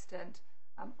consistent.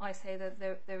 I say that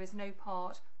there is no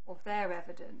part of their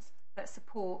evidence that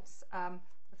supports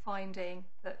the finding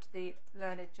that the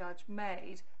learned judge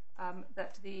made,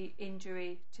 that the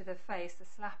injury to the face, the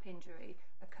slap injury,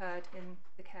 occurred in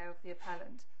the care of the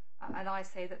appellant. And I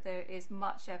say that there is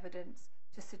much evidence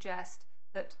to suggest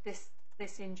that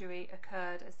this injury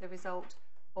occurred as the result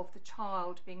of the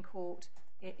child being caught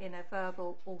in a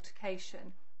verbal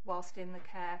altercation whilst in the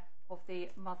care of the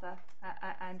mother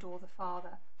and or the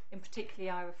father. In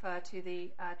particular, I refer to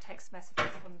the text messages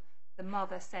from the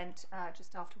mother sent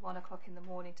just after 1 o'clock in the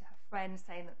morning to her friend,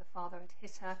 saying that the father had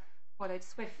hit her, followed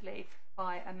swiftly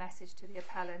by a message to the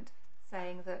appellant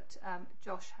saying that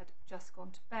Josh had just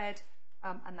gone to bed,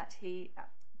 and that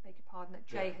that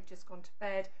Jay had just gone to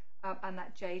bed, and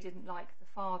that Jay didn't like the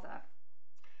father.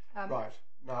 Right.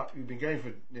 Now, you've been going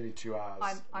for nearly 2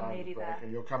 hours. I'm nearly there.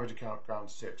 And you're coming to ground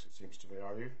 6, it seems to me,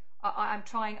 are you? I'm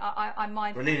trying. I'm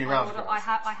mindful. We're leading round to I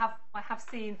have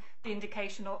seen the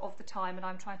indication of the time, and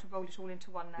I'm trying to roll it all into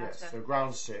one now. Yes. So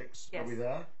ground 6. Yes. Are we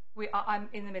there? I'm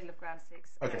in the middle of ground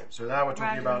 6. Okay. Yeah. So now we're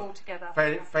talking about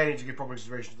failing to give proper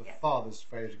consideration to the father's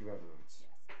failure to give evidence.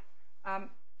 Yes.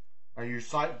 And you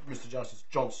cite Mr. Justice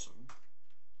Johnson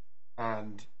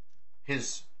and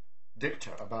his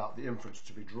dicta about the inference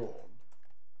to be drawn.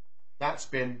 That's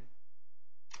been,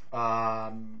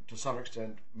 to some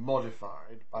extent,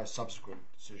 modified by subsequent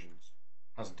decisions,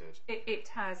 hasn't it? It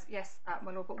has, yes,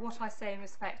 my Lord. But what I say in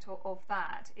respect of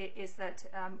that is that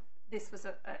this was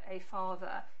a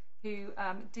father who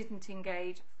didn't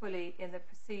engage fully in the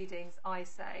proceedings, I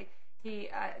say.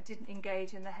 He didn't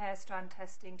engage in the hair strand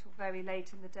testing till very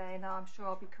late in the day. Now, I'm sure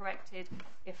I'll be corrected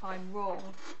if I'm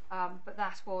wrong, but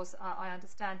that was, I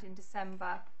understand, in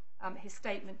December. His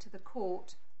statement to the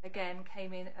court again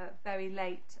came in very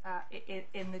late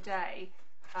in the day,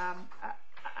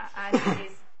 and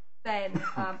is then,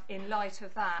 in light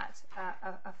of that,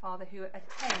 a father who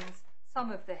attends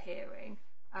some of the hearing,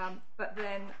 but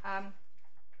then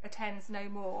attends no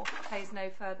more, plays no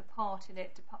further part in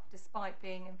it, despite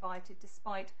being invited,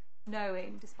 despite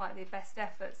the best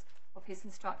efforts of his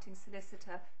instructing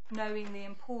solicitor, knowing the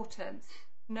importance,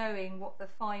 knowing what the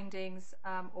findings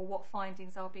or what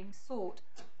findings are being sought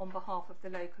on behalf of the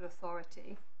local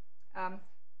authority.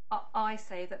 I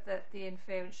say that the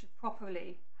inference should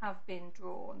properly have been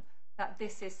drawn that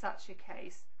this is such a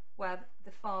case where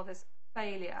the father's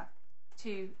failure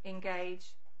to engage,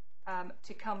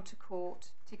 to come to court,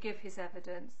 to give his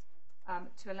evidence,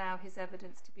 to allow his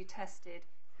evidence to be tested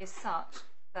is such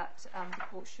that the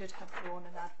court should have drawn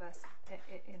an adverse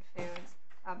inference,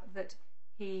 that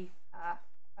he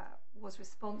was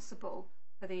responsible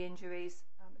for the injuries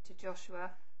to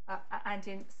Joshua. And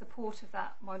in support of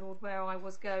that, my lord, where I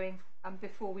was going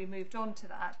before we moved on to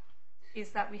that,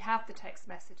 is that we have the text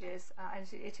messages, and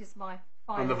it is my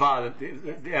final...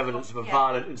 And the evidence of a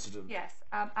violent incident. Yes,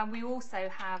 and we also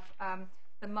have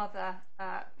the mother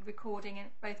recording,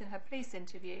 both in her police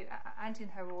interview and in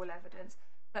her oral evidence,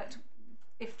 that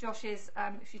if Josh is,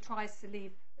 if she tries to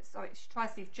leave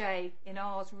Jay in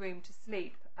R's room to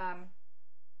sleep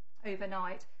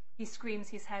overnight, he screams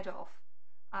his head off.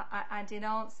 And in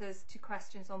answers to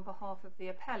questions on behalf of the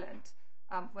appellant,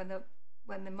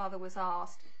 when the mother was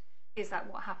asked, is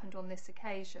that what happened on this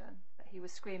occasion, that he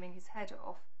was screaming his head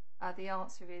off, the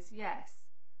answer is yes.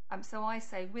 So I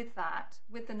say with that,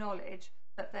 with the knowledge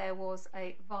that there was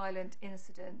a violent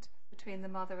incident between the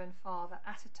mother and father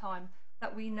at a time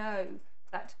that we know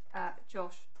that that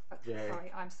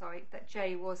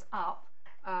Jay was up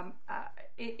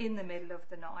in the middle of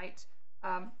the night,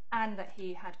 and that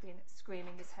he had been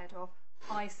screaming his head off,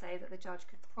 I say that the judge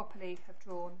could properly have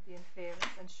drawn the inference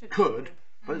and should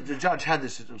but the judge had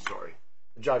this. I'm sorry,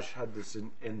 the judge had this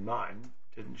in mind,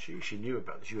 didn't she? She knew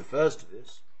about this. She refers to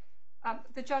this.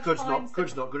 The judge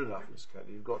coulds not good enough, Miss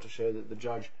Kelly. You've got to show that the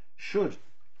judge should.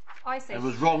 I say and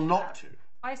was wrong not to.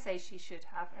 I say she should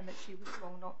have, and that she was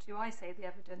wrong not to. I say the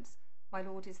evidence, my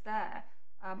lord, is there.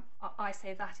 I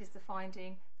say that is the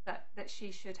finding that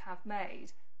she should have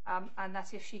made, and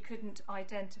that if she couldn't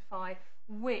identify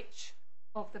which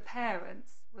of the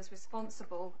parents was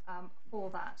responsible for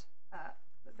that,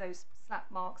 those slap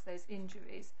marks, those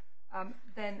injuries,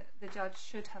 then the judge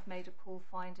should have made a pool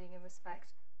finding in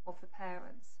respect of the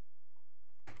parents.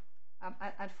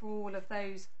 And for all of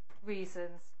those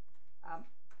reasons,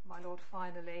 my lord,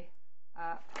 finally,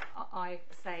 I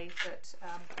say that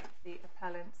the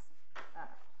appellant's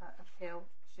appeal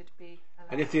should be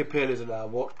allowed. And if the appeal is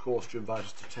allowed, what course do you invite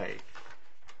us to take?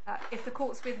 If the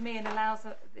court's with me and allows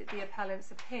the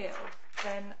appellant's appeal,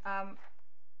 then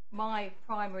my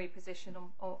primary position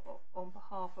on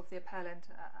behalf of the appellant,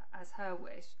 as her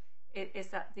wish, is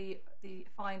that the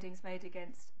findings made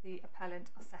against the appellant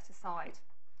are set aside.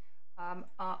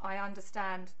 I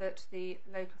understand that the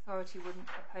local authority wouldn't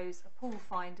oppose a pool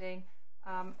finding.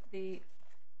 The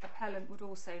appellant would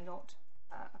also not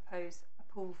oppose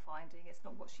a pool finding. It's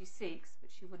not what she seeks, but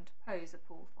she wouldn't oppose a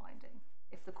pool finding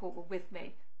if the court were with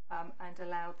me and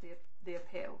allowed the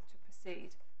appeal to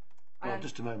proceed. Well,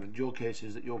 just a moment. Your case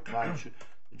is that your client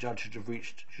the judge should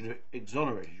have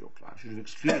exonerated your client, should have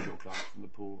excluded your client from the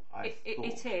pool.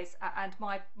 It is, and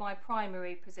my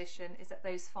primary position is that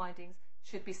those findings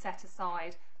should be set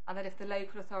aside, and that if the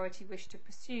local authority wish to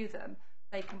pursue them,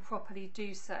 they can properly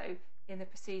do so in the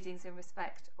proceedings in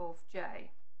respect of Jay.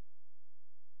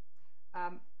 I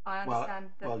understand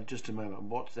that... Well, just a moment.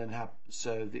 What then happens?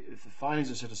 So, if the findings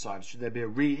are set aside, should there be a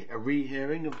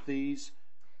rehearing of these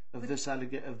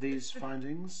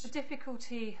findings? The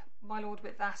difficulty, my lord,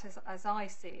 with that, as I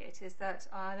see it, is that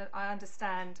I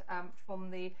understand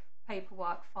from the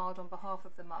paperwork filed on behalf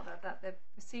of the mother that the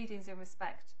proceedings in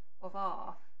respect of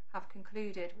R have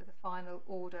concluded with a final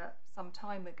order some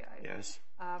time ago. Yes.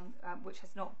 Which has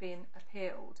not been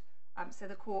appealed. So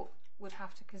the court would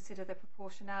have to consider the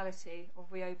proportionality of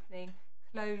reopening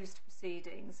closed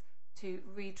proceedings to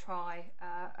retry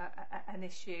an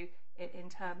issue in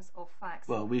terms of facts.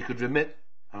 Well, we could remit,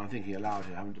 and I'm thinking aloud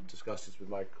here, I haven't discussed this with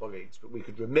my colleagues, but we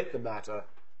could remit the matter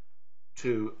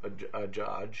to a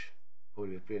judge,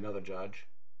 probably be another judge.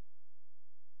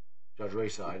 Judge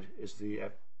Rayside is the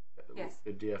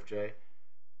DFJ,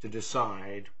 to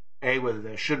decide whether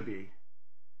there should be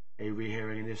a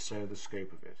rehearing, and if so, the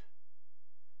scope of it.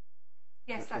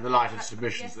 Yes, in the light of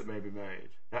submissions that may be made.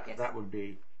 That would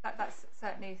be... That's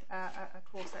certainly a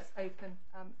course that's open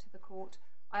to the court.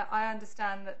 I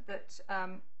understand that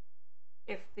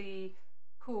if the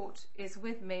court is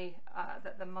with me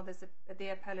that the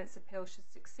appellant's appeal should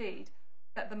succeed,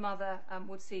 that the mother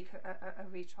would seek a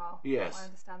retrial. Yes. I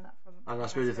understand that from. And I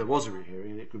suppose if there was a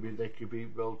rehearing, they could be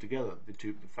rolled together.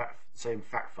 The same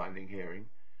fact-finding hearing.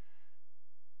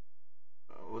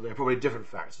 Well, there are probably different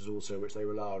factors also which they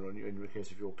rely on in the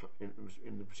case of your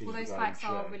in the proceedings. Well, those facts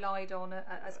are relied on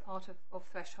as part of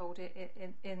threshold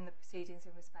in the proceedings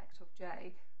in respect of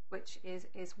Jay, which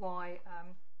is why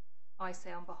I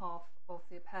say on behalf of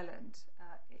the appellant,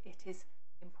 it is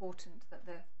important that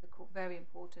the court, very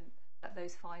important, that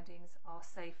those findings are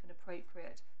safe and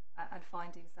appropriate, and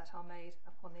findings that are made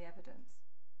upon the evidence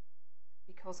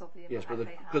because of the impact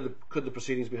they have. Could the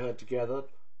proceedings be heard together?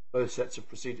 Both sets of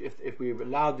proceedings. If we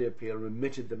allowed the appeal and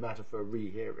remitted the matter for a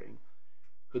rehearing,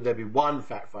 could there be one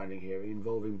fact-finding hearing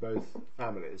involving both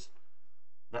families?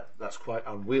 That's quite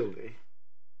unwieldy.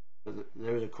 But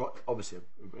there is obviously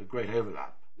a great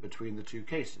overlap between the two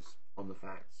cases on the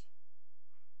facts.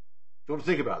 Do you want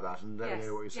to think about that and let me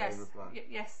know what you say in reply?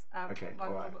 Yes. Okay.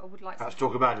 All right. I would like perhaps to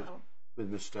talk about it with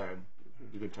Ms. Stone. It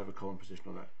would be good to have a common position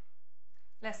on that.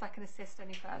 Less I can assist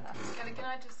any further. Can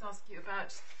I just ask you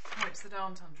about points that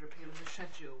aren't under appeal in the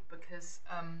schedule? Because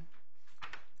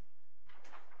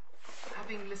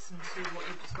having listened to what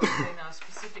you've just got to say now,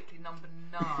 specifically number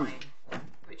 9,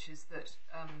 which is that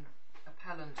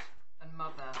appellant and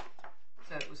mother,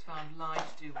 so it was found lie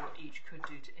to do what each could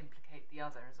do to implicate the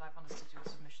other. As I've understood your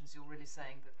submissions, you're really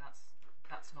saying that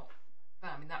that's not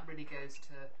fair. I mean, that really goes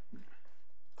to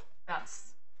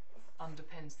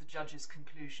underpins the judge's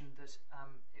conclusion that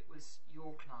it was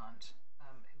your client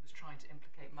who was trying to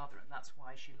implicate mother, and that's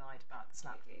why she lied about the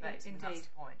slap to the face. Indeed. That's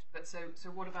the point. But so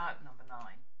what about number 9?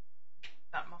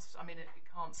 That must. I mean, it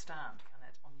can't stand, can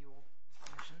it, on your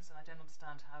submissions? And I don't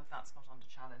understand how that's not under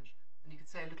challenge. And you could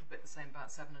say a little bit the same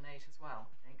about 7 and 8 as well.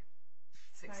 I think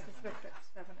 6, 7, just look at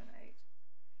 7 and 8.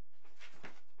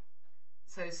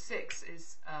 So 6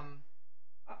 is.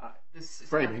 This is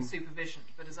framing supervision,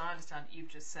 but as I understand it,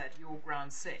 you've just said your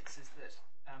ground 6 is that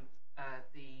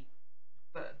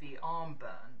the arm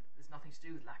burn, there's nothing to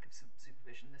do with lack of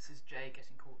supervision. This is Jay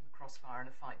getting caught in the crossfire in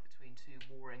a fight between two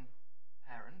warring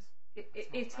parents.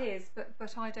 It is,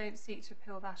 but I don't seek to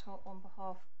appeal that on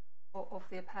behalf of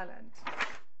the appellant.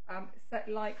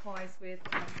 Likewise with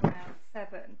ground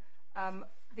 7,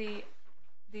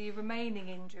 the remaining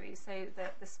injuries, so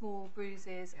the small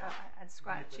bruises and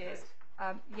scratches.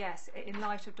 Yes, in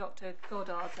light of Dr.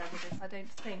 Goddard's evidence, I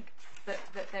don't think that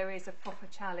there is a proper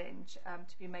challenge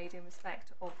to be made in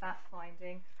respect of that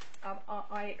finding.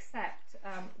 I accept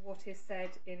what is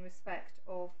said in respect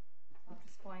of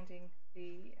just finding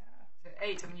the. So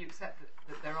 8, I mean, you accept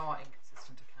that there are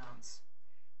inconsistent accounts.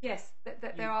 Yes,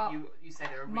 that there are. You say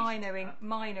there are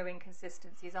minor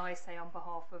inconsistencies. I say on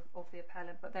behalf of the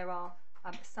appellant, but there are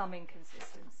some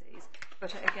inconsistencies.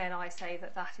 But again, I say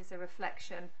that is a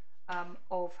reflection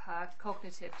of her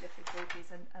cognitive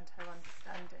difficulties and her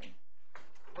understanding.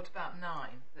 What about 9?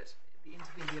 That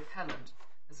the appellant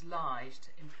has lied to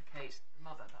implicate the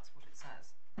mother. That's what it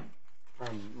says.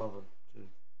 And mother too.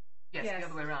 Yes, the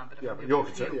other way around. But you're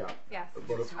concerned. Yeah.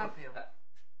 What's your appeal?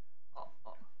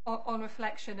 On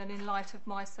reflection and in light of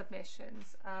my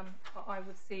submissions, I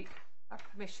would seek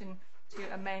permission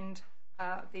to amend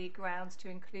the grounds to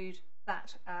include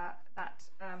that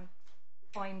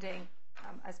finding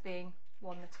as being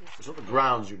one that is. It's not the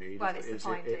grounds you need. Well, it's the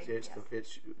finding.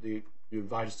 You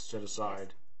invite us to set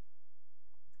aside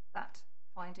that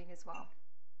finding as well.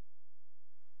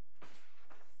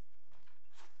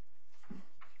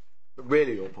 But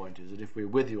really, your point is that if we're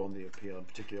with you on the appeal, and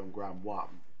particularly on ground 1,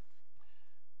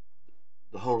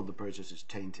 the whole of the process is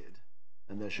tainted,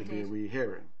 and there should be a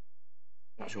rehearing.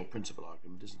 That's your principal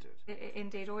argument, isn't it?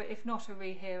 Indeed, or if not a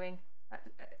rehearing.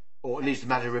 Or at least the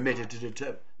matter remitted to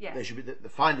determine. Yes. They should be, the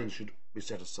findings should be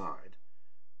set aside.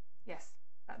 Yes,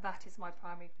 that is my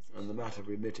primary position. And the matter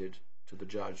remitted to the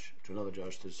judge, to another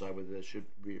judge, to decide whether there should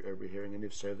be a rehearing, and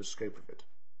if so, the scope of it.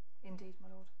 Indeed, my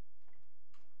lord.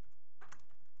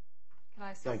 Can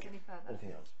I assist any further?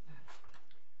 Anything else?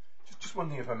 Just one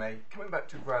thing, if I may. Coming back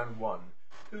to ground 1,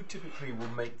 who typically will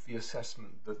make the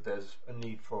assessment that there's a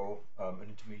need for an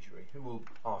intermediary? Who will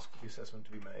ask the assessment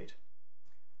to be made?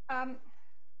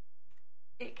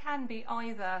 It can be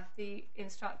either the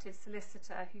instructed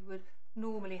solicitor, who would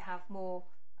normally have more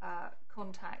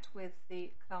contact with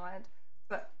the client,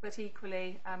 but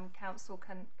equally counsel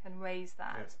can raise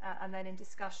that, and then in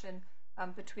discussion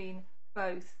between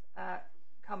both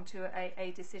come to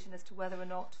a decision as to whether or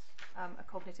not a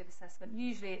cognitive assessment.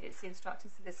 Usually it's the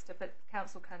instructed solicitor, but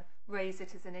counsel can raise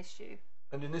it as an issue.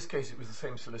 And in this case it was the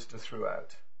same solicitor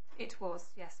throughout? It was,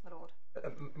 yes, my lord.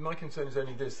 My concern is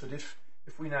only this, that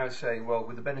if we now say, well,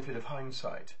 with the benefit of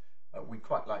hindsight, we'd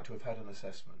quite like to have had an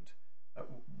assessment,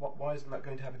 why isn't that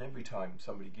going to happen every time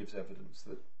somebody gives evidence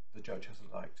that the judge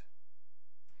hasn't liked?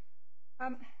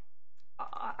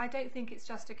 I don't think it's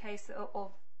just a case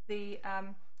of the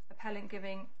appellant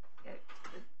giving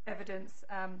evidence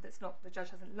that's not the judge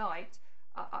hasn't liked.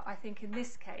 I think in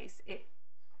this case,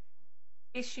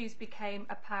 issues became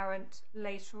apparent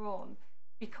later on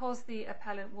because the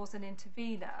appellant was an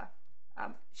intervenor.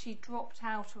 She dropped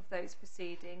out of those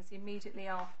proceedings immediately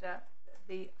after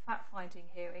the fact-finding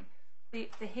hearing.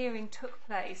 The hearing took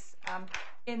place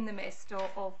in the midst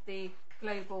of the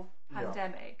global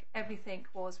pandemic. Everything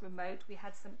was remote. We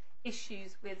had some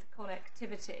issues with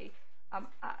connectivity.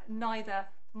 Neither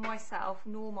myself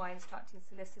nor my instructing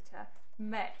solicitor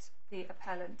met the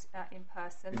appellant in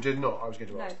person. You did not? I was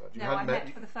going to ask that. You I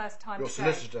met for the first time Your today.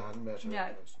 solicitor hadn't met her? No,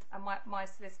 and my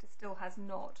solicitor still has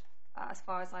not. As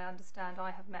far as I understand,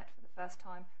 I have met for the first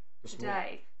time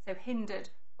today. So hindered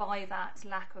by that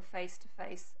lack of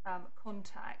face-to-face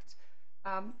contact.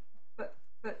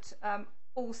 But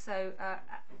also,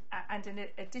 and in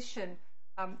addition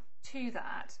to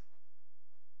that,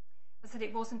 I said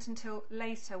it wasn't until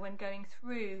later when going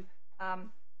through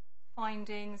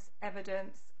findings,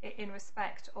 evidence in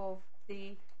respect of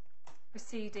the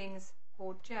proceedings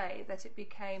for Jay that it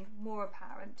became more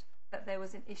apparent that there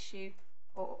was an issue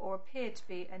or appeared to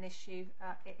be an issue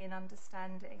in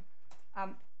understanding.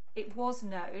 It was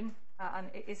known, and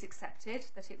it is accepted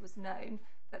that it was known,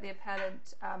 that the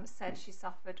appellant said she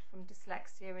suffered from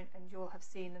dyslexia, and you'll have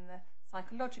seen in the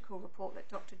psychological report that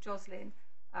Dr. Joslin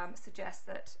suggests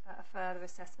that a further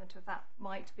assessment of that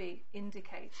might be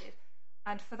indicated.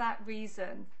 And for that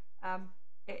reason,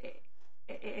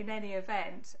 in any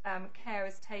event, care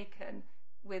is taken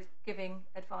with giving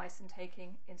advice and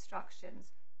taking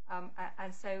instructions.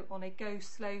 And so on a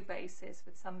go-slow basis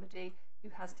with somebody who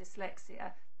has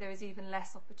dyslexia, there is even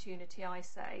less opportunity, I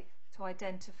say, to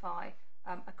identify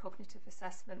a cognitive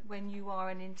assessment when you are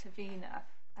an intervenor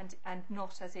and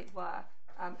not, as it were,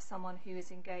 someone who is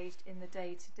engaged in the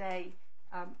day-to-day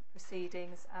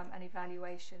proceedings and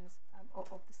evaluations of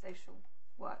the social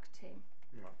work team.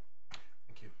 Yeah.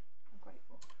 Thank you. I'm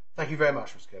grateful. Thank you very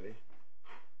much, Ms. Kelly.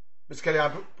 Ms. Kelly,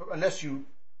 unless you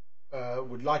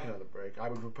would like another break, I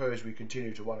would propose we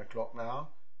continue to 1 o'clock now.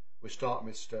 We start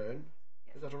Miss Stone.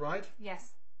 Yes. Is that all right?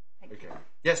 Yes. Thank you.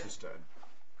 Yes, Miss Stone.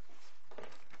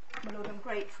 My Lord, I'm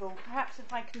grateful. Perhaps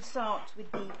if I can start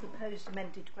with the proposed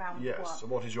amended ground Yes. one. So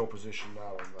what is your position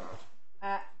now on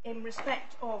that? In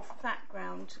respect of that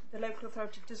ground, the local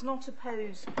authority does not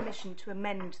oppose permission to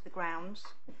amend the grounds,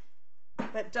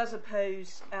 but does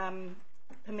oppose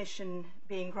permission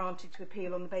being granted to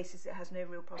appeal on the basis it has no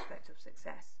real prospect of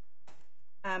success.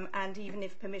 And even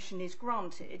if permission is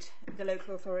granted, the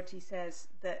local authority says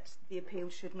that the appeal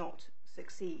should not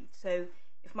succeed. So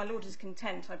if my Lord is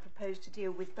content, I propose to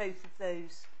deal with both of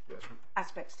those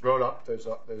aspects together. Roll up those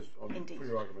on Indeed. for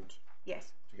your argument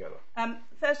Yes. together.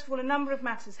 First of all, a number of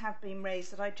matters have been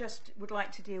raised that I just would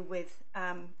like to deal with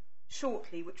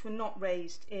shortly, which were not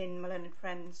raised in my learned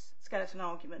friend's skeleton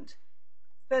argument.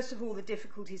 First of all, the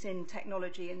difficulties in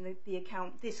technology and the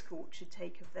account this court should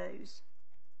take of those.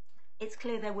 It's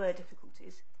clear there were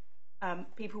difficulties.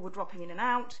 People were dropping in and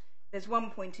out. There's one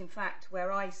point, in fact,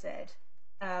 where I said,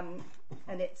 and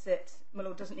it's that my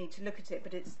Lord doesn't need to look at it,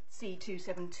 but it's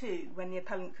C272, when the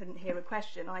appellant couldn't hear a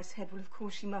question. I said, well, of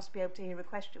course she must be able to hear a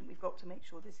question. We've got to make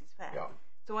sure this is fair. Yeah.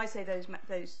 So I say those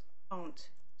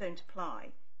don't apply.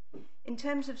 In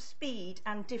terms of speed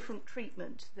and different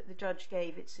treatment that the judge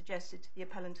gave, it suggested to the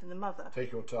appellant and the mother.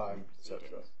 Take your time, etc.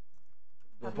 Proceedings.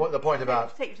 The point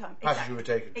about Take your time. passage you were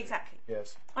taken. Exactly.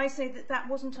 Yes. I say that that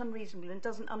wasn't unreasonable and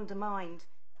doesn't undermine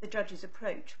the judge's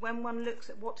approach when one looks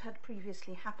at what had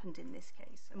previously happened in this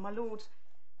case. And my Lord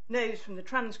knows from the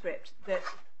transcript that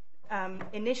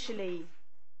initially,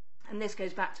 and this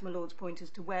goes back to my Lord's point as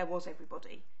to where was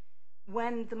everybody,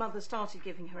 when the mother started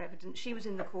giving her evidence, she was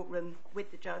in the courtroom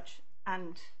with the judge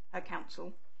and her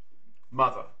counsel.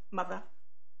 Mother.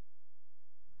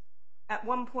 At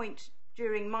one point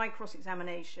during my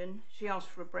cross-examination, she asked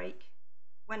for a break,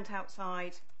 went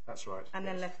outside. That's right. And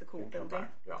then left the court building.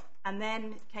 Yeah. And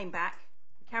then came back,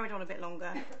 carried on a bit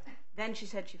longer. Then she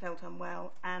said she felt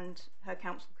unwell, and her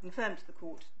counsel confirmed to the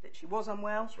court that she was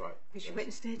unwell. That's right. Because she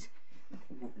witnessed it.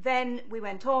 Then we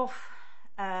went off.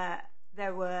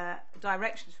 There were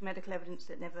directions for medical evidence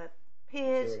that never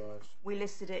appeared. We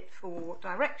listed it for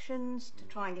directions to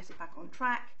try and get it back on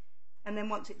track. And then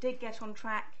once it did get on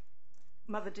track,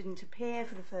 mother didn't appear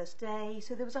for the first day.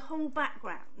 So there was a whole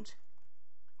background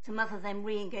to mother then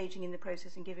re-engaging in the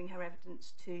process and giving her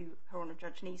evidence to Her Honour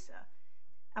Judge Nisa.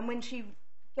 And when she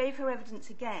gave her evidence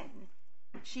again,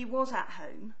 she was at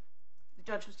home. The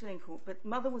judge was still in court, but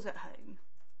mother was at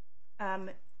home.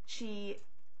 She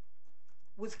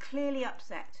was clearly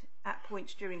upset at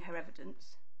points during her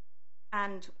evidence,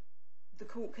 and the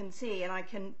court can see, and I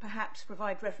can perhaps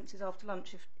provide references after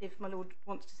lunch if my lord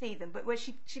wants to see them, but where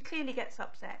she clearly gets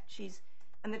upset,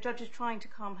 and the judge is trying to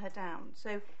calm her down.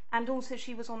 So, and also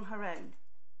she was on her own,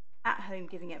 at home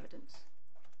giving evidence.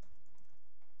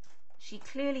 She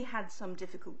clearly had some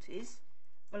difficulties.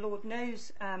 My lord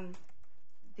knows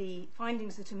the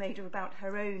findings that are made are about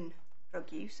her own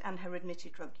drug use and her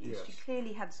admitted drug use. Yes. She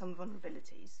clearly had some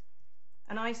vulnerabilities.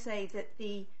 And I say that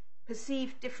the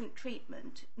perceived different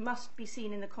treatment must be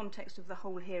seen in the context of the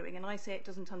whole hearing, and I say it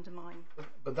doesn't undermine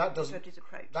But that the doesn't. judge's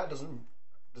approach.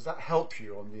 Does that help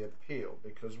you on the appeal?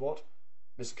 Because what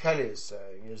Miss Kelly is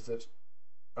saying is that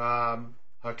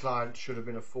her client should have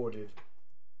been afforded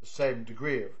the same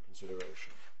degree of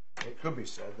consideration. It could be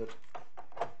said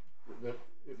that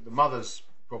the mother's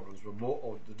problems were more,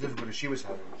 or the difficulties she was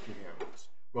having with giving evidence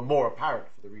were more apparent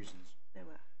for the reasons There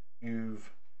were. you've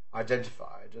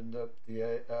identified, and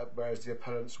whereas the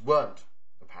appellants weren't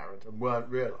apparent and weren't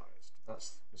realised.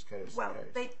 That's Miss Kelly's Well,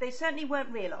 case. they certainly weren't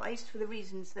realised for the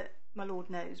reasons that my lord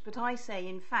knows, but I say,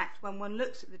 in fact, when one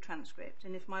looks at the transcript,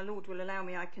 and if my lord will allow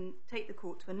me, I can take the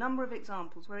court to a number of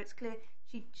examples where it's clear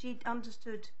she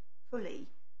understood fully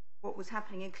what was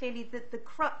happening, and clearly the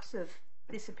crux of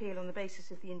this appeal on the basis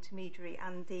of the intermediary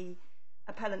and the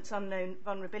appellant's unknown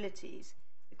vulnerabilities,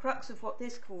 the crux of what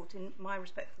this court, in my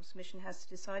respectful submission, has to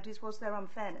decide is, was there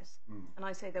unfairness? And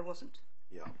I say there wasn't.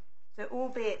 Yeah. So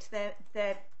albeit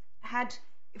there had,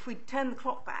 if we turn the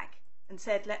clock back and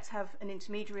said let's have an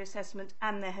intermediary assessment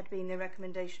and there had been a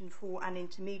recommendation for an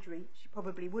intermediary, she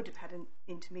probably would have had an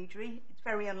intermediary. It's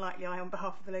very unlikely I, on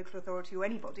behalf of the local authority or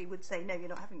anybody, would say no, you're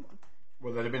not having one.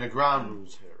 Well, there'd have been a ground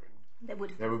rules hearing. There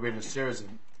would have There would have been a series of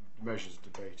motions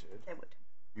debated. There would.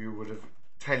 You would have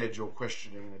tailored your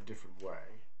questioning in a different way.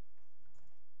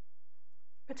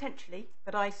 Potentially,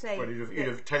 but I say... Well, you'd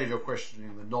have tailored your questioning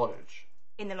in the knowledge,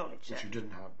 in the knowledge, which sir. you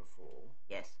didn't have before.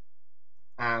 Yes.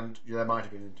 And there might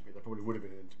have been an intermediate. There probably would have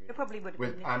been an intermediate. There probably would have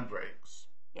with been. and breaks.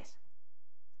 Yes.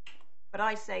 But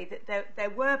I say that there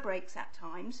were breaks at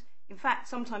times. In fact,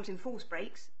 sometimes enforced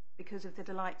breaks because of the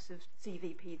delights of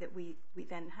CVP that we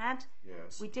then had.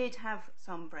 Yes. We did have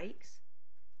some breaks.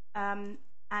 And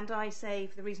I say,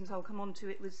 for the reasons I'll come on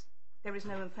to, there is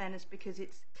no unfairness because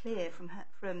it's clear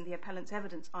from the appellant's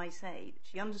evidence, I say, that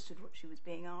she understood what she was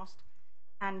being asked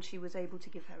and she was able to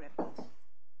give her evidence.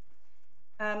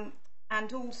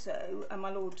 And also, my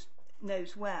lord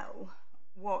knows well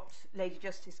what Lady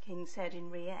Justice King said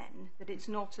in Rien, that it's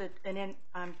not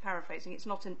I'm paraphrasing, it's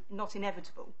not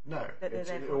inevitable. No, that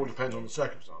it all depends on the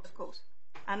circumstances. Of course.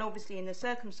 And obviously in the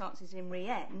circumstances in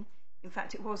Rien, in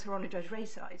fact it was Her Honour Judge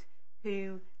Rayside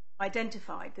who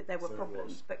identified that there were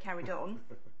problems but carried on.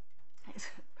 It's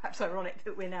perhaps ironic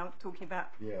that we're now talking about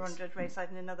Her Honour Judge Rayside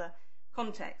in another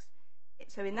context.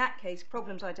 So in that case,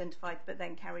 problems identified but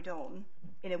then carried on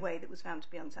in a way that was found to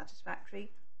be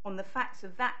unsatisfactory. On the facts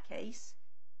of that case,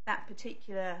 that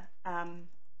particular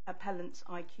appellant's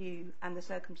IQ and the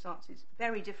circumstances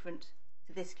very different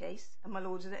to this case, and my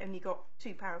lords has only got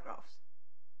 2 paragraphs.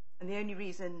 And the only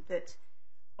reason that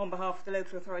on behalf of the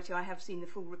local authority I have seen the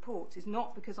full reports is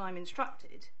not because I'm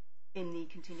instructed in the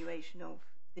continuation of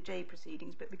the J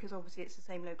proceedings, but because obviously it's the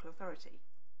same local authority.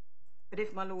 But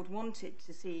if my lord wanted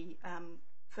to see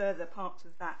further parts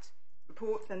of that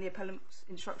report, then the appellant's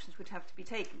instructions would have to be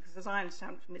taken, because as I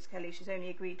understand from Ms Kelly, she's only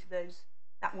agreed to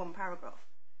that 1 paragraph.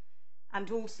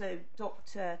 And also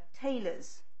Dr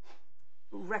Taylor's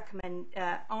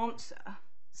answer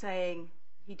saying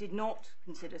he did not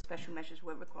consider special measures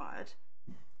were required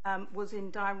was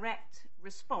in direct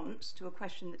response to a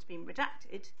question that's been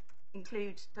redacted,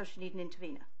 includes, does she need an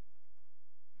intervenor?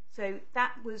 So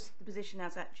that was the position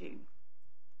as at June.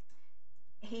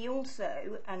 He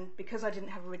also, and because I didn't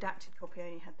have a redacted copy, I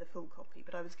only had the full copy,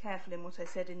 but I was careful in what I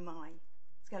said in my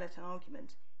skeleton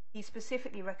argument, he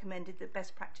specifically recommended that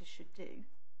best practice should do,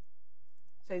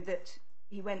 so that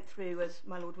he went through, as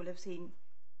my lord will have seen,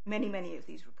 many of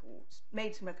these reports,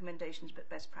 made some recommendations, but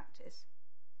best practice.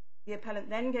 The appellant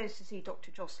then goes to see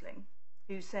Dr Jostling,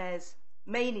 who says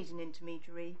may need an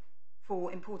intermediary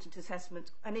for important assessment,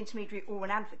 an intermediary or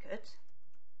an advocate,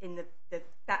 in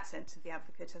that sense of the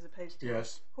advocate as opposed to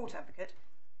court advocate,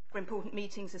 for important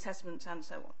meetings, assessments and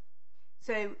so on.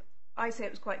 So I say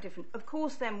it was quite different. Of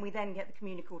course then we then get the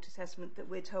community court assessment that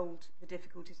we're told the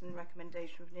difficulties and the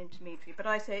recommendation of an intermediary, but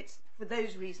I say it's, for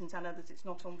those reasons and others, it's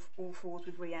not on all fours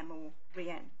with Riem or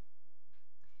Rien.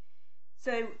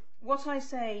 So what I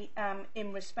say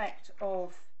in respect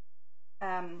of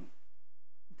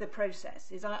the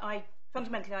process is I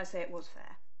fundamentally I say it was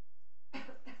fair.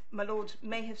 My Lord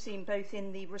may have seen both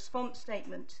in the response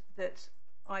statement that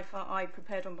I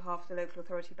prepared on behalf of the local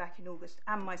authority back in August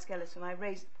and my skeleton, I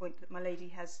raised the point that my lady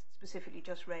has specifically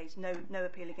just raised, no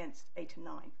appeal against 8 and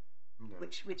 9, no.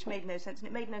 which made no sense. And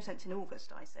it made no sense in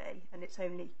August, I say, and it's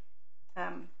only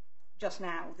just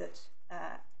now that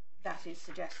that is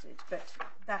suggested, but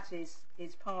that is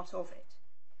part of it.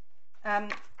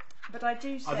 But I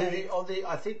do say...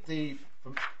 I think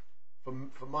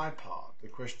for my part, the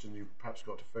question you perhaps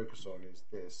got to focus on is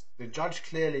this. The judge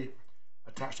clearly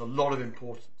attached a lot of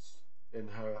importance in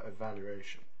her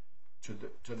evaluation to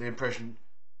the impression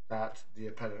that the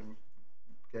appellant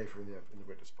gave her in the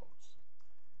witness box.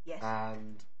 Yes.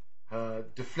 And her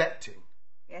deflecting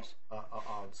yes.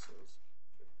 Answers.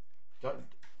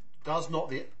 Does not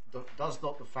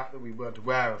the fact that we weren't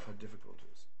aware of her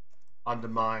difficulties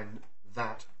undermine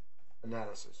that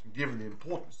analysis? And given the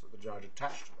importance that the judge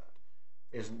attached to that,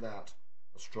 isn't that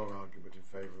a strong argument in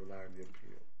favour of allowing the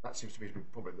appeal? That seems to me to be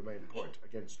probably the main point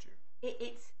against you.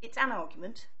 It's an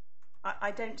argument.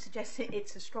 I don't suggest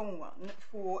it's a strong one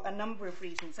for a number of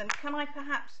reasons. And can I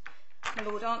perhaps, my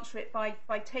Lord, answer it by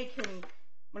taking,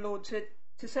 my Lord, to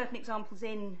certain examples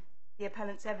in the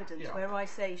appellant's evidence where I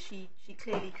say she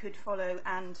clearly could follow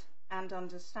and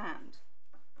understand.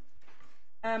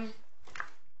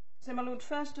 So, my Lord,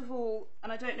 first of all,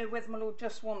 and I don't know whether my Lord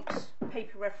just wants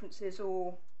paper references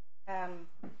or...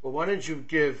 Well, why don't you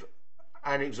give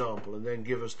an example and then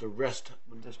give us the rest?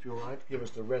 Would this be all right? Give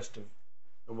us the rest of,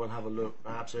 and we'll have a look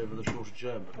perhaps over the shorter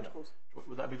German. Of course.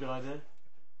 Would that be a good idea?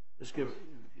 Let's give it.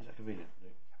 Is that convenient?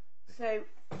 So,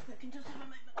 I can just have a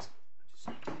moment.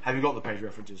 Have you got the page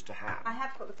references to hand? I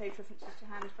have got the page references to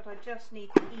hand, but I just need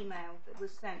the email that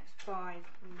was sent by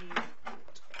the new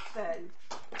court. So,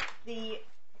 the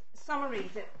summary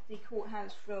that the court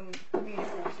has from community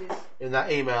forces... In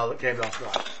that email that came last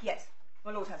night? Yes.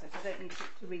 My Lord has it. I don't need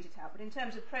to read it out. But in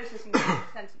terms of processing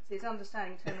sentences,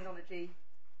 understanding terminology,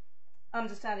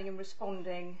 understanding and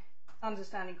responding,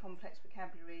 understanding complex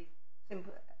vocabulary,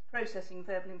 processing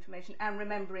verbal information, and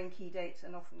remembering key dates,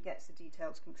 and often gets the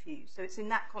details confused. So it's in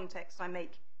that context I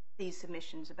make these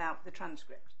submissions about the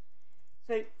transcript.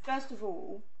 So first of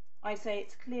all, I say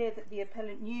it's clear that the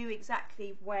appellant knew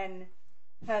exactly when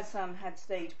her son had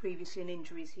stayed previously in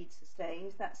injuries he'd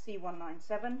sustained. That's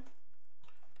C197.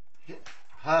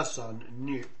 Her son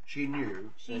knew. She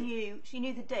knew. She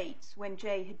knew the dates when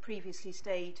Jay had previously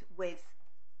stayed with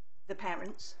the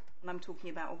parents, and I'm talking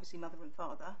about obviously mother and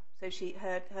father. So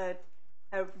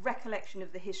her recollection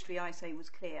of the history, I say, was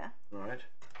clear. Right.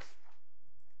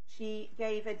 She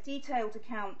gave a detailed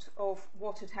account of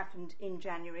what had happened in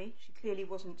January. She clearly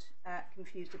wasn't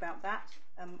confused about that.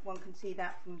 One can see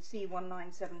that from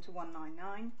C197 to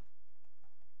 199.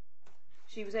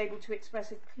 She was able to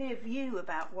express a clear view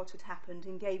about what had happened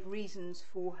and gave reasons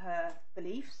for her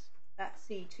beliefs. That's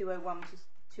C201 to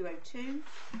 202.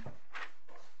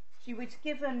 She was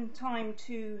given time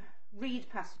to read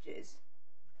passages,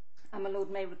 and my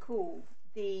Lord may recall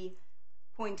the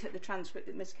point at the transcript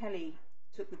that Miss Kelly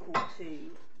took the court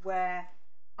to, where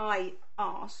I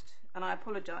asked, and I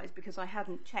apologised because I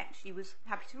hadn't checked, she was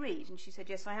happy to read, and she said,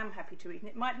 yes, I am happy to read. And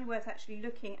it might be worth actually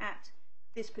looking at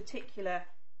this particular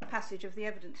passage of the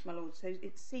evidence, my Lord. So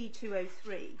it's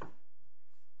C203.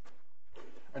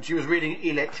 And she was reading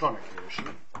electronically, was she?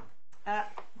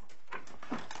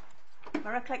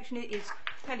 My recollection is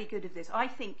fairly good of this. I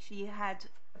think she had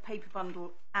a paper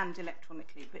bundle and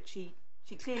electronically, but she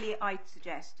clearly, I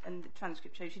suggest, and the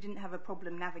transcript shows, she didn't have a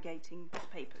problem navigating the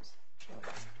papers.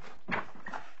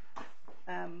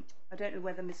 I don't know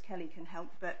whether Miss Kelly can help,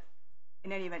 but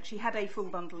in any event, she had a full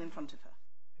bundle in front of her.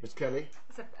 Miss Kelly?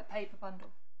 It's a paper bundle.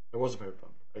 There was a paper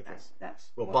bundle. Okay.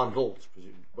 That's well, bundles,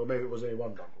 presumably. Well, maybe it was only one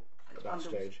bundle at that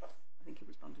bundles. stage. I think it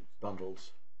was bundles.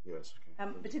 Bundles. Yes.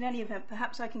 Okay. But in any event,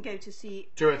 perhaps I can go to see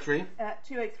 203.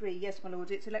 203. Yes, my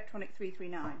Lord. It's electronic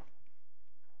 339.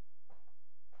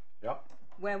 Yep.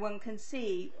 Where one can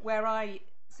see where I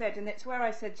said, and it's where I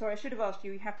said, sorry, I should have asked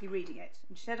you, are you happy reading it?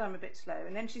 And she said, I'm a bit slow.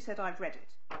 And then she said, I've read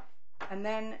it. And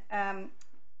then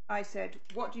I said,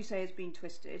 what do you say has been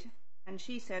twisted? And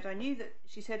she said,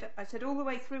 I said all the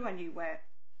way through I knew where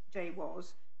Jay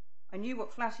was. I knew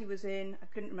what flat he was in. I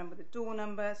couldn't remember the door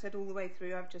number. I said all the way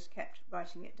through, I've just kept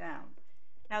writing it down.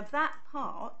 Now that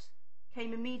part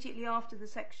came immediately after the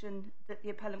section that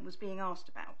the appellant was being asked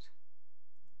about.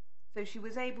 So she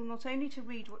was able not only to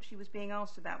read what she was being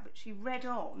asked about, but she read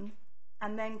on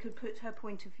and then could put her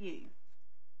point of view.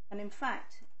 And in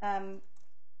fact,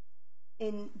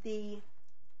 in the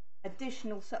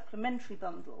additional supplementary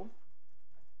bundle,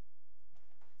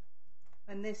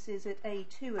 and this is at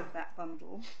A2 of that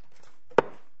bundle.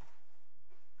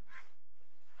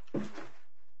 There's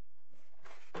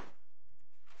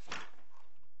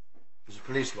a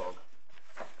police log.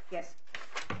 Yes.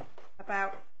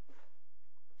 About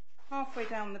halfway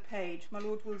down the page, my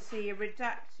lord will see a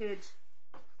redacted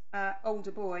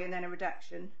older boy and then a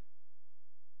redaction.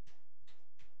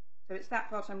 So it's that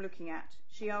part I'm looking at.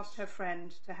 She asked her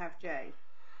friend to have J.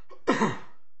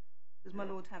 Does my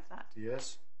lord have that?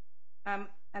 Yes. And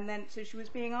then, so she was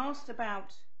being asked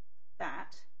about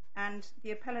that, and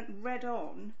the appellant read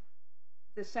on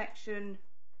the section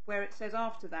where it says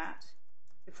after that,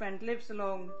 the friend lives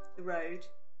along the road,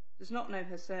 does not know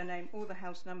her surname or the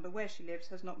house number where she lives,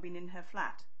 has not been in her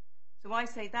flat. So I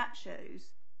say that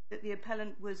shows that the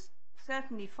appellant was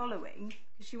certainly following,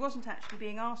 because she wasn't actually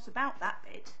being asked about that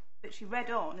bit, but she read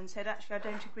on and said, actually, I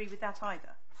don't agree with that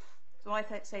either. So I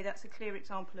say that's a clear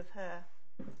example of her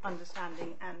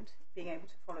understanding and being able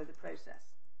to follow the process.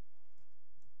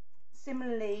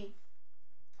 Similarly,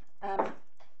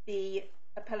 the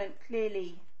appellant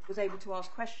clearly was able to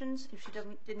ask questions if she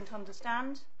didn't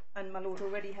understand, and my lord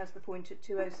already has the point at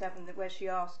 207 that where she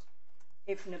asked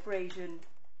if an abrasion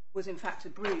was in fact a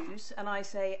bruise, and I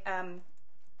say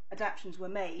adaptions were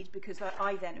made because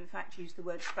I then in fact used the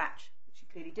word scratch, which she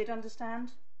clearly did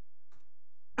understand.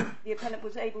 The appellant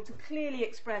was able to clearly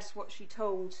express what she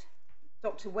told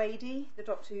Dr. Wadey, the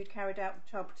doctor who'd carried out the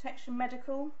child protection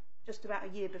medical just about a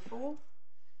year before.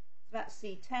 That's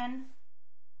C10.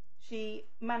 She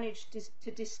managed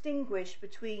to distinguish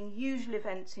between usual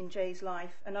events in Jay's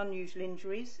life and unusual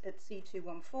injuries at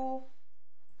C214.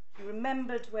 She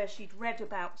remembered where she'd read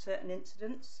about certain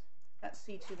incidents. That's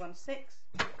C216.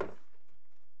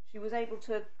 She was able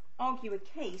to argue a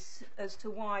case as to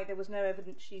why there was no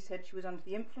evidence she said she was under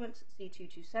the influence at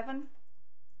C227.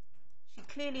 She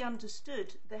clearly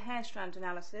understood the hair strand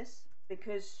analysis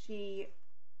because she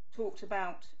talked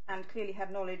about and clearly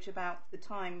had knowledge about the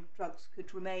time drugs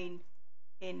could remain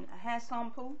in a hair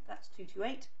sample. That's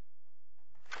 228.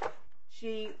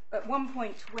 She, at one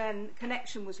point when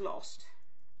connection was lost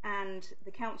and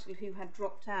the counsel who had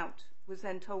dropped out was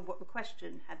then told what the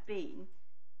question had been,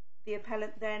 the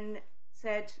appellant then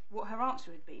said what her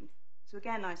answer had been. So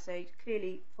again, I say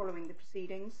clearly following the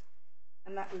proceedings,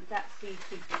 and that was that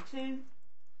C232.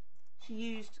 She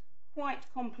used quite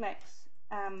complex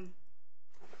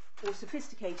or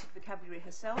sophisticated vocabulary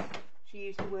herself. She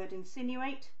used the word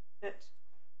insinuate at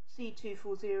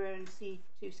C240 and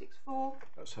C264.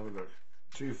 Let's have a look.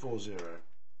 240.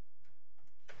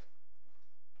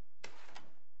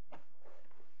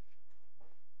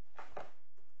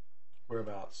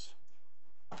 Whereabouts?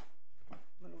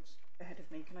 My lord's ahead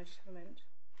of me. Can I just have a moment?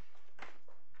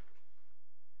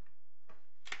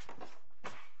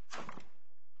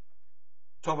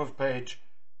 Top of page,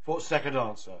 second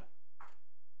answer.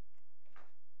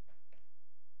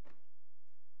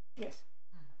 Yes.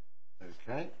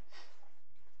 Okay.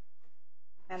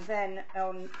 And then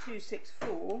on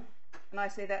 264, and I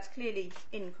say that's clearly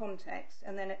in context,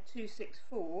 and then at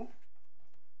 264,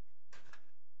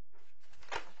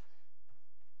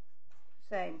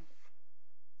 same.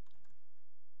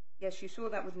 Yes, you saw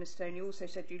that with Miss Stone. You also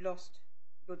said you lost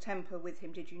your temper with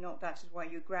him, did you not? That is why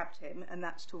you grabbed him, and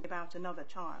that's talking about another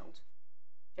child,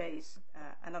 Jay's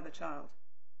another child.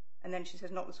 And then she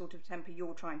says, not the sort of temper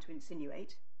you're trying to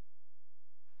insinuate.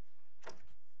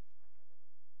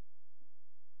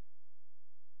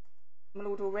 My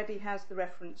lord already has the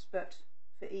reference, but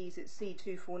for ease it's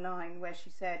C249, where she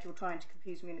said, you're trying to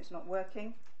confuse me and it's not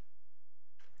working.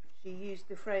 She used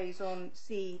the phrase on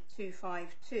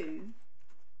C252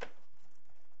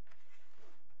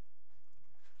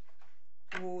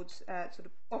 towards sort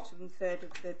of bottom third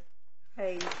of the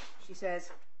page. She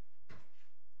says,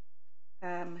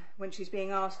 when she's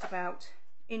being asked about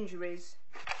injuries,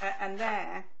 and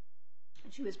there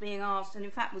she was being asked, and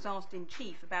in fact was asked in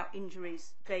chief, about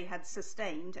injuries Jay had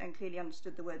sustained, and clearly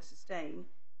understood the word sustain.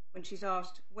 When she's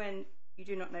asked, when you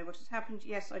do not know what has happened,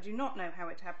 yes, I do not know how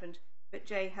it happened, but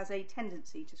Jay has a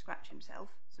tendency to scratch himself.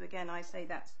 So again, I say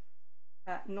that's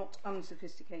not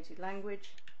unsophisticated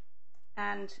language.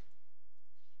 And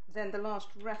then the last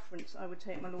reference I would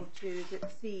take my lord to is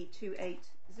at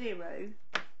C280,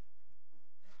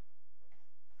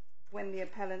 when the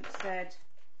appellant said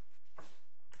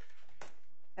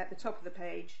at the top of the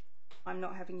page, I'm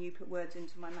not having you put words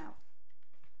into my mouth.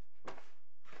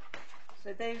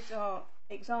 So those are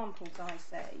examples, I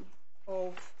say,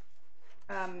 of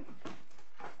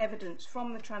evidence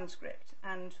from the transcript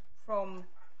and from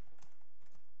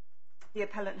the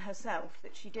appellant herself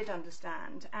that she did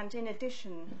understand. And in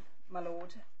addition, my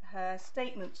lord, her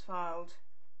statements filed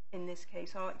in this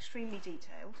case are extremely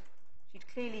detailed. She'd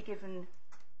clearly given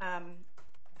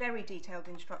very detailed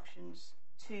instructions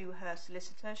to her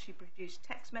solicitor. She produced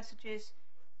text messages,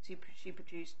 she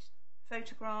produced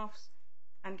photographs,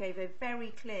 and gave a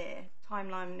very clear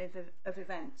timeline of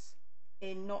events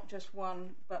in not just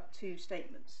one but two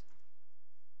statements.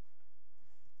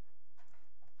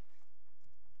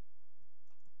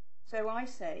 So I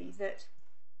say that,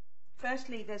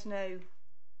 firstly, there's no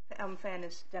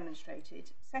unfairness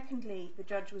demonstrated. Secondly, the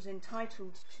judge was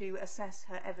entitled to assess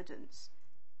her evidence.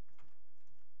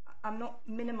 I'm not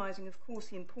minimising, of course,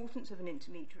 the importance of an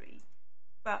intermediary,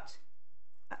 but,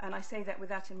 and I say that with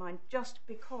that in mind, just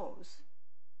because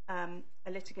a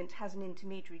litigant has an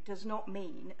intermediary does not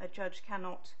mean a judge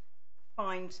cannot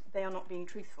find they are not being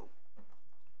truthful.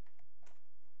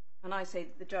 And I say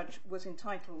that the judge was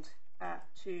entitled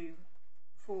to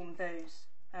form those.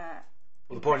 Well,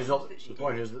 the point is not. The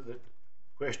point is that the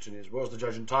question is: was the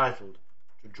judge entitled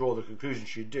to draw the conclusion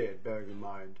she did, bearing in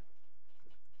mind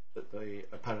that the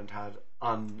appellant had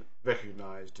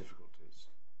unrecognised difficulties?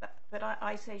 But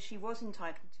I say she was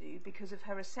entitled to, because of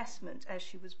her assessment, as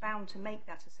she was bound to make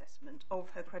that assessment of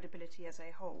her credibility as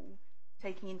a whole,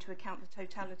 taking into account the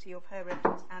totality of her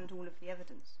evidence and all of the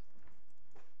evidence.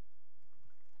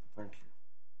 Thank you.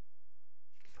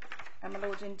 And my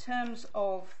lord, in terms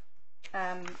of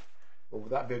well,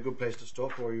 would that be a good place to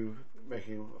stop, or are you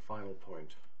making a final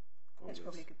point? It's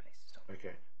probably a good place to stop.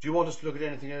 Okay. Do you want us to look at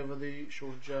anything over the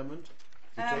short adjournment?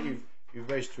 You've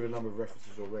raced through a number of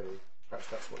references already. Perhaps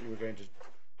that's what you were going to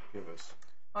give us.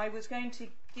 I was going to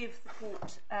give the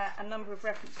court a number of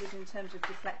references in terms of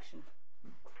deflection,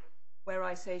 where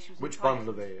I say she was. Which bundle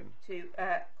are they in? To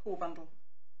core bundle.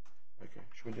 Okay.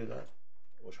 Should we do that,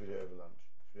 or should we do it over lunch?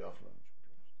 Should we after lunch?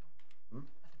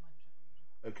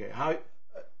 Okay.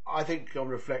 I think on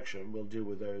reflection we'll deal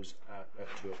with those at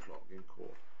 2 o'clock in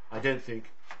court. I don't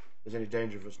think there's any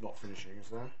danger of us not finishing, is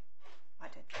there? I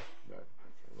don't. No.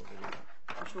 Okay. We'll do that.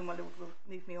 I'm sure my lord will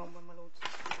move me on when my lord's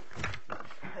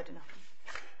heard enough.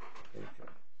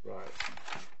 Okay. Right.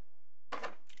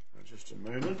 Now, just a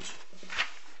moment.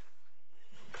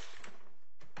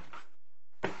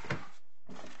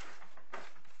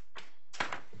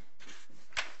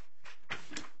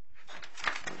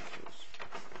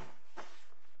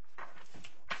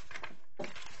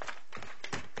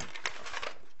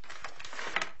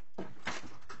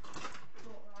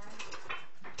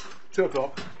 Two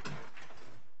o'clock.